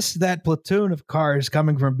had missed that platoon of cars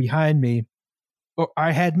coming from behind me. Or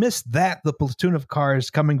I had missed that the platoon of cars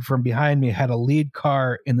coming from behind me had a lead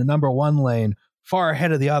car in the number 1 lane far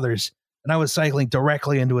ahead of the others, and I was cycling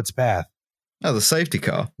directly into its path. Oh, the safety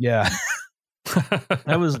car. Yeah.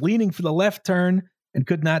 I was leaning for the left turn and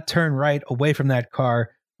could not turn right away from that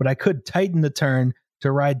car, but I could tighten the turn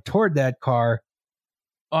to ride toward that car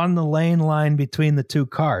on the lane line between the 2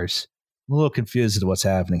 cars. I'm a little confused as to what's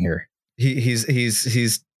happening here. He's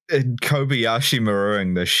Kobayashi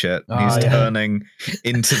Maruing this shit. He's yeah. turning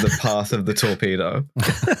into the path of the torpedo.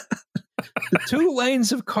 The 2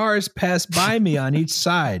 lanes of cars passed by me on each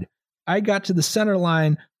side. I got to the center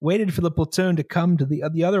line, waited for the platoon to come to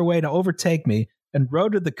the other way to overtake me, and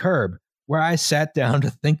rode to the curb, where I sat down to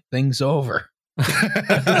think things over.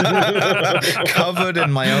 Covered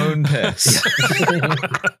in my own piss.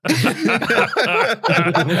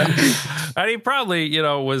 And he probably,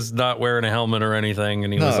 was not wearing a helmet or anything,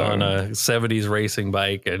 and he was on a 70s racing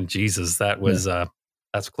bike, and Jesus, that was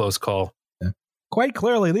that's a close call. Quite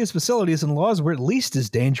clearly, these facilities and laws were at least as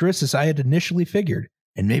dangerous as I had initially figured,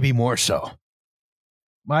 and maybe more so.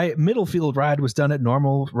 My middle field ride was done at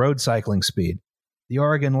normal road cycling speed. The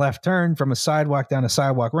Oregon left turn from a sidewalk down a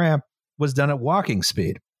sidewalk ramp was done at walking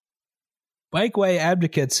speed. Bikeway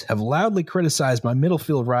advocates have loudly criticized my middle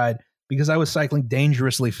field ride because I was cycling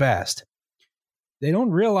dangerously fast. They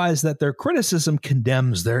don't realize that their criticism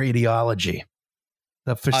condemns their ideology.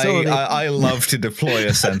 The facility. I love to deploy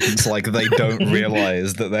a sentence like they don't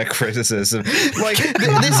realize that their criticism. Like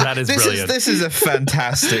that is brilliant. This is a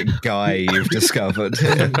fantastic guy you've discovered.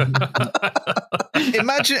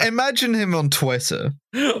 Imagine him on Twitter.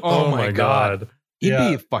 Oh my God. He'd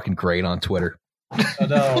be fucking great on Twitter.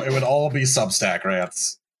 No, it would all be Substack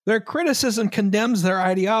rants. Their criticism condemns their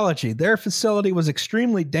ideology. Their facility was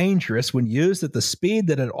extremely dangerous when used at the speed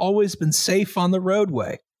that had always been safe on the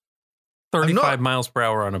roadway. 35 miles per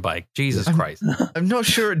hour on a bike. Jesus Christ. I'm not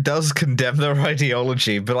sure it does condemn their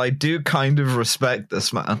ideology, but I do kind of respect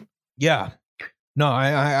this man. Yeah. No,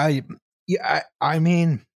 I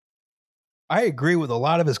mean, I agree with a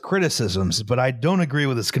lot of his criticisms, but I don't agree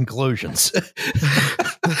with his conclusions.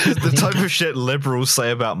 The type of shit liberals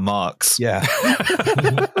say about Marx. Yeah.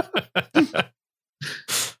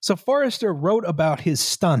 So Forrester wrote about his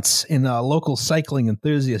stunts in a local cycling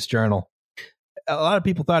enthusiast journal. A lot of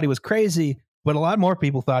people thought he was crazy, but a lot more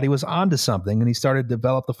people thought he was onto something, and he started to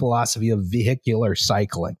develop the philosophy of vehicular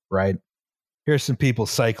cycling, right? Here's some people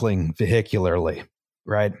cycling vehicularly,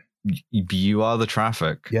 right? You are the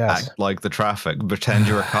traffic. Yes. Act like the traffic. Pretend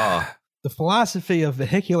you're a car. The philosophy of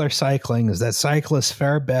vehicular cycling is that cyclists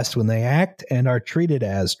fare best when they act and are treated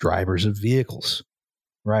as drivers of vehicles,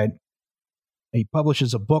 right? He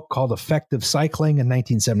publishes a book called Effective Cycling in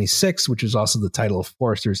 1976, which is also the title of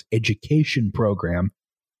Forrester's education program.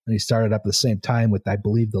 And he started up at the same time with, I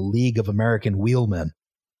believe, the League of American Wheelmen.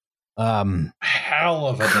 Hell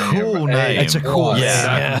of a cool name. It's a cool name.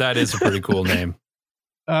 Yeah, that is a pretty cool name.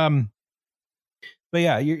 But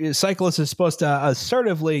yeah, your cyclist is supposed to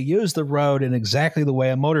assertively use the road in exactly the way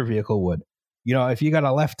a motor vehicle would. If you got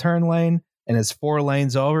a left turn lane and it's 4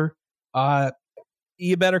 lanes over,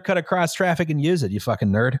 you better cut across traffic and use it, you fucking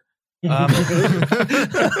nerd. That's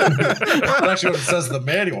actually what it says in the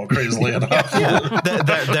manual, crazily enough.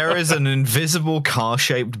 There is an invisible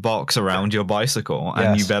car-shaped box around your bicycle,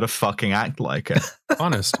 and you better fucking act like it.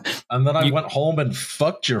 Honest. And then I went home and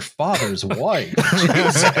fucked your father's wife.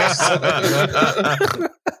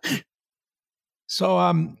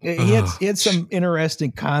 So he had some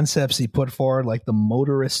interesting concepts he put forward, like the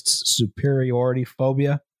motorist's superiority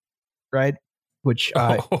phobia, right? Which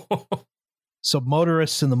so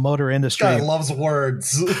motorists in the motor industry. Guy loves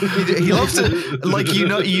words. He loves to, like,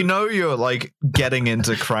 you're like getting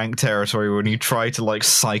into crank territory when you try to like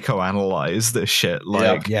psychoanalyze this shit.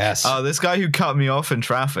 Like, yes, this guy who cut me off in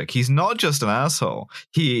traffic, he's not just an asshole.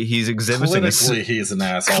 He's exhibiting clinically, he's an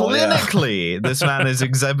asshole. Clinically, this man is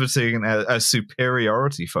exhibiting a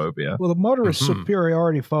superiority phobia. Well, the motorist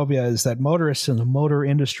superiority phobia is that motorists in the motor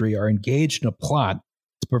industry are engaged in a plot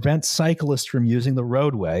to prevent cyclists from using the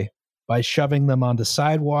roadway by shoving them onto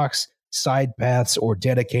sidewalks, side paths, or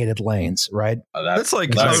dedicated lanes, right? That's only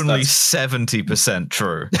 70%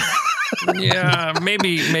 true. Yeah,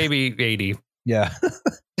 maybe 80. Yeah.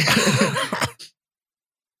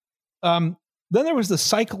 Then there was the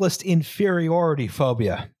cyclist inferiority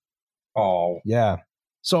phobia. Oh. Yeah.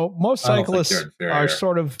 So most I don't think cyclists you're inferior. are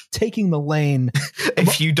sort of taking the lane.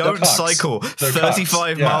 If you don't cocks. cycle They're 35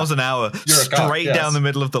 cocks, yeah. miles an hour You're a cock, straight yes. down the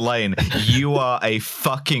middle of the lane, you are a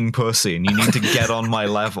fucking pussy, and you need to get on my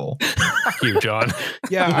level. Fuck you, John.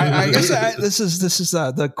 Yeah, I guess this is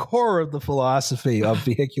the core of the philosophy of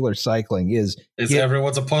vehicular cycling is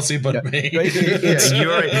everyone's a pussy but me. Right?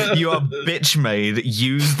 Yeah, you are bitch made.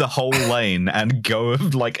 Use the whole lane and go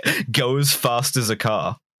as fast as a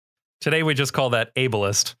car. Today we just call that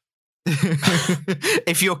ableist.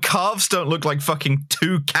 If your calves don't look like fucking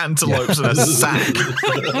 2 cantaloupes in a sack,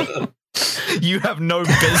 you have no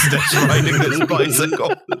business riding this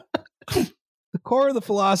bicycle. the core of the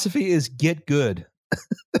philosophy is get good.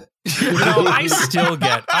 I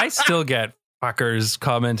still get fuckers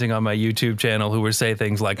commenting on my YouTube channel who would say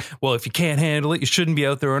things like, well, if you can't handle it, you shouldn't be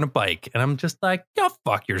out there on a bike. And I'm just like, go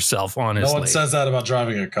fuck yourself, honestly. No one says that about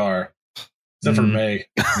driving a car. Except for me.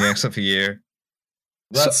 Yeah, except for you.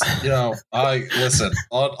 That's, I listen,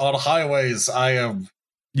 on highways, I am.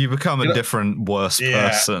 You become a different, worse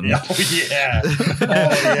person. Yeah. Oh,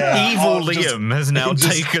 yeah. Evil Liam has now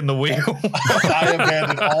taken the wheel. I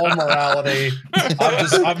abandoned all morality.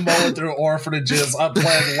 I'm mowing through orphanages. I'm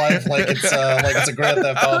playing life like it's a Grand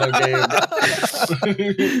Theft Auto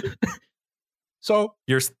game. So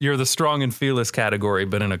you're the strong and fearless category,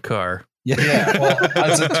 but in a car. Yeah, well,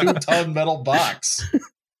 it's a 2-ton metal box.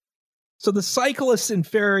 So the cyclist's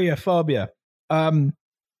inferiority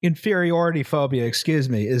phobia, excuse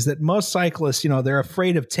me, is that most cyclists, they're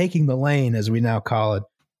afraid of taking the lane, as we now call it,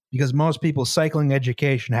 because most people's cycling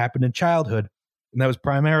education happened in childhood, and that was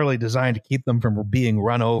primarily designed to keep them from being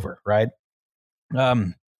run over, right?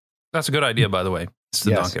 That's a good idea, by the way,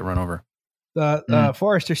 to not get run over.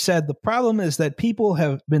 Forrester said, the problem is that people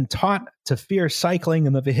have been taught to fear cycling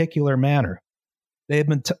in the vehicular manner. They have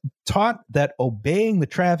been taught that obeying the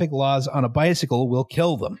traffic laws on a bicycle will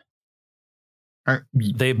kill them.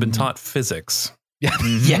 They've been taught physics.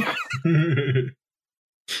 Yeah.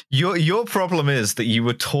 Your problem is that you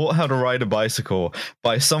were taught how to ride a bicycle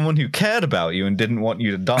by someone who cared about you and didn't want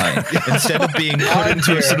you to die, instead of being put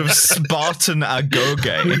into a sort of Spartan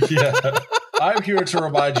agoge. Yeah. I'm here to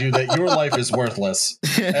remind you that your life is worthless.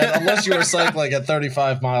 And unless you are cycling at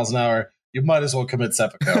 35 miles an hour, you might as well commit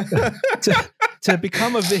seppuku. To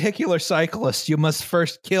become a vehicular cyclist, you must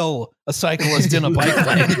first kill a cyclist in a bike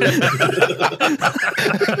lane.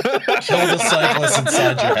 Kill the cyclist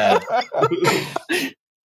inside your head.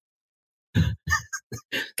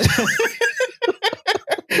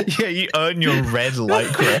 Yeah, you earn your red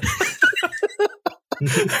lycra.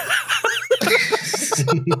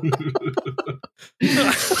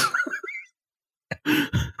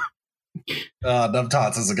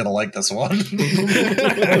 Nubtots isn't going to like this one.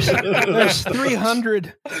 There's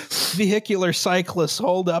 300 vehicular cyclists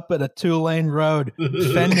holed up at a 2-lane road,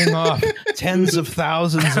 fending off tens of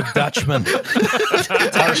thousands of Dutchmen.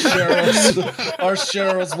 Our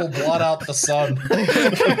sheriffs will blot out the sun.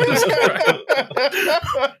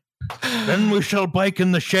 Then we shall bike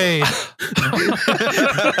in the shade.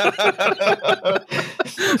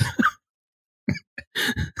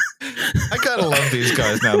 I kind of love these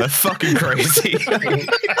guys now. They're fucking crazy.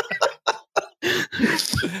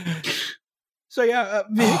 So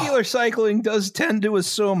vehicular cycling does tend to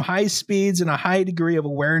assume high speeds and a high degree of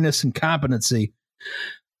awareness and competency.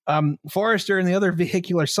 Forrester and the other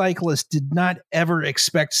vehicular cyclists did not ever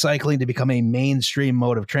expect cycling to become a mainstream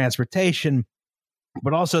mode of transportation,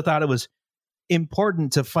 but also thought it was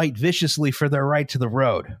important to fight viciously for their right to the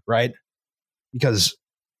road, right? Because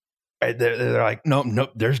they're like, no,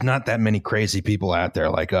 there's not that many crazy people out there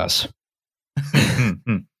like us.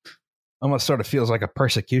 Almost sort of feels like a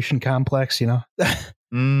persecution complex, More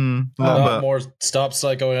stop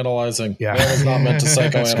psychoanalyzing. Yeah. Man is not meant to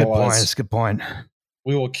psychoanalyze. That's a good point.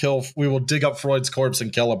 We will dig up Freud's corpse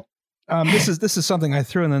and kill him. This is something I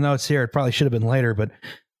threw in the notes here. It probably should have been later, but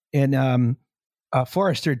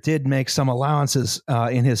Forrester did make some allowances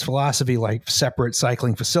in his philosophy, like separate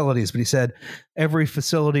cycling facilities. But he said every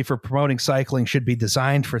facility for promoting cycling should be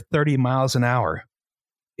designed for 30 miles an hour.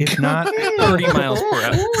 If not, 30 miles per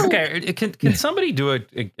hour. Okay, can somebody do a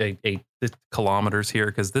kilometers here?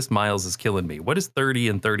 Because this miles is killing me. What is 30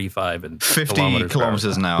 and 35 and 50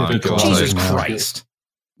 kilometers an hour? Jesus Christ.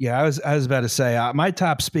 Yeah, I was about to say my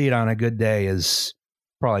top speed on a good day is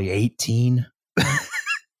probably 18.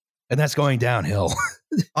 And that's going downhill.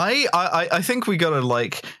 I think we gotta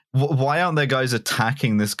why aren't there guys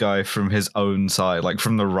attacking this guy from his own side, like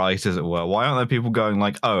from the right, as it were? Why aren't there people going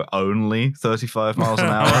like, oh, only 35 miles an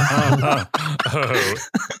hour?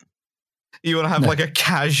 You want to have like a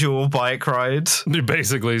casual bike ride? You're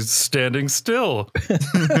basically standing still.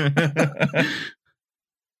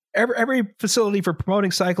 Every facility for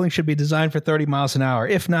promoting cycling should be designed for 30 miles an hour.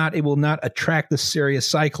 If not, it will not attract the serious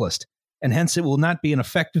cyclist, and hence it will not be an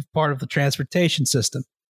effective part of the transportation system.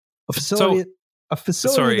 A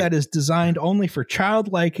facility that is designed only for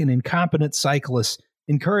childlike and incompetent cyclists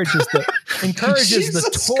encourages the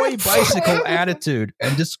toy bicycle attitude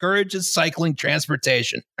and discourages cycling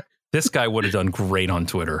transportation. This guy would have done great on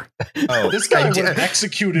Twitter. Oh, this guy would have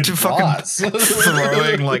executed bots.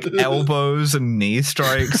 Throwing like elbows and knee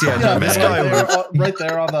strikes. Yeah, this guy right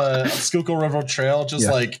there on the Schuylkill River Trail, just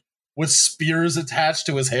like with spears attached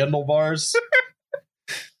to his handlebars.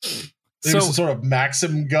 Maybe some sort of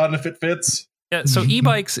Maxim gun if it fits. Yeah, so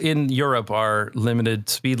e-bikes in Europe are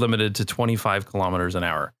speed limited to 25 kilometers an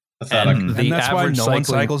hour. And that's why no one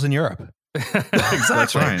cycles in Europe. Exactly.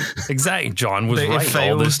 That's right. Exactly. John was right. It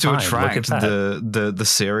fails to time. attract the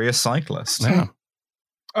serious cyclist. Yeah.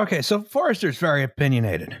 Okay, so Forrester's very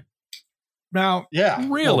opinionated. Now,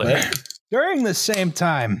 really, during the same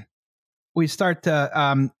time, we start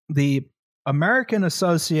to the American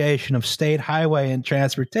Association of State Highway and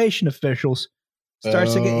Transportation Officials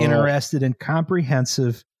starts to get interested in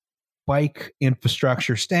comprehensive bike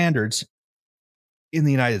infrastructure standards in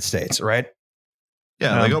the United States, right?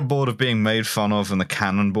 Yeah, they got bored of being made fun of in the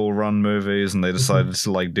Cannonball Run movies, and they decided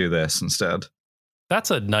to like do this instead. That's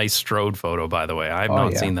a nice Strode photo, by the way. I've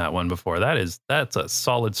not seen that one before. That's a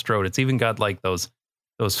solid Strode. It's even got like those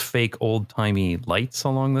fake old timey lights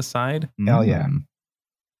along the side. Hell yeah!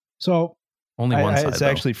 So only one side. It's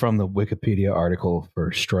actually from the Wikipedia article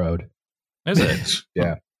for Strode. Is it?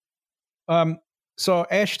 Yeah. So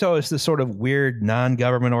AASHTO is this sort of weird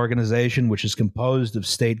non-government organization which is composed of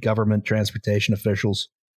state government transportation officials.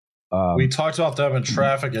 We talked about them in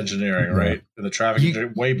traffic engineering, right? In the traffic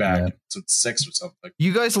engineering way back, so it's 6 or something.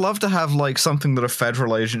 You guys love to have like something that a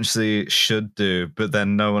federal agency should do, but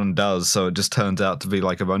then no one does, so it just turns out to be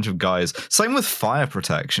like a bunch of guys. Same with fire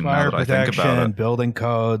protection. Now that I think about it, building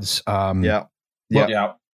codes. Yeah.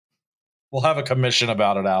 We'll have a commission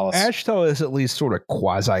about it, Alice. AASHTO is at least sort of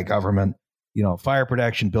quasi-government. You know, fire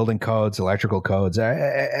protection, building codes, electrical codes,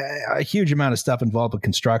 a huge amount of stuff involved with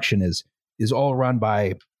construction is all run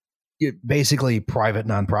by basically private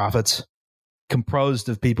nonprofits composed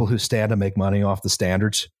of people who stand to make money off the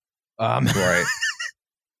standards. Right.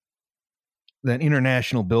 The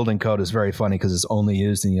International Building Code is very funny because it's only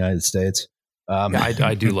used in the United States.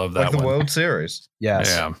 I do love that like the World Series. Yes.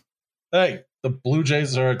 Yeah. Hey, the Blue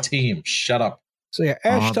Jays are a team. Shut up. So yeah,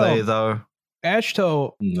 Are they though?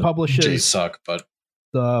 AASHTO publishes Jays suck, but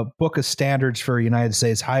the Book of Standards for United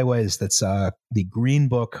States Highways. That's the Green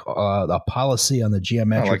Book, a policy on the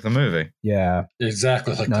geometric. Like the movie. Yeah,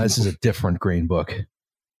 exactly. Like no, this is a different Green Book.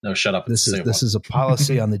 No, shut up. This is a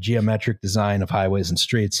policy on the geometric design of highways and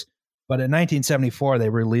streets. But in 1974, they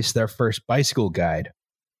released their first bicycle guide,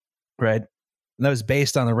 right? And that was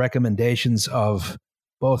based on the recommendations of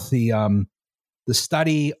both the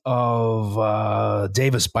study of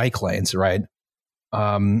Davis bike lanes, right?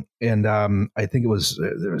 I think there was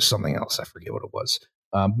something else. I forget what it was.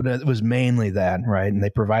 But it was mainly that, right? And they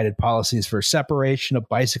provided policies for separation of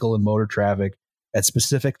bicycle and motor traffic at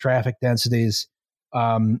specific traffic densities.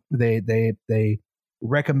 They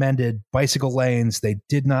recommended bicycle lanes. They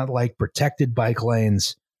did not like protected bike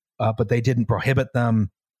lanes, but they didn't prohibit them.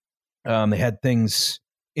 They had things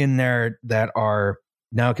in there that are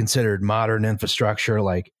now considered modern infrastructure,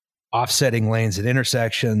 like offsetting lanes at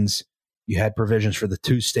intersections. You had provisions for the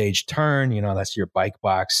 2-stage turn. You know, that's your bike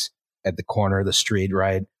box at the corner of the street,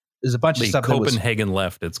 right? There's a bunch of stuff. Copenhagen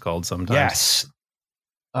left, it's called sometimes. Yes.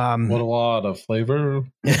 What a lot of flavor.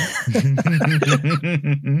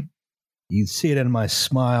 You see it in my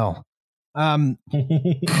smile.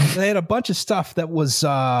 They had a bunch of stuff that was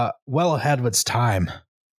well ahead of its time.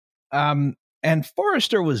 And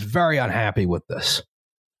Forrester was very unhappy with this.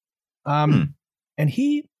 And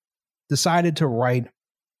he decided to write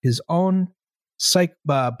his own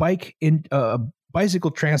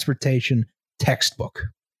bicycle transportation textbook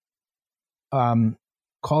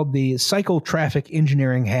called the Cycle Traffic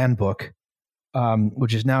Engineering Handbook,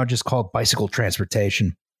 which is now just called Bicycle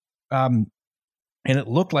Transportation. And it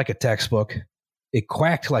looked like a textbook. It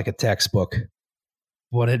quacked like a textbook,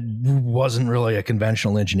 but it wasn't really a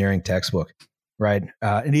conventional engineering textbook, right?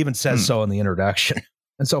 It even says so in the introduction.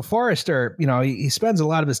 And so Forrester, you know, he spends a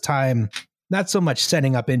lot of his time not so much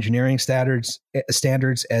setting up engineering standards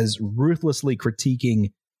as ruthlessly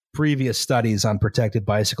critiquing previous studies on protected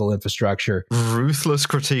bicycle infrastructure. Ruthless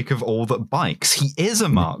critique of all that bikes. He is a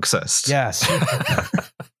Marxist. Yes.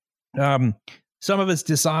 Some of it's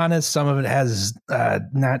dishonest. Some of it has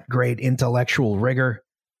not great intellectual rigor.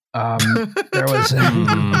 There was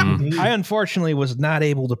I unfortunately was not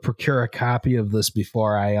able to procure a copy of this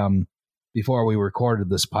before we recorded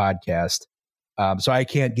this podcast, so I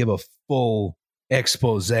can't give a full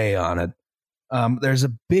expose on it. There's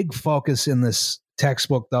a big focus in this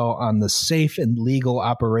textbook, though, on the safe and legal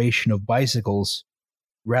operation of bicycles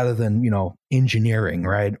rather than, engineering,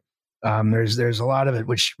 right? There's a lot of it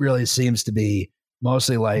which really seems to be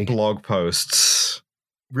mostly like blog posts.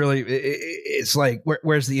 Really, it's like,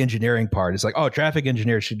 where's the engineering part? It's like, oh, traffic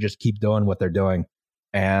engineers should just keep doing what they're doing,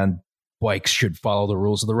 and bikes should follow the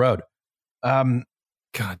rules of the road.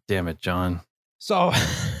 God damn it, John. So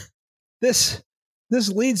this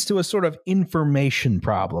leads to a sort of information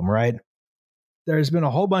problem, right? There's been a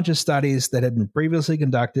whole bunch of studies that had been previously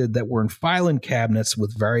conducted that were in filing cabinets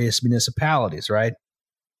with various municipalities, right?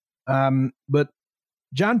 But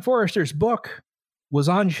John Forrester's book was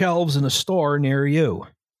on shelves in a store near you.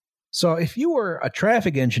 So if you were a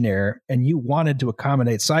traffic engineer and you wanted to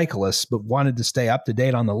accommodate cyclists but wanted to stay up to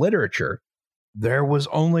date on the literature, there was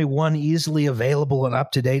only one easily available and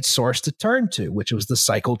up-to-date source to turn to, which was the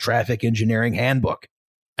Cycle Traffic Engineering Handbook.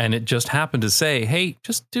 And it just happened to say, hey,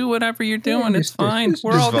 just do whatever you're doing. It's fine. just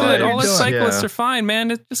We're all fine. good. All the Doing, cyclists yeah. are fine,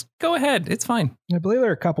 man. Just go ahead. It's fine. I believe there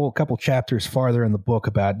are a couple chapters farther in the book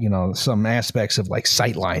about, some aspects of like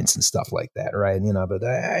sight lines and stuff like that, right? But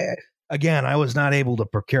I was not able to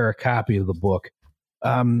procure a copy of the book.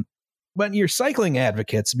 But your cycling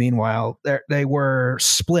advocates, meanwhile, they were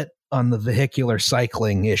split on the vehicular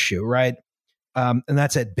cycling issue, right? And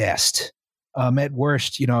that's at best. At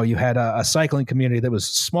worst, you had a cycling community that was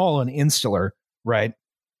small and insular, right?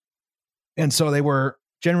 And so they were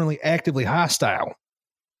generally actively hostile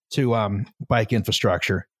to bike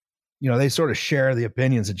infrastructure. They sort of share the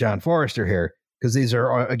opinions of John Forrester here, because these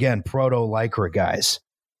are, again, proto-Lycra guys.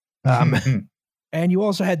 And you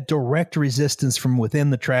also had direct resistance from within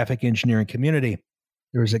the traffic engineering community.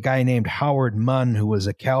 There was a guy named Howard Munn who was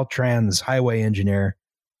a Caltrans highway engineer,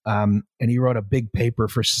 and he wrote a big paper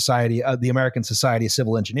for the American Society of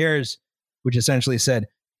Civil Engineers, which essentially said,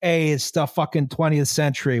 hey, it's the fucking 20th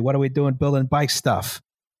century. What are we doing building bike stuff?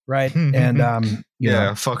 Right. And,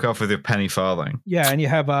 fuck off with your penny farthing. Yeah. And you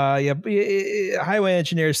have highway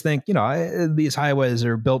engineers think, these highways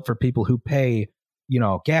are built for people who pay,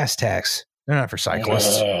 gas tax. They're not for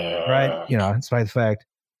cyclists. Right. Despite the fact,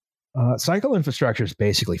 cycle infrastructure is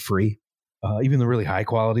basically free. Even the really high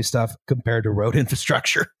quality stuff compared to road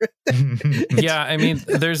infrastructure. Yeah, I mean,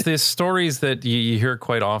 there's these stories that you hear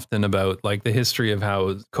quite often about, like the history of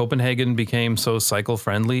how Copenhagen became so cycle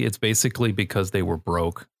friendly. It's basically because they were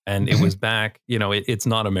broke, and it was back. It's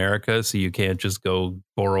not America, so you can't just go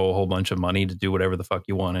borrow a whole bunch of money to do whatever the fuck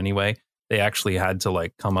you want anyway. They actually had to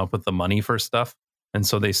come up with the money for stuff. And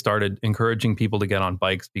so they started encouraging people to get on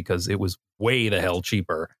bikes because it was way the hell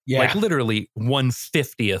cheaper. Yeah. Literally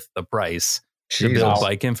 1/50th the price to Jesus. build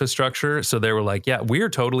bike infrastructure. So they were like, yeah, we're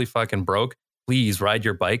totally fucking broke. Please ride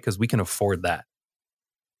your bike because we can afford that.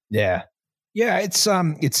 Yeah. Yeah,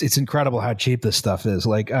 it's incredible how cheap this stuff is.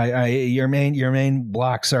 Your main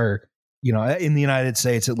blocks are, in the United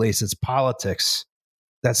States at least, it's politics.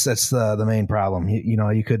 That's the main problem.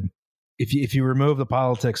 You could, if you remove the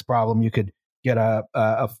politics problem, you could get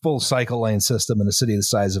a full cycle lane system in a city the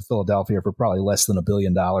size of Philadelphia for probably less than $1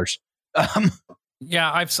 billion.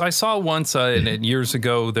 Yeah, I saw once years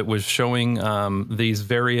ago that was showing these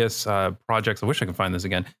various projects. I wish I could find this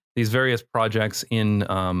again. These various projects in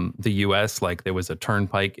the U.S., like there was a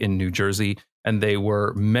turnpike in New Jersey, and they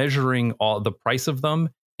were measuring all the price of them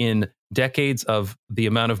in decades of the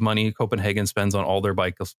amount of money Copenhagen spends on all their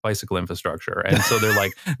bicycle infrastructure. And so they're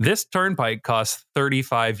like, this turnpike costs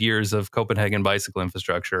 35 years of Copenhagen bicycle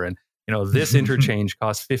infrastructure. And, this interchange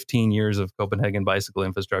costs 15 years of Copenhagen bicycle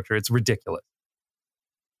infrastructure. It's ridiculous.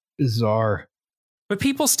 Bizarre. But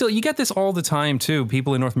people still, you get this all the time too.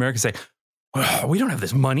 People in North America say, oh, we don't have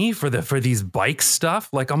this money for these bike stuff.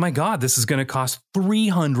 Like, oh my God, this is going to cost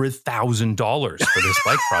 $300,000 for this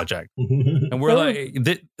bike project. And we're like,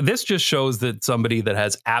 this just shows that somebody that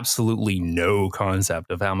has absolutely no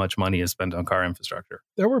concept of how much money is spent on car infrastructure.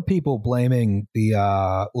 There were people blaming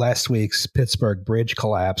the last week's Pittsburgh bridge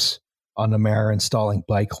collapse on the mayor installing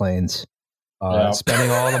bike lanes,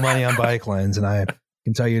 spending all the money on bike lanes. And I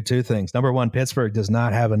can tell you two things. Number one, Pittsburgh does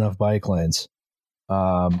not have enough bike lanes.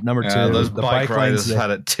 Number two, those the bike riders lanes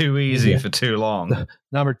had it too easy for too long.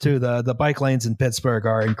 Number two, the bike lanes in Pittsburgh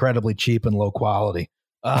are incredibly cheap and low quality.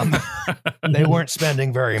 They weren't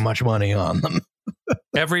spending very much money on them.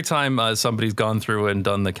 Every time somebody's gone through and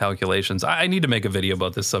done the calculations, I need to make a video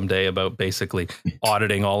about this someday, about basically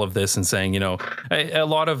auditing all of this and saying, a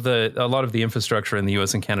lot of the infrastructure in the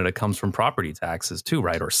U.S. and Canada comes from property taxes too,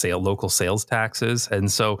 right? Or local sales taxes.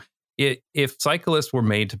 And so if cyclists were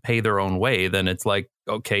made to pay their own way, then it's like,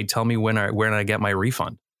 okay, tell me when I get my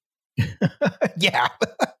refund. Yeah.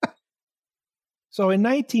 So in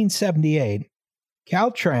 1978,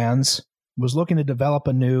 Caltrans was looking to develop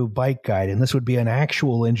a new bike guide, and this would be an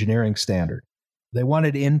actual engineering standard. They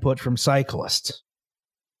wanted input from cyclists.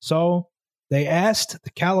 So they asked the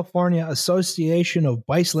California Association of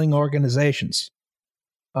Bicycling Organizations.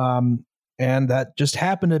 And that just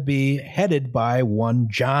happened to be headed by one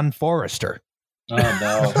John Forrester. Oh,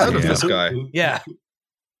 no. Heard of this guy. Yeah.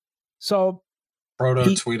 So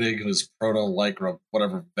tweeting his proto-lycra,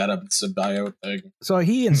 whatever venom symbiote thing. So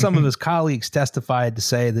he and some of his colleagues testified to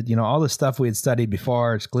say that, all the stuff we had studied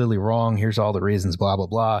before, it's clearly wrong. Here's all the reasons, blah, blah,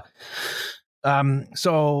 blah.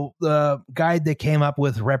 So the guide they came up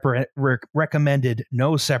with recommended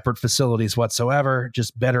no separate facilities whatsoever,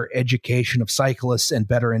 just better education of cyclists and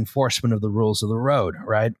better enforcement of the rules of the road,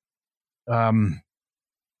 right? But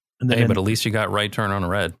at least you got right turn on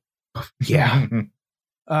red. Yeah.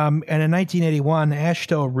 And in 1981,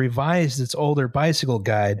 AASHTO revised its older bicycle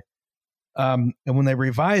guide. And when they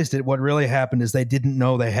revised it, what really happened is they didn't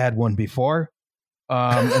know they had one before.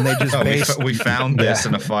 And they just we found this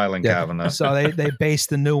in a filing cabinet. So they based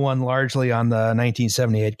the new one largely on the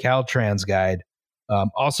 1978 Caltrans guide,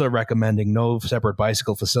 also recommending no separate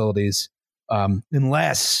bicycle facilities,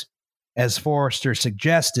 unless, as Forrester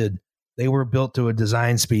suggested, they were built to a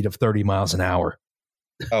design speed of 30 miles an hour.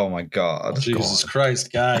 Oh my God. Jesus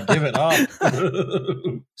Christ, guy, give it up.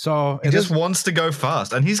 So he just wants to go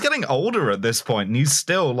fast, and he's getting older at this point, and he's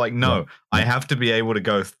still like, no, I have to be able to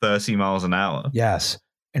go 30 miles an hour. Yes.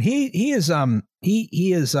 And he is what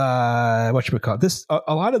should we call it? This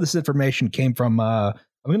a lot of this information came from I'm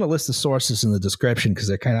going to list the sources in the description because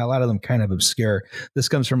they're a lot of them kind of obscure. This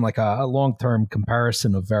comes from like a long-term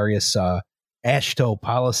comparison of various AASHTO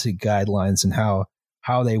policy guidelines and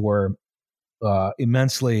how they were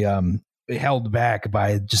immensely held back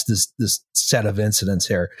by just this set of incidents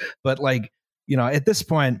here. But at this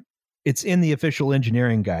point, it's in the official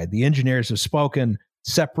engineering guide. The engineers have spoken.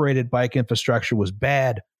 Separated bike infrastructure was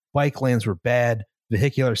bad. Bike lanes were bad.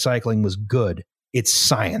 Vehicular cycling was good. It's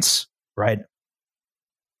science, right?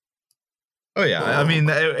 Oh yeah, I mean,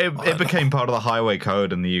 it became part of the highway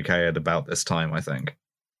code in the UK at about this time, I think.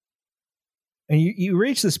 And you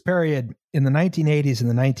reach this period in the 1980s and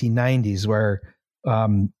the 1990s where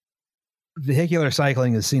vehicular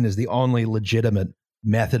cycling is seen as the only legitimate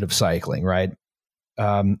method of cycling, right?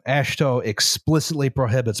 AASHTO explicitly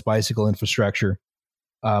prohibits bicycle infrastructure.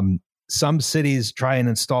 Some cities try and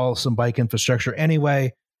install some bike infrastructure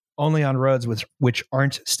anyway, only on roads which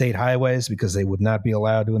aren't state highways because they would not be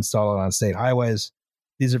allowed to install it on state highways.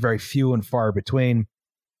 These are very few and far between.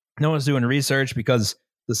 No one's doing research because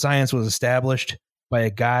the science was established by a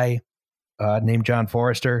guy named John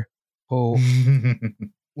Forrester, who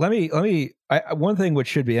one thing which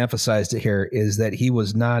should be emphasized here is that he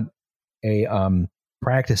was not a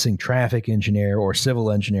practicing traffic engineer or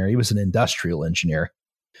civil engineer. He was an industrial engineer.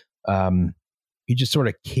 He just sort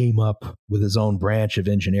of came up with his own branch of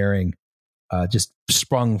engineering, just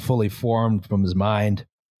sprung fully formed from his mind.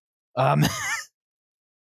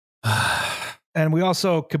 And we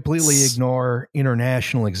also completely ignore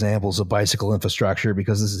international examples of bicycle infrastructure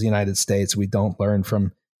because this is the United States. We don't learn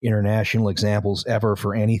from international examples ever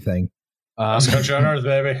for anything. Best country on earth,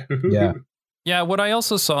 baby. Yeah. Yeah, what I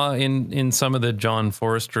also saw in some of the John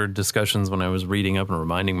Forrester discussions when I was reading up and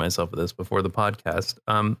reminding myself of this before the podcast,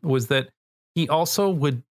 was that he also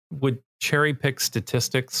would cherry pick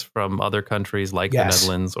statistics from other countries like the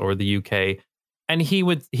Netherlands or the UK, and he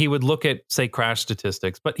would look at, say, crash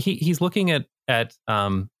statistics, but he's looking at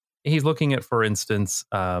for instance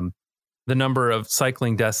the number of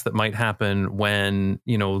cycling deaths that might happen when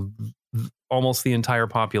almost the entire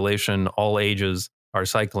population, all ages, are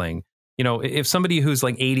cycling. If somebody who's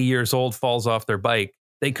like 80 years old falls off their bike,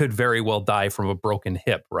 they could very well die from a broken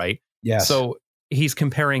hip, right? Yes. So he's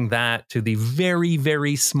comparing that to the very,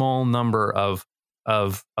 very small number of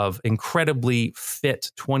incredibly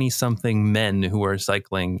fit 20-something men who are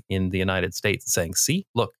cycling in the United States, saying, "See,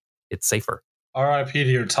 look, it's safer." R.I.P. to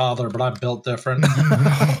your toddler, but I'm built different.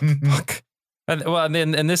 Look.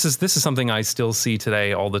 And this is something I still see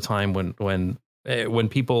today all the time when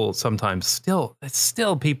people sometimes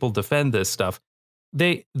still people defend this stuff.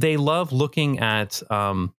 They love looking at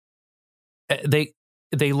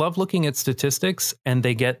they love looking at statistics and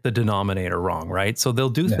they get the denominator wrong, right? So they'll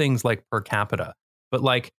do things like per capita. but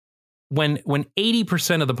like when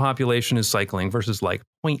 80% of the population is cycling versus like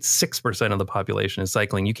 0.6% of the population is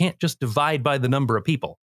cycling, you can't just divide by the number of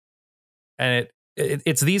people. And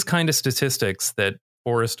it's these kind of statistics that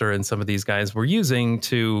Forrester and some of these guys were using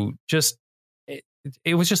to just,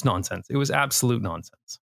 it was just nonsense. It was absolute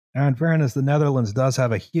nonsense. Now, in fairness, the Netherlands does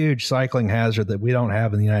have a huge cycling hazard that we don't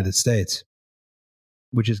have in the United States,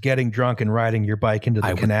 which is getting drunk and riding your bike into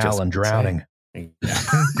the canal and drowning.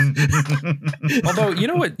 Although,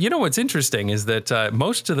 you know what's interesting is that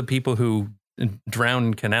most of the people who drown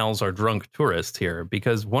in canals are drunk tourists here,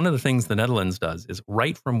 because one of the things the Netherlands does is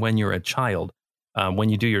right from when you're a child, when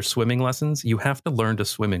you do your swimming lessons, you have to learn to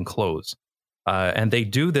swim in clothes. And they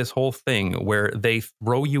do this whole thing where they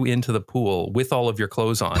throw you into the pool with all of your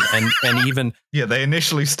clothes on. And even... Yeah, they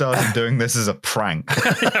initially started doing this as a prank.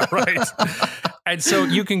 Yeah, right. And so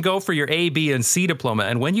you can go for your A, B, and C diploma.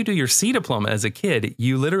 And when you do your C diploma as a kid,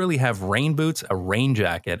 you literally have rain boots, a rain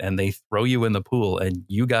jacket, and they throw you in the pool and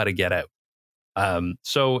you got to get out.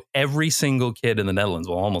 So every single kid in the Netherlands,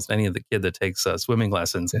 well, almost any of the kid that takes swimming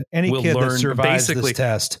lessons, any will kid learn that survives basically this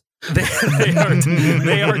test.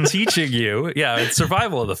 They are teaching you. Yeah, it's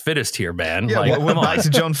survival of the fittest here, man. Yeah, like, we're back to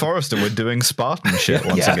John Forrester. We're doing Spartan shit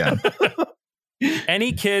once again.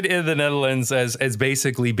 Any kid in the Netherlands as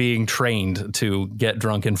basically being trained to get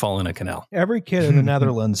drunk and fall in a canal. Every kid in the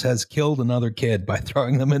Netherlands has killed another kid by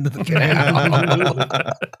throwing them into the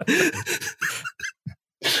canal.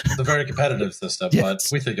 It's a very competitive system, but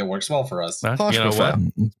we think it works well for us. You know what?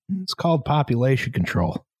 It's called population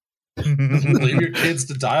control. Leave your kids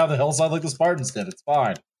to die on the hillside like the Spartans did. It's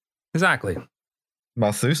fine. Exactly.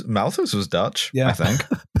 Malthus was Dutch, Yeah. I think.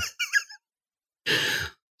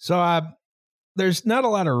 So there's not a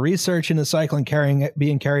lot of research into cycling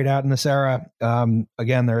being carried out in this era.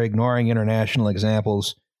 Again, they're ignoring international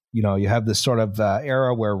examples. You know, you have this sort of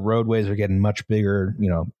era where roadways are getting much bigger. You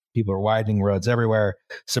know, people are widening roads everywhere.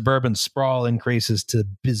 Suburban sprawl increases to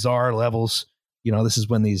bizarre levels. You know, this is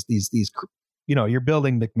when these you know, you're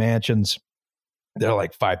building McMansions. They're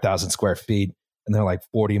like 5,000 square feet, and they're like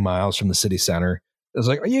 40 miles from the city center. It's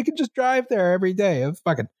like, you can just drive there every day.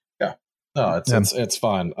 Fucking yeah. No, it's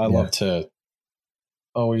fine. I love to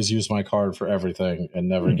always use my card for everything and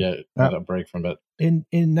never get a break from it. In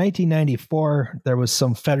 1994, there was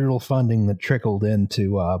some federal funding that trickled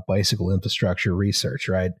into bicycle infrastructure research,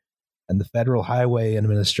 right? And the Federal Highway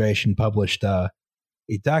Administration published a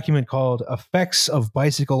document called Effects of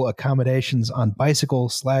Bicycle Accommodations on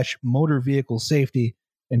Bicycle/Motor Vehicle Safety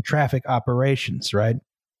and Traffic Operations, right?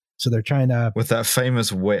 So they're trying to... With that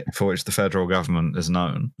famous wit for which the federal government is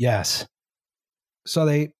known. Yes. So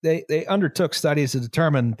they undertook studies to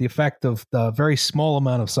determine the effect of the very small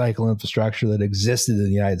amount of cycle infrastructure that existed in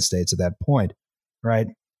the United States at that point, right?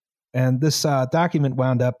 And this document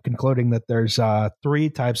wound up concluding that there's 3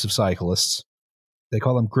 types of cyclists. They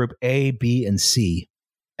call them Group A, B, and C.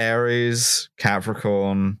 Aries,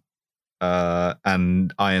 Capricorn,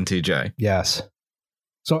 and INTJ. Yes.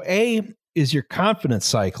 So A is your confident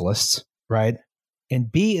cyclists, right?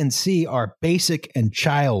 And B and C are basic and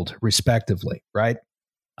child, respectively, right?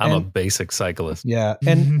 I'm a basic cyclist. Yeah.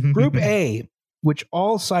 And Group A, which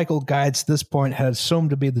all cycle guides at this point had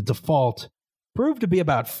assumed to be the default, proved to be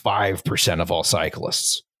about 5% of all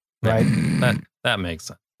cyclists, right? That makes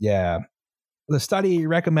sense. Yeah. The study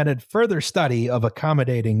recommended further study of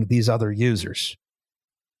accommodating these other users.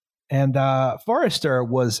 And Forrester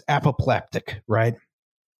was apoplectic, right?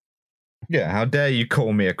 Yeah, how dare you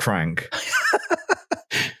call me a crank?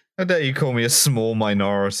 How dare you call me a small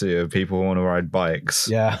minority of people who want to ride bikes?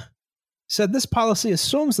 Yeah. Said this policy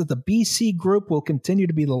assumes that the BC group will continue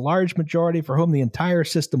to be the large majority for whom the entire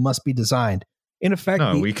system must be designed. In effect,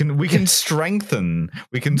 no, we can strengthen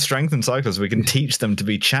cyclists. We can teach them to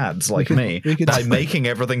be chads like me by making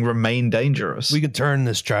everything remain dangerous. We can turn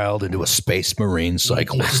this child into a space marine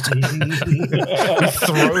cyclist. We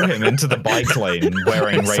throw him into the bike lane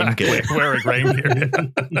wearing rain gear.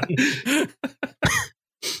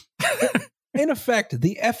 In effect,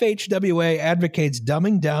 the FHWA advocates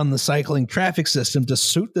dumbing down the cycling traffic system to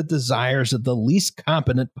suit the desires of the least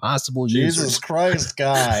competent possible users. Jesus Christ,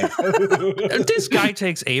 guy. This guy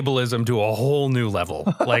takes ableism to a whole new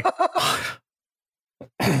level. Like,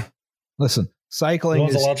 listen, cycling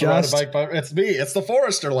is just... It's me. It's the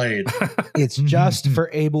Forrester lane. It's just for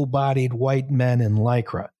able-bodied white men in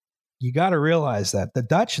Lycra. You got to realize that. The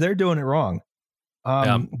Dutch, they're doing it wrong.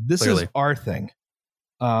 This clearly is our thing.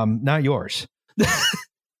 Not yours.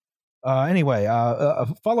 Anyway,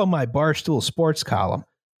 follow my Barstool Sports column.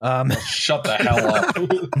 Shut the hell up.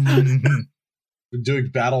 Been doing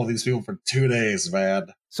battle with these people for 2 days, man.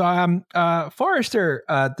 So Forrester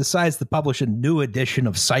decides to publish a new edition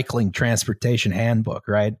of Cycling Transportation Handbook,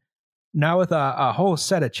 right? Now with a whole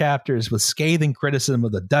set of chapters with scathing criticism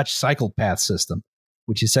of the Dutch cycle path system,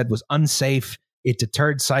 which he said was unsafe. It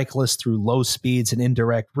deterred cyclists through low speeds and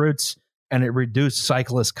indirect routes, and it reduced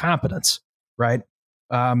cyclist competence, right?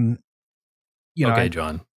 Okay,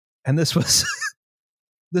 John. And this was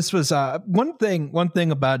one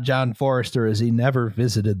thing about John Forrester is he never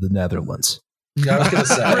visited the Netherlands. Yeah, I was gonna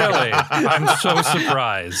say. Really? I'm so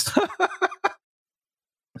surprised.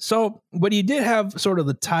 So, but he did have sort of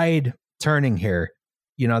the tide turning here.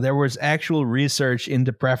 There was actual research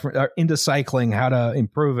into cycling, how to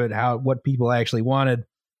improve it, what people actually wanted.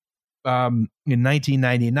 In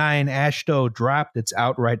 1999, AASHTO dropped its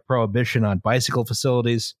outright prohibition on bicycle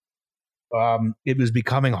facilities. It was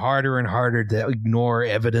becoming harder and harder to ignore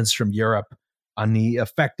evidence from Europe on the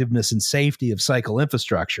effectiveness and safety of cycle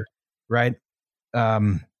infrastructure, right?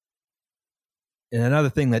 And another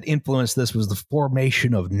thing that influenced this was the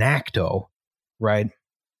formation of NACTO, right?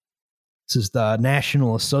 This is the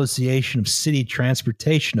National Association of City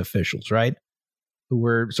Transportation Officials, right? Who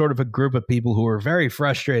were sort of a group of people who were very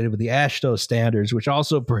frustrated with the AASHTO standards, which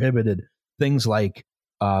also prohibited things like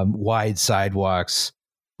wide sidewalks,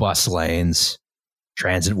 bus lanes,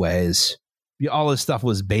 transitways. All this stuff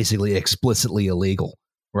was basically explicitly illegal,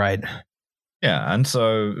 right? Yeah, and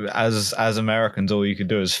so as Americans, all you could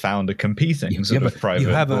do is found a competing sort of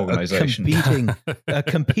private organization. A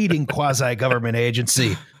competing quasi-government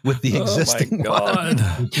agency with the existing one.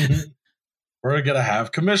 We're going to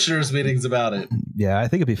have commissioners meetings about it. Yeah, I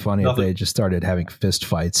think it'd be funny if they just started having fist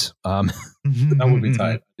fights. That would be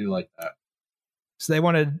tight. I do like that. So they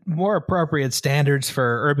wanted more appropriate standards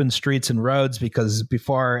for urban streets and roads, because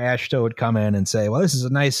before AASHTO would come in and say, well, this is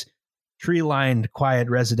a nice tree-lined, quiet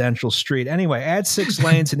residential street. Anyway, add 6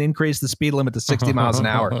 lanes and increase the speed limit to 60 miles an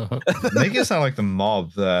hour. Make it sound like the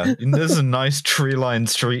mob there. This is a nice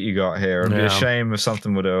tree-lined street you got here. It'd be a shame if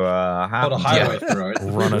something would have happened. Put a highway through it.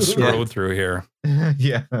 Run a road through here.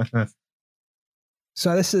 Yeah.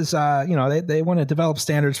 So this is, they want to develop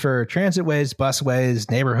standards for transitways,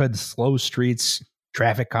 busways, neighborhoods, slow streets,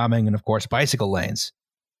 traffic calming, and of course, bicycle lanes.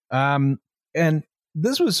 And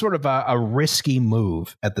this was sort of a risky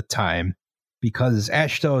move at the time, because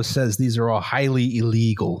AASHTO says these are all highly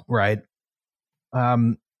illegal, right?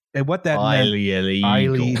 And what that highly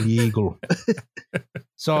illegal.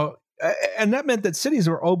 So, and that meant that cities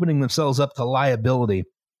were opening themselves up to liability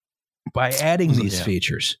by adding these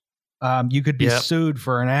features. You could be sued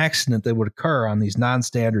for an accident that would occur on these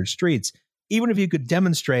non-standard streets. Even if you could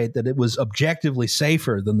demonstrate that it was objectively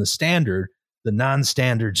safer than the standard, the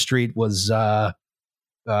non-standard street was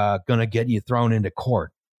going to get you thrown into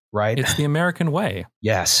court, right? It's the American way.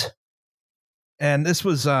 Yes. And this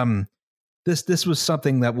was this was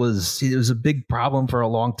something that was a big problem for a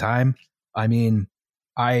long time. I mean,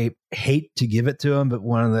 I hate to give it to him, but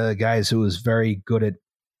one of the guys who was very good at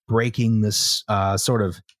breaking this sort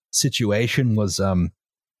of situation was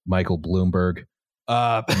Michael Bloomberg.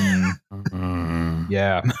 Yeah.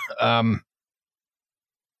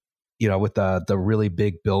 With the really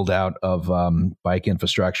big build out of bike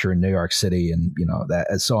infrastructure in New York City, and that,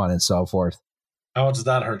 and so on and so forth. How much does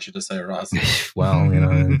that hurt you to say, Ross? Well,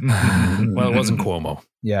 well, it wasn't Cuomo.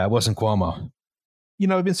 Yeah, it wasn't Cuomo.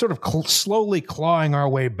 We've been sort of slowly clawing our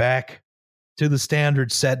way back to the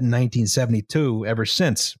standards set in 1972 ever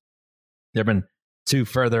since. There have been 2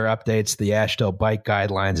 further updates, the AASHTO bike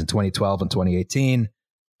guidelines in 2012 and 2018.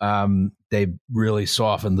 They really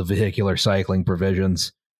softened the vehicular cycling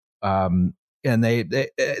provisions. And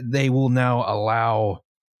they will now allow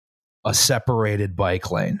a separative bike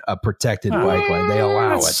lane, a protected bike lane. They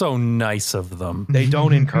allow it. So nice of them. They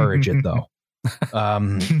don't encourage it, though.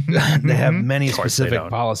 They have many specific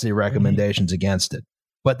policy recommendations against it,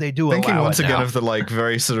 but they do Thinking allow once it again now. of the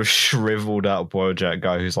very sort of shriveled up Bojack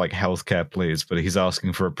guy who's like, healthcare please, but he's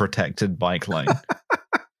asking for a protected bike lane.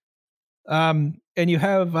 And you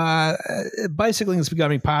have bicycling is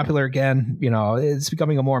becoming popular again. It's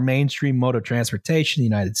becoming a more mainstream mode of transportation in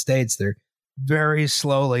the United States. They're very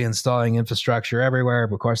slowly installing infrastructure everywhere.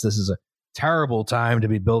 Of course, this is a terrible time to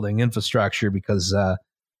be building infrastructure, because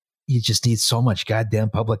you just need so much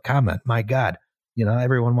goddamn public comment. My God,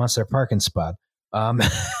 everyone wants their parking spot. And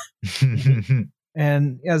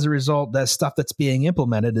as a result, that stuff that's being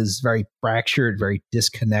implemented is very fractured, very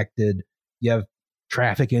disconnected. You have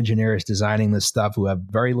traffic engineers designing this stuff who have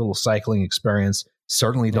very little cycling experience,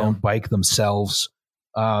 certainly don't bike themselves.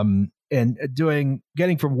 And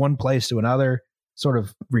getting from one place to another sort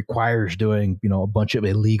of requires doing, a bunch of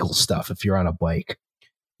illegal stuff if you're on a bike.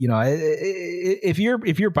 if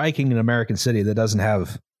you're biking in an American city that doesn't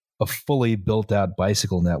have a fully built out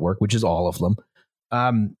bicycle network, which is all of them,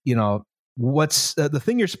 what's the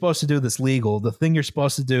thing you're supposed to do that's legal, the thing you're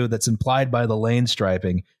supposed to do that's implied by the lane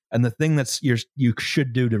striping, and the thing you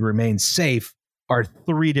should do to remain safe are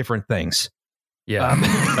three different things. Yeah,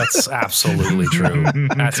 that's absolutely true.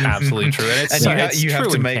 That's absolutely true. And you have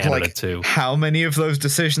to make Canada too. How many of those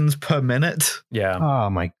decisions per minute? Yeah. Oh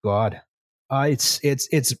my God. It's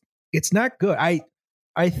not good.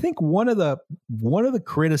 I think one of the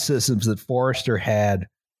criticisms that Forrester had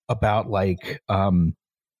about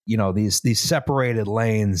these separated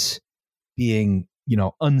lanes being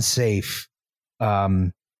unsafe,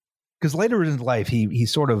 because later in his life he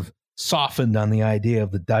sort of softened on the idea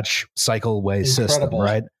of the Dutch cycleway system,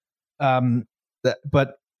 right?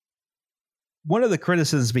 But one of the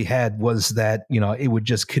criticisms we had was that it would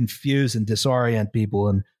just confuse and disorient people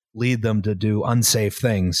and lead them to do unsafe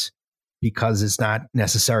things because it's not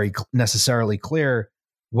necessarily clear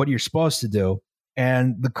what you're supposed to do.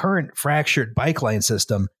 And the current fractured bike lane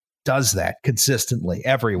system does that consistently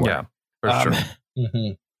everywhere. Yeah, for sure.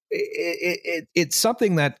 Mm-hmm. It's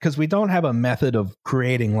something that, because we don't have a method of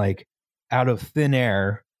creating out of thin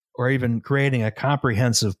air or even creating a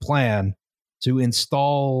comprehensive plan to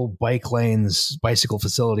install bike lanes, bicycle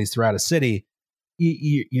facilities throughout a city,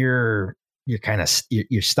 you're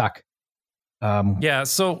stuck.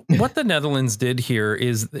 So what the Netherlands did here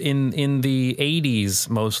is in the 80s,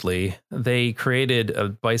 mostly, they created a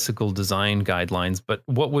bicycle design guidelines. But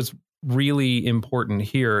what was really important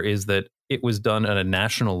here is that it was done at a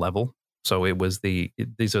national level. So it was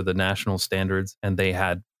these are the national standards, and they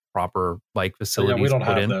had proper bike facilities. Yeah, we don't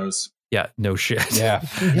put have in. those. Yeah, no shit. Yeah.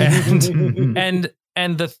 and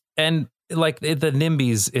the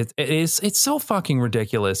NIMBYs, it's so fucking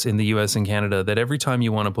ridiculous in the US and Canada that every time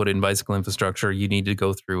you want to put in bicycle infrastructure, you need to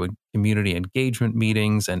go through community engagement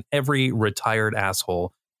meetings, and every retired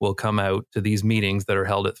asshole will come out to these meetings that are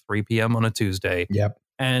held at 3 p.m. on a Tuesday. Yep.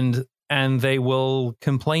 And they will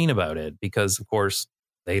complain about it because, of course,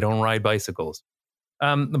 they don't ride bicycles.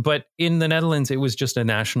 But in the Netherlands, it was just a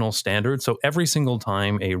national standard. So every single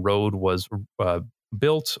time a road was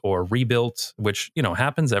built or rebuilt, which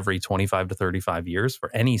happens every 25 to 35 years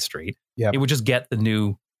for any street, it would just get the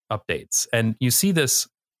new updates. And you see this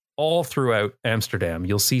all throughout Amsterdam.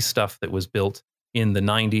 You'll see stuff that was built in the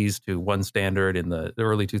 90s to one standard, in the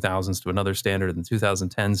early 2000s to another standard, in the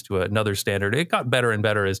 2010s to another standard. It got better and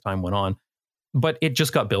better as time went on, but it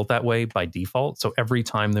just got built that way by default. So every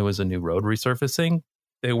time there was a new road resurfacing,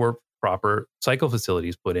 there were proper cycle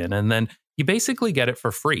facilities put in. And then you basically get it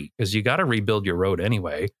for free because you got to rebuild your road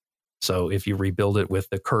anyway. So if you rebuild it with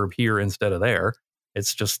the curb here instead of there,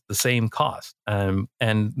 it's just the same cost.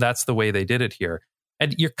 And that's the way they did it here.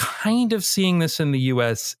 And you're kind of seeing this in the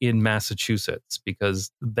US in Massachusetts because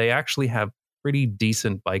they actually have pretty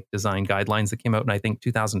decent bike design guidelines that came out in, I think,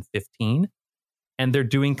 2015. And they're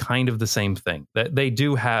doing kind of the same thing. That they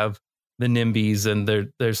do have the NIMBYs, and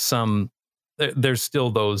there's still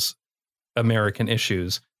those American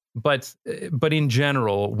issues. But in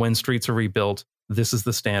general, when streets are rebuilt, this is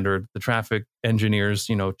the standard. The traffic engineers,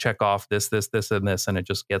 check off this, and this, and it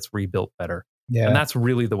just gets rebuilt better. Yeah. And that's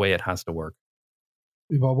really the way it has to work.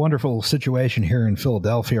 We have a wonderful situation here in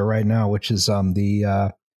Philadelphia right now, which is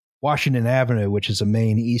the Washington Avenue, which is a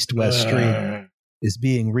main east-west street, is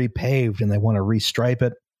being repaved, and they want to restripe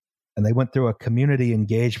it. And they went through a community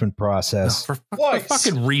engagement process. For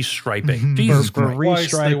fucking restriping. Jesus for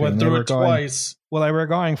Christ. restriping. They went through it twice. Well, they were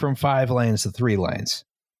going from 5 lanes to 3 lanes,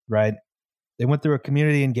 right? They went through a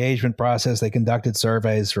community engagement process. They conducted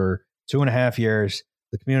surveys for 2.5 years.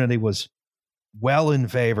 The community was well in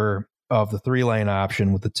favor of the 3-lane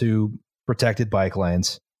option with the 2 protected bike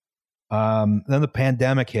lanes. Then the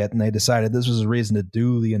pandemic hit, and they decided this was a reason to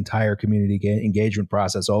do the entire community engagement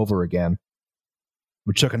process over again,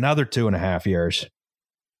 which took another 2.5 years,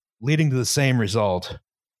 leading to the same result.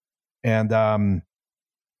 And,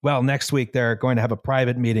 next week they're going to have a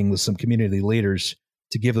private meeting with some community leaders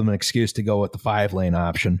to give them an excuse to go with the 5-lane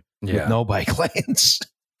option with no bike lanes.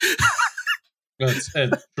 It's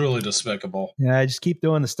truly despicable. Yeah, I just keep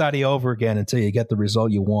doing the study over again until you get the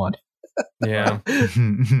result you want. Yeah.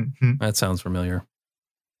 That sounds familiar.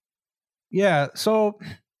 Yeah, so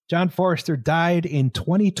John Forrester died in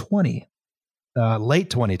 2020. Late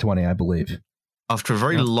 2020, I believe. After a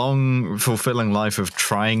very long, fulfilling life of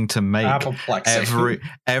trying to make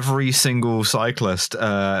every single cyclist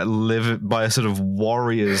live by a sort of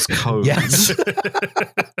warrior's code. Yes.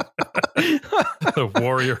 The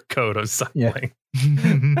warrior code of cycling.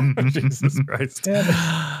 Jesus Christ.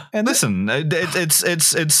 And listen,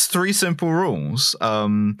 it's three simple rules.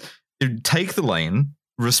 Take the lane,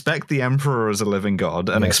 respect the emperor as a living god,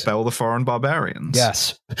 and expel the foreign barbarians.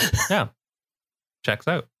 Yes. Yeah. Checks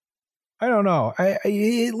out. I don't know.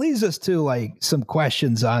 It leads us to like some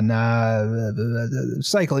questions on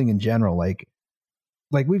cycling in general. Like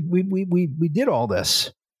we did all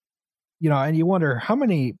this, and you wonder how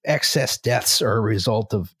many excess deaths are a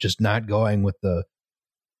result of just not going with the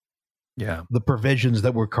provisions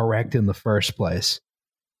that were correct in the first place.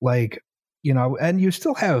 Like, and you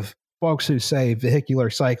still have folks who say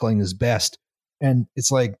vehicular cycling is best. And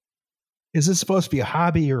it's like, is this supposed to be a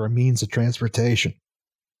hobby or a means of transportation?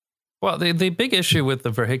 Well, the big issue with the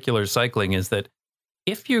vehicular cycling is that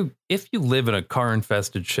if you live in a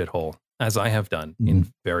car-infested shithole, as I have done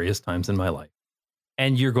in various times in my life,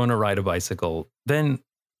 and you're going to ride a bicycle, then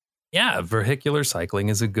vehicular cycling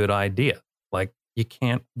is a good idea. Like, you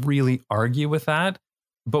can't really argue with that.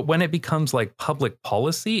 But when it becomes like public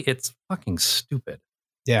policy, it's fucking stupid.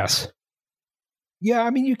 Yes. Yeah, I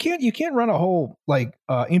mean, you can't run a whole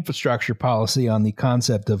infrastructure policy on the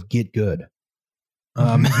concept of get good. You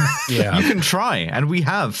can try, and we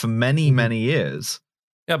have for many, many years.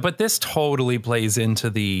 Yeah, but this totally plays into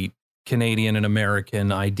the Canadian and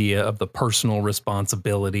American idea of the personal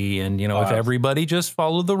responsibility. And, if everybody just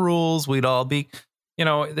followed the rules, we'd all be,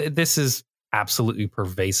 this is absolutely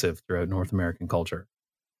pervasive throughout North American culture.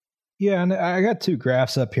 Yeah, and I got two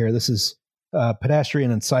graphs up here. This is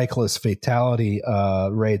pedestrian and cyclist fatality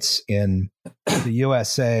rates in the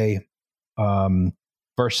USA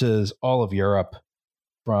versus all of Europe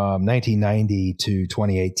from 1990 to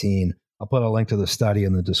 2018. I'll put a link to the study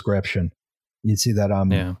in the description. You'd see that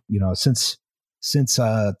since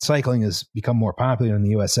cycling has become more popular in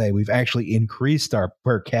the USA, we've actually increased our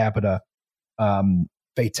per capita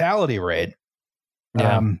fatality rate.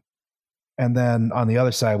 Yeah. And then on the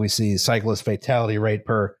other side, we see cyclist fatality rate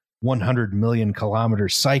per 100 million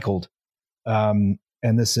kilometers cycled. And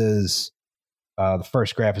this is the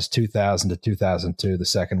first graph is 2000 to 2002. The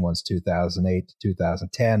second one's 2008 to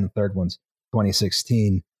 2010. The third one's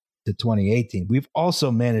 2016 to 2018. We've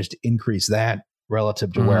also managed to increase that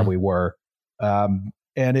relative to where we were. And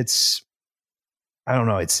it's, I don't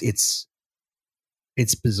know, it's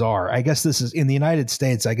bizarre. I guess this is in the United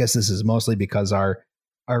States. I guess this is mostly because our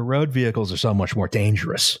road vehicles are so much more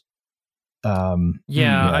dangerous. I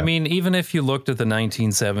mean, even if you looked at the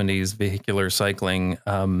 1970s vehicular cycling,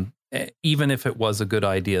 even if it was a good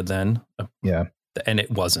idea then, and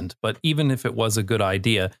it wasn't, but even if it was a good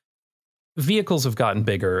idea, vehicles have gotten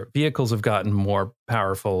bigger, vehicles have gotten more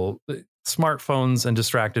powerful, smartphones and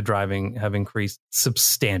distracted driving have increased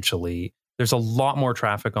substantially. There's a lot more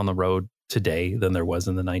traffic on the road today than there was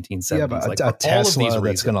in the 1970s. Yeah, but a Tesla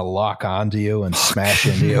that's going to lock onto you and smash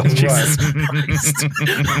into you. Jesus Christ.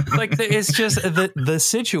 It's just the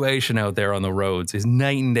situation out there on the roads is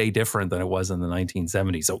night and day different than it was in the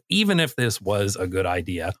 1970s. So even if this was a good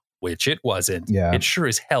idea, which it wasn't, it sure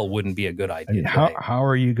as hell wouldn't be a good idea. I mean, how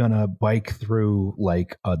are you going to bike through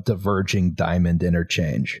like a diverging diamond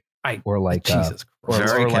interchange? Or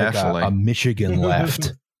a Michigan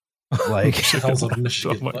left?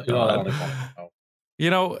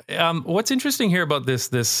 What's interesting here about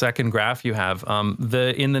this second graph you have,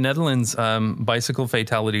 in the Netherlands, bicycle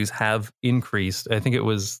fatalities have increased. I think it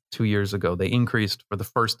was 2 years ago. They increased for the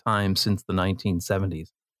first time since the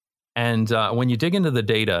 1970s. And when you dig into the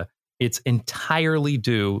data, it's entirely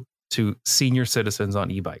due to senior citizens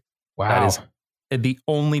on e-bikes. Wow. That is the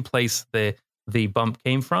only place the bump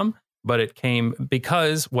came from. But it came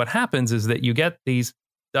because what happens is that you get these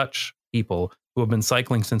Dutch people who have been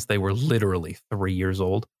cycling since they were literally 3 years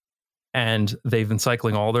old, and they've been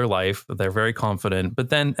cycling all their life. They're very confident, but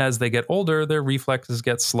then as they get older, their reflexes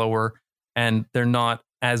get slower and they're not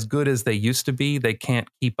as good as they used to be. They can't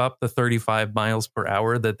keep up the 35 miles per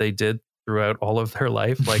hour that they did throughout all of their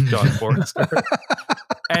life, like John Forrester.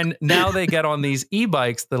 And now they get on these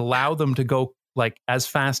e-bikes that allow them to go like as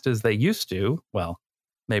fast as they used to. Well,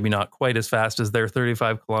 maybe not quite as fast as their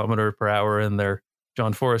 35 kilometer per hour in their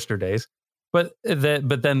John Forrester days, but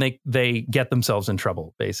then they get themselves in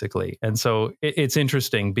trouble basically. And so it's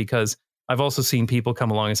interesting because I've also seen people come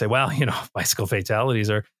along and say, well, bicycle fatalities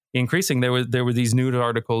are increasing. There were these news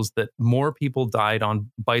articles that more people died on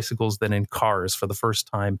bicycles than in cars for the first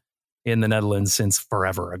time in the Netherlands since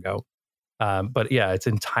forever ago. But yeah, it's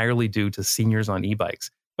entirely due to seniors on e-bikes.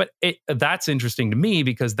 But that's interesting to me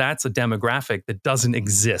because that's a demographic that doesn't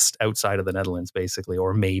exist outside of the Netherlands, basically,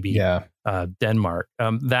 or maybe Denmark.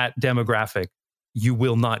 That demographic, you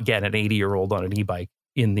will not get an 80-year-old on an e-bike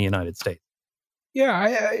in the United States. Yeah,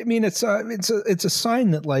 I mean it's a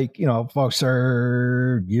sign that, like, you know, folks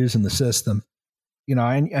are using the system, you know,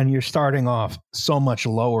 and you're starting off so much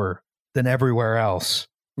lower than everywhere else.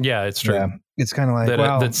 Yeah, it's true. Yeah, it's kind of like,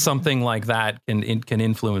 that something like that can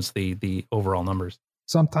influence the overall numbers.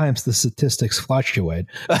 Sometimes the statistics fluctuate.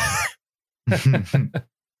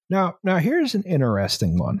 Now here's an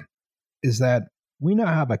interesting one, is that we now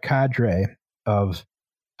have a cadre of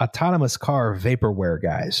autonomous car vaporware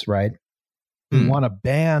guys, right? Who want to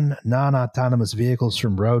ban non-autonomous vehicles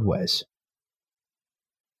from roadways.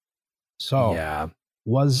 So yeah,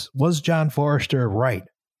 was John Forrester right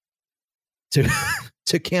to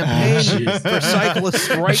campaign for cyclists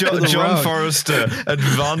right to the John road? Forrester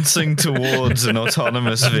advancing towards an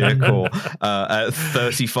autonomous vehicle at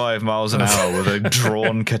 35 miles an hour with a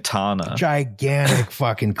drawn katana. Gigantic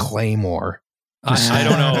fucking claymore. I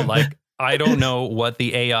don't know. Like, I don't know what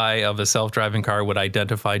the AI of a self-driving car would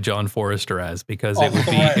identify John Forrester as, because it would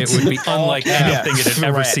be unlike anything it had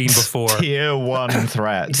ever seen before. Tier 1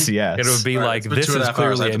 threats, yes. It would be like, this is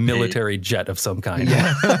clearly a military jet of some kind.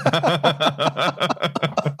 Yeah.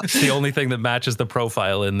 It's the only thing that matches the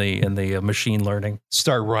profile in the machine learning.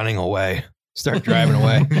 Start running away. Start driving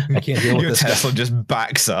away. I can't deal with Your this Tesla guy. just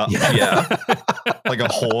backs up. Yeah. Like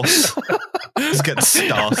a horse. Just gets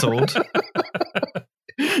startled.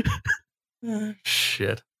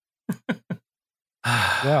 Shit.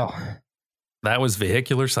 Well, that was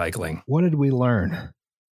vehicular cycling. what did we learn?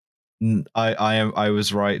 I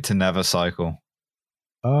was right to never cycle.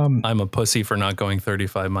 I'm a pussy for not going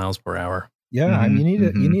 35 miles per hour. Yeah, I mean,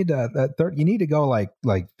 you need to go like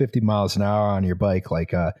 50 miles an hour on your bike.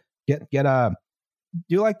 Like,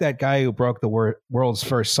 do like that guy who broke the world's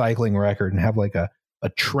first cycling record and have like a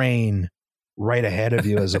train right ahead of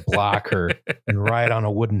you as a blocker and ride on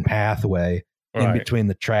a wooden pathway in between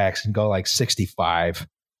the tracks and go like 65.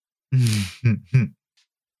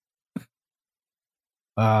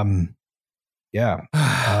 Yeah.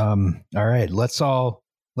 All right. Let's all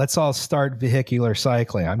start vehicular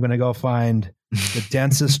cycling. I'm going to go find the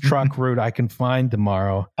densest truck route I can find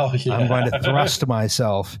tomorrow. Oh, yeah. I'm going to thrust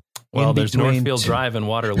myself. Well, there's between Northfield Drive in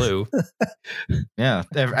Waterloo. Yeah.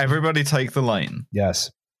 Everybody take the lane.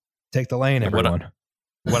 Yes. Take the lane, everyone.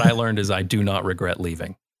 What I learned is I do not regret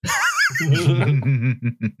leaving.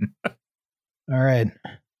 All right.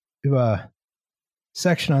 We have a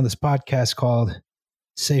section on this podcast called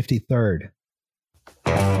Safety Third.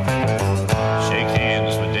 Shake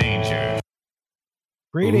hands for danger.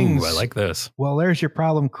 Greetings. Ooh, I like this. Well, there's your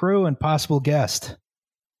problem crew and possible guest.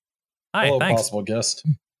 Hi, Hello, thanks. possible guest.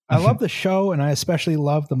 I love the show, and I especially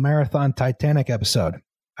love the Marathon Titanic episode.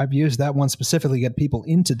 I've used that one specifically to get people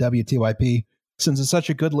into WTYP since it's such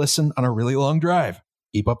a good listen on a really long drive.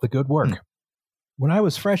 Keep up the good work. When I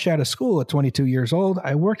was fresh out of school at 22 years old,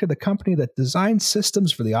 I worked at a company that designed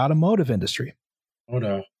systems for the automotive industry. Oh,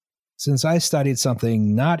 no. Since I studied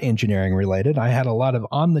something not engineering related, I had a lot of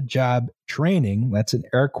on-the-job training, that's in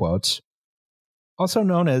air quotes, also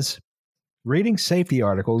known as reading safety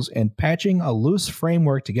articles and patching a loose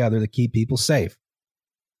framework together to keep people safe.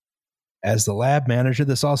 As the lab manager,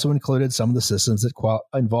 this also included some of the systems that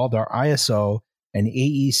involved our ISO and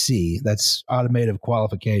AEC, that's automotive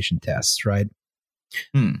qualification tests, right?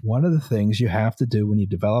 One of the things you have to do when you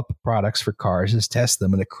develop products for cars is test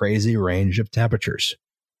them in a crazy range of temperatures.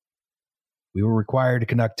 We were required to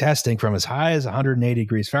conduct testing from as high as 180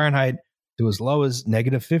 degrees Fahrenheit to as low as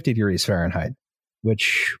negative 50 degrees Fahrenheit,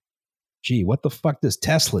 which, gee, what the fuck does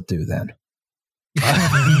Tesla do then?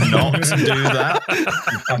 Not do that.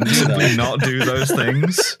 Simply not do those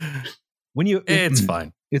things. It's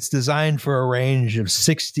fine. It's designed for a range of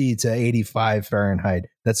 60 to 85 Fahrenheit.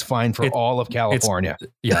 That's fine for all of California.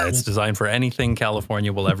 It's designed for anything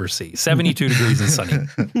California will ever see. 72 degrees and sunny.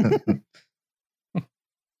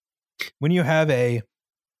 When you have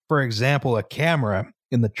for example, a camera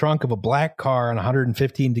in the trunk of a black car on a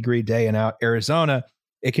 115 degree day in Arizona,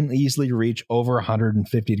 it can easily reach over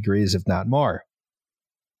 150 degrees, if not more.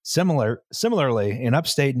 Similarly, in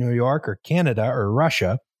upstate New York or Canada or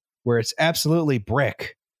Russia, where it's absolutely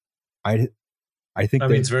brick, I think that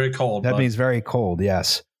means very cold. That means very cold,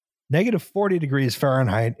 yes. Negative 40 degrees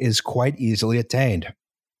Fahrenheit is quite easily attained.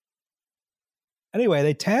 Anyway,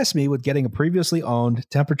 they tasked me with getting a previously owned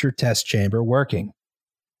temperature test chamber working.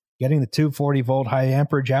 Getting the 240-volt high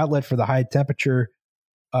amperage outlet for the high temperature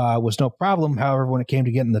was no problem. However, when it came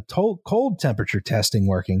to getting the cold temperature testing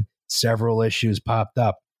working, several issues popped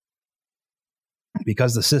up.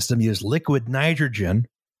 Because the system used liquid nitrogen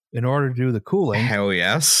in order to do the cooling. Hell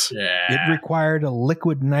yes. It required a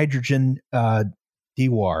liquid nitrogen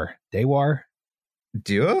dewar. Dewar?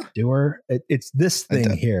 Dewar? Dewar? It's this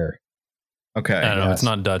thing here. Okay. I don't know. Yes. It's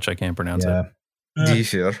not Dutch. I can't pronounce Yeah. it.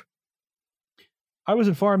 Differ. I was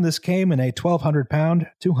informed this came in a 1,200-pound,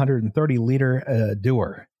 230-liter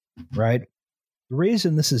Dewar, right? The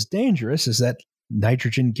reason this is dangerous is that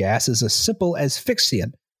nitrogen gas is a simple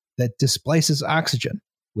asphyxiant that displaces oxygen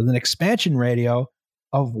with an expansion ratio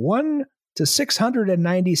of 1 to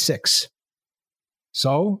 696.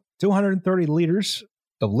 So, 230 liters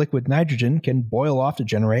of liquid nitrogen can boil off to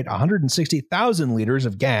generate 160,000 liters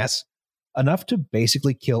of gas, enough to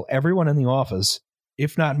basically kill everyone in the office,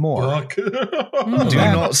 if not more. Fuck. Do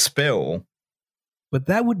That- not spill. But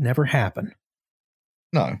that would never happen.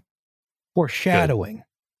 No. Foreshadowing.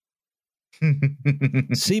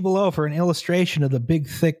 See below for an illustration of the big,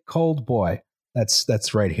 thick, cold boy.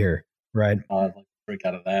 That's right here, right? I'd like to freak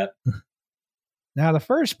out of that. Now, the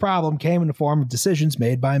first problem came in the form of decisions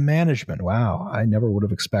made by management. Wow, I never would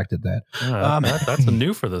have expected that. Yeah, that's a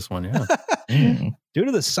new for this one. Yeah. Due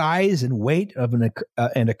to the size and weight of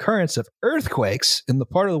an occurrence of earthquakes in the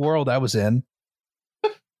part of the world I was in,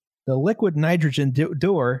 the liquid nitrogen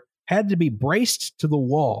Dewar had to be braced to the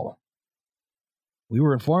wall. We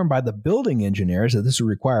were informed by the building engineers that this would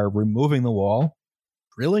require removing the wall,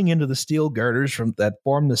 drilling into the steel girders that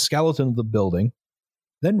form the skeleton of the building,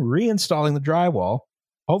 then reinstalling the drywall,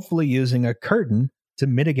 hopefully using a curtain to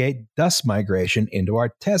mitigate dust migration into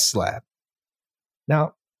our test lab.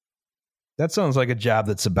 Now, that sounds like a job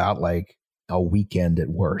that's about like a weekend at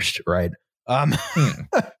worst, right? And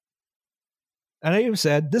I even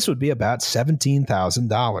said this would be about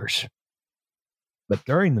 $17,000. But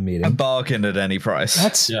during the A meeting, bargain at any price.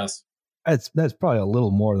 Yes. that's probably a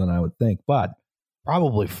little more than I would think, but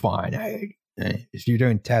probably fine. If you're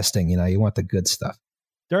doing testing, you want the good stuff.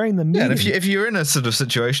 During the meeting, Yeah, and if you're in a sort of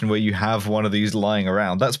situation where you have one of these lying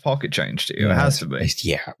around, that's pocket change to you. It has to be.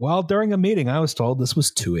 Yeah. Well, during a meeting, I was told this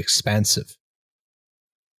was too expensive.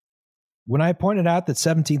 When I pointed out that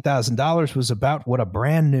 $17,000 was about what a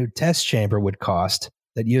brand new test chamber would cost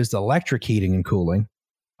that used electric heating and cooling,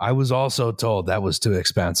 I was also told that was too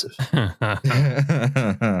expensive. And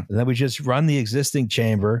that we just run the existing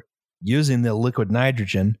chamber using the liquid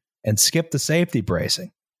nitrogen and skip the safety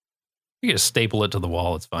bracing. You just staple it to the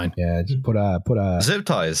wall. It's fine. Yeah, just put a Zip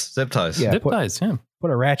ties. Yeah, Zip ties. Yeah.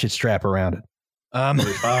 put a ratchet strap around it.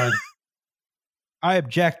 We're fine. I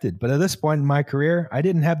objected, but at this point in my career, I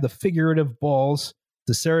didn't have the figurative balls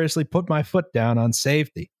to seriously put my foot down on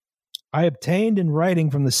safety. I obtained in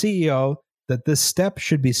writing from the CEO that this step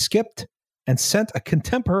should be skipped and sent a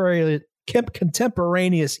contemporaneous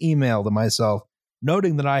email to myself,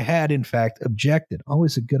 noting that I had, in fact, objected.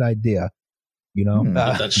 Always a good idea, Put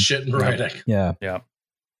that shit in writing. Yeah. Yeah.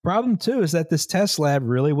 Problem two is that this test lab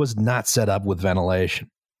really was not set up with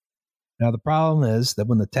ventilation. Now, the problem is that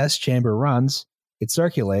when the test chamber runs, it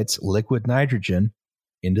circulates liquid nitrogen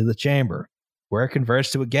into the chamber, where it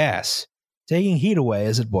converts to a gas, taking heat away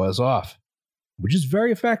as it boils off, which is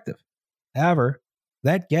very effective. However,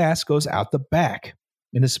 that gas goes out the back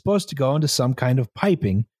and is supposed to go into some kind of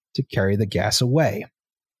piping to carry the gas away.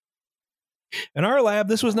 In our lab,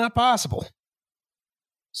 this was not possible.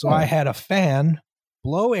 So I had a fan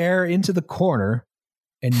blow air into the corner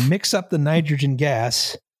and mix up the nitrogen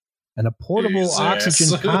gas and a portable Jesus.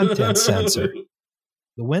 oxygen content sensor.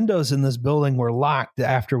 The windows in this building were locked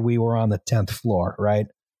after we were on the 10th floor, right?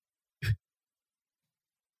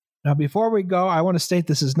 Now, before we go, I want to state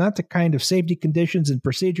this is not the kind of safety conditions and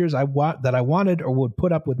procedures I wanted or would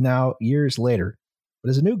put up with now years later.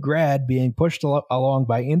 But as a new grad being pushed along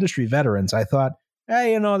by industry veterans, I thought,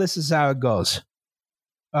 hey, this is how it goes.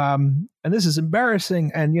 And this is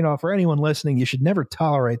embarrassing. And, for anyone listening, you should never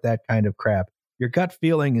tolerate that kind of crap. Your gut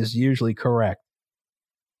feeling is usually correct.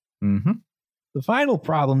 Mm-hmm. The final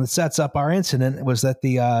problem that sets up our incident was that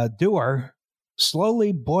the Dewar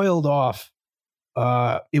slowly boiled off.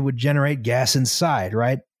 It would generate gas inside,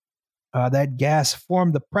 right? That gas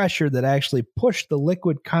formed the pressure that actually pushed the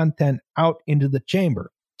liquid content out into the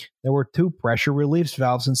chamber. There were 2 pressure relief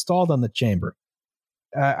valves installed on the chamber.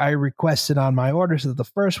 I requested on my orders that the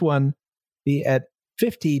first one be at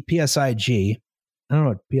 50 PSIG. I don't know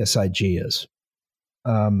what PSIG is.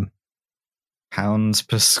 Pounds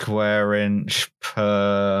per square inch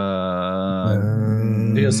per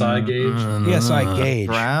PSI gauge. PSI gauge.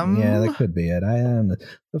 gram? Yeah, that could be it.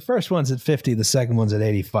 The first one's at 50, the second one's at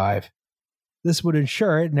 85. This would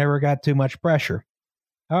ensure it never got too much pressure.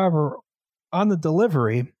 However, on the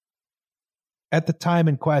delivery, at the time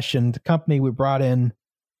in question, the company brought in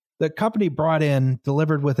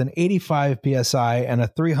delivered with an 85 PSI and a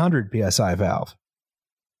 300 PSI valve.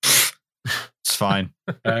 It's fine.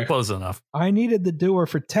 Close enough. I needed the Dewar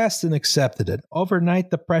for tests and accepted it.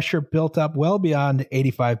 Overnight, the pressure built up well beyond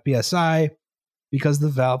 85 PSI because the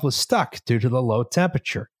valve was stuck due to the low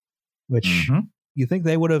temperature, which you think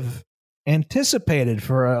they would have anticipated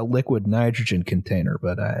for a liquid nitrogen container,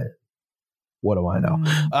 but what do I know?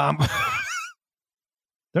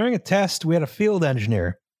 During a test, we had a field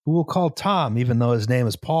engineer who we'll call Tom, even though his name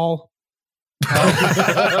is Paul. I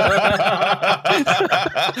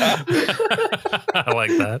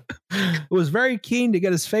like that. Was very keen to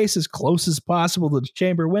get his face as close as possible to the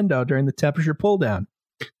chamber window during the temperature pull down,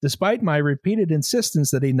 despite my repeated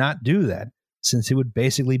insistence that he not do that, since he would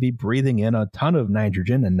basically be breathing in a ton of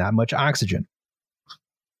nitrogen and not much oxygen.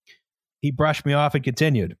 He brushed me off and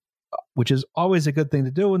continued, which is always a good thing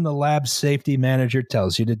to do when the lab safety manager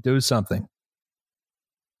tells you to do something.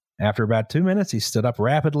 After about 2 minutes, he stood up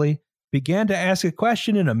rapidly, began to ask a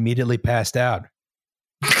question, and immediately passed out.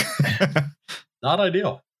 Not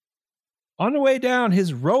ideal. On the way down,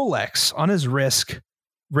 his Rolex on his wrist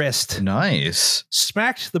Nice.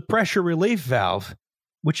 smacked the pressure relief valve,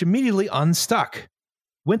 which immediately unstuck,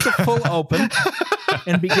 went to full open,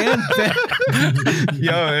 and began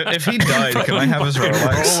Yo, if he died, can I have his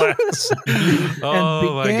Rolex?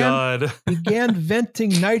 Oh my God. began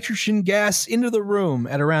venting nitrogen gas into the room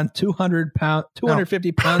at around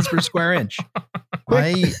 250 pounds per square inch.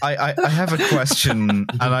 I have a question,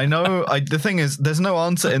 and I know the thing is, there's no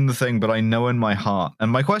answer in the thing, but I know in my heart. And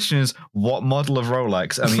my question is, what model of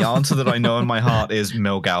Rolex? And the answer that I know in my heart is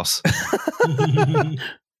Milgauss.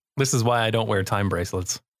 This is why I don't wear time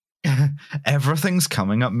bracelets. Everything's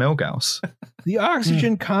coming up Milgauss. The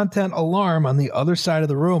oxygen content alarm on the other side of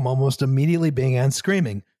the room almost immediately began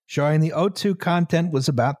screaming, showing the O2 content was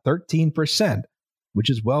about 13%,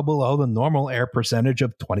 which is well below the normal air percentage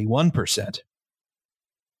of 21%.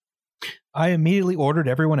 I immediately ordered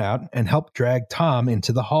everyone out and helped drag Tom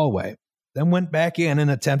into the hallway, then went back in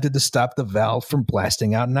and attempted to stop the valve from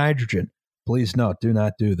blasting out nitrogen. Please note, do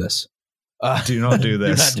not do this. Do not do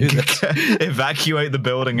this. Do not do this. Evacuate the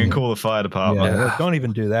building and call the fire department. Yeah, don't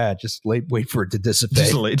even do that. Just wait for it to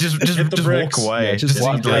dissipate. Just walk away. Yeah, just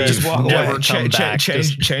walk away. Just walk Never away. come back.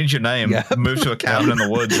 Change your name. Yeah. Move to a cabin in the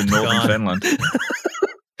woods in northern Finland.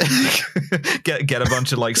 Get a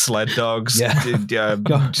bunch of like sled dogs.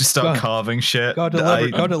 Just start carving shit. Go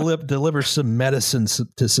deliver some medicine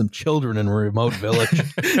to some children in a remote village. Grow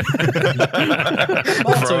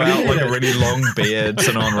out like a really long beard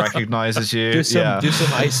so no one recognizes you. Do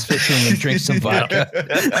some ice fishing and drink some vodka.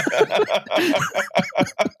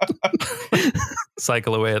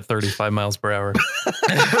 Cycle away at 35 miles per hour.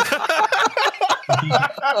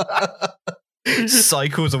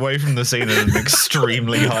 Cycles away from the scene at an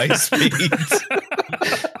extremely high speed.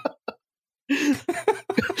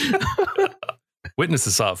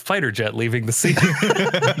 Witnesses saw a fighter jet leaving the scene.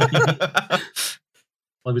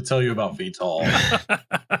 Let me tell you about VTOL.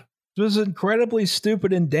 It was incredibly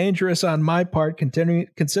stupid and dangerous on my part,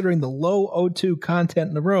 considering the low O2 content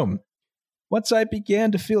in the room. Once I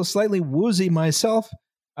began to feel slightly woozy myself,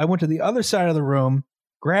 I went to the other side of the room,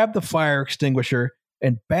 grabbed the fire extinguisher,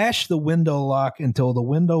 and bashed the window lock until the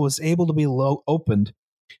window was able to be opened,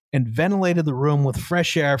 and ventilated the room with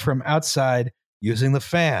fresh air from outside using the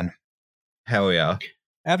fan. Hell yeah.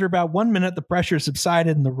 After about 1 minute, the pressure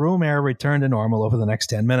subsided and the room air returned to normal over the next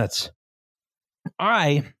 10 minutes.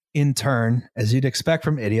 I, in turn, as you'd expect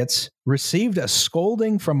from idiots, received a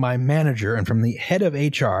scolding from my manager and from the head of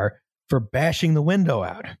HR for bashing the window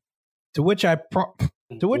out, to which I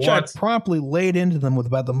promptly laid into them with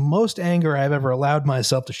about the most anger I've ever allowed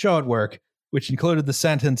myself to show at work, which included the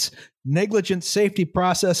sentence, negligent safety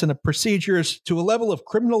process and procedures to a level of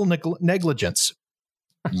criminal negligence.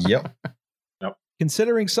 Yep.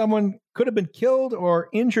 Considering someone could have been killed or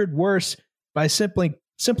injured worse by simply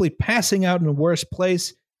passing out in a worse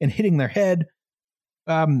place and hitting their head.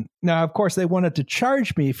 Now, of course, they wanted to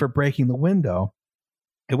charge me for breaking the window,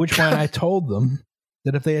 at which point I told them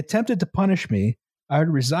that if they attempted to punish me, I would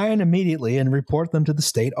resign immediately and report them to the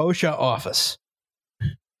state OSHA office.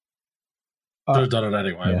 Could have done it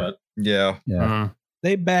anyway, but yeah. Mm-hmm.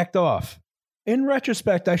 They backed off. In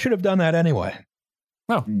retrospect, I should have done that anyway.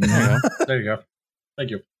 Oh, there you go. There you go.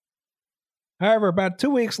 Thank you. However, about 2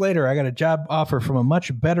 weeks later, I got a job offer from a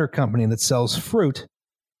much better company that sells fruit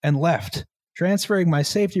and left, transferring my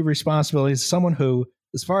safety responsibilities to someone who,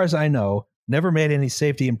 as far as I know, never made any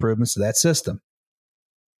safety improvements to that system.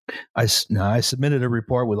 I submitted a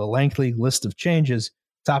report with a lengthy list of changes,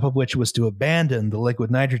 top of which was to abandon the liquid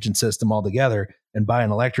nitrogen system altogether and buy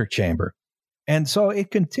an electric chamber. And so it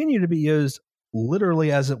continued to be used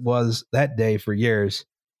literally as it was that day for years,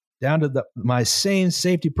 down to my same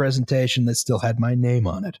safety presentation that still had my name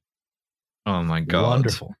on it. Oh my God.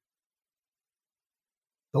 Wonderful.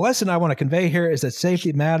 The lesson I want to convey here is that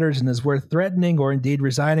safety matters and is worth threatening or indeed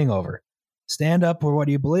resigning over. Stand up for what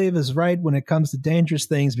you believe is right when it comes to dangerous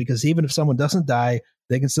things, because even if someone doesn't die,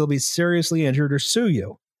 they can still be seriously injured or sue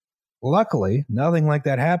you. Luckily, nothing like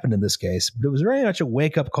that happened in this case, but it was very much a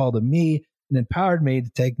wake-up call to me and empowered me to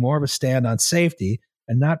take more of a stand on safety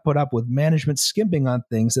and not put up with management skimping on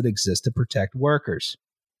things that exist to protect workers.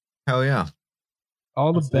 Hell yeah.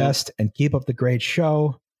 All the best and keep up the great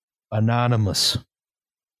show. Anonymous.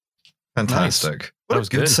 Fantastic. Nice. What That a was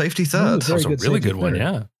good good. safety That third. was That was a Very good really safety good one. third.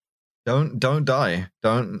 Yeah. Don't die.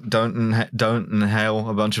 Don't inhale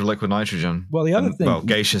a bunch of liquid nitrogen. Well, the other thing, Well,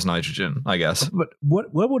 gaseous nitrogen, I guess. but what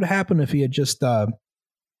would happen if he had just got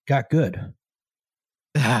good?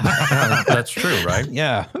 That's true, right?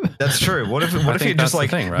 Yeah. That's true. What if I he think just that's the like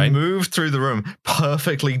thing, right? moved through the room,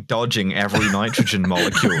 perfectly dodging every nitrogen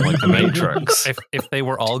molecule like the Matrix? If they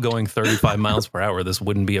were all going 35 miles per hour, this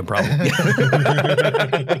wouldn't be a problem.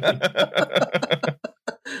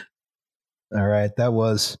 All right, that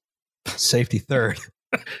was safety third.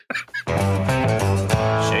 Shake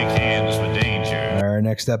hands with danger. Our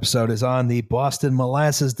next episode is on the Boston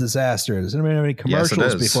molasses disaster. Does anybody have any Yes, it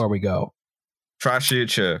commercials is. before we go? Trash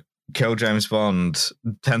Future, Kill James Bond,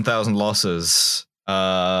 10,000 Losses, Lions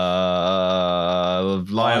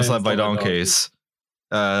Led by Donkeys,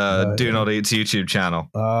 Do Not Eat's YouTube channel.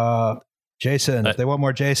 Jason, if they want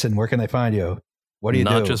more Jason, where can they find you? What do you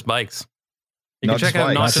Not do? just bikes. You Not can check Just out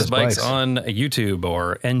Bikes. Not Just Bikes Bikes. on YouTube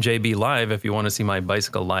or NJB Live if you want to see my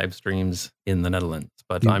bicycle live streams in the Netherlands.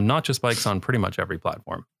 But I'm Not Just Bikes on pretty much every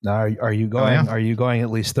platform. Now, are you going? yeah. Are you going at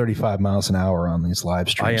least 35 miles an hour on these live I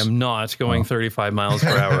streams? am not going 35 miles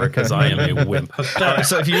per hour because I am a wimp. All right,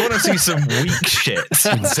 so if you want to see some weak shit,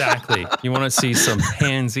 Exactly. You want to see some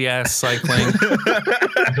pansy ass cycling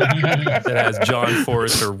that has John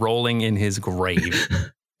Forrester rolling in his grave.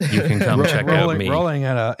 You can come check out me. Rolling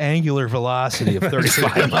at an angular velocity of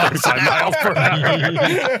 35 miles per hour.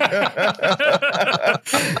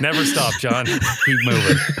 Never stop, John. Keep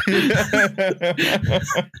moving.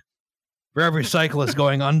 For every cyclist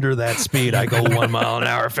going under that speed, I go 1 mile an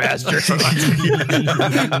hour faster.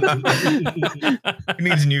 he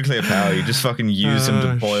needs nuclear power. You just fucking use him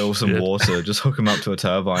to boil some shit. water. Just hook him up to a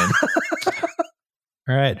turbine.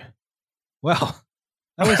 All right. Well,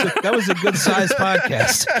 that was a good sized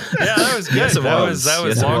podcast. Yeah, that was good. Yes, it that was. was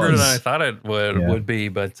Yes, it longer was. than I thought it Yeah. would be.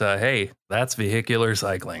 But hey, that's vehicular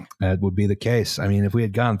cycling. That would be the case. I mean, if we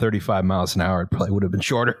had gone 35 miles an hour, it probably would have been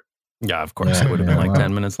shorter. Yeah, of course. Yeah, It would have been yeah, like wow.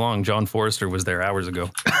 10 minutes long. John Forrester was there hours ago.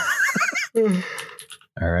 All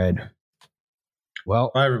right. Well,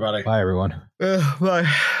 Bye, everybody. bye, everyone.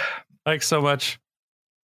 Bye. Thanks so much.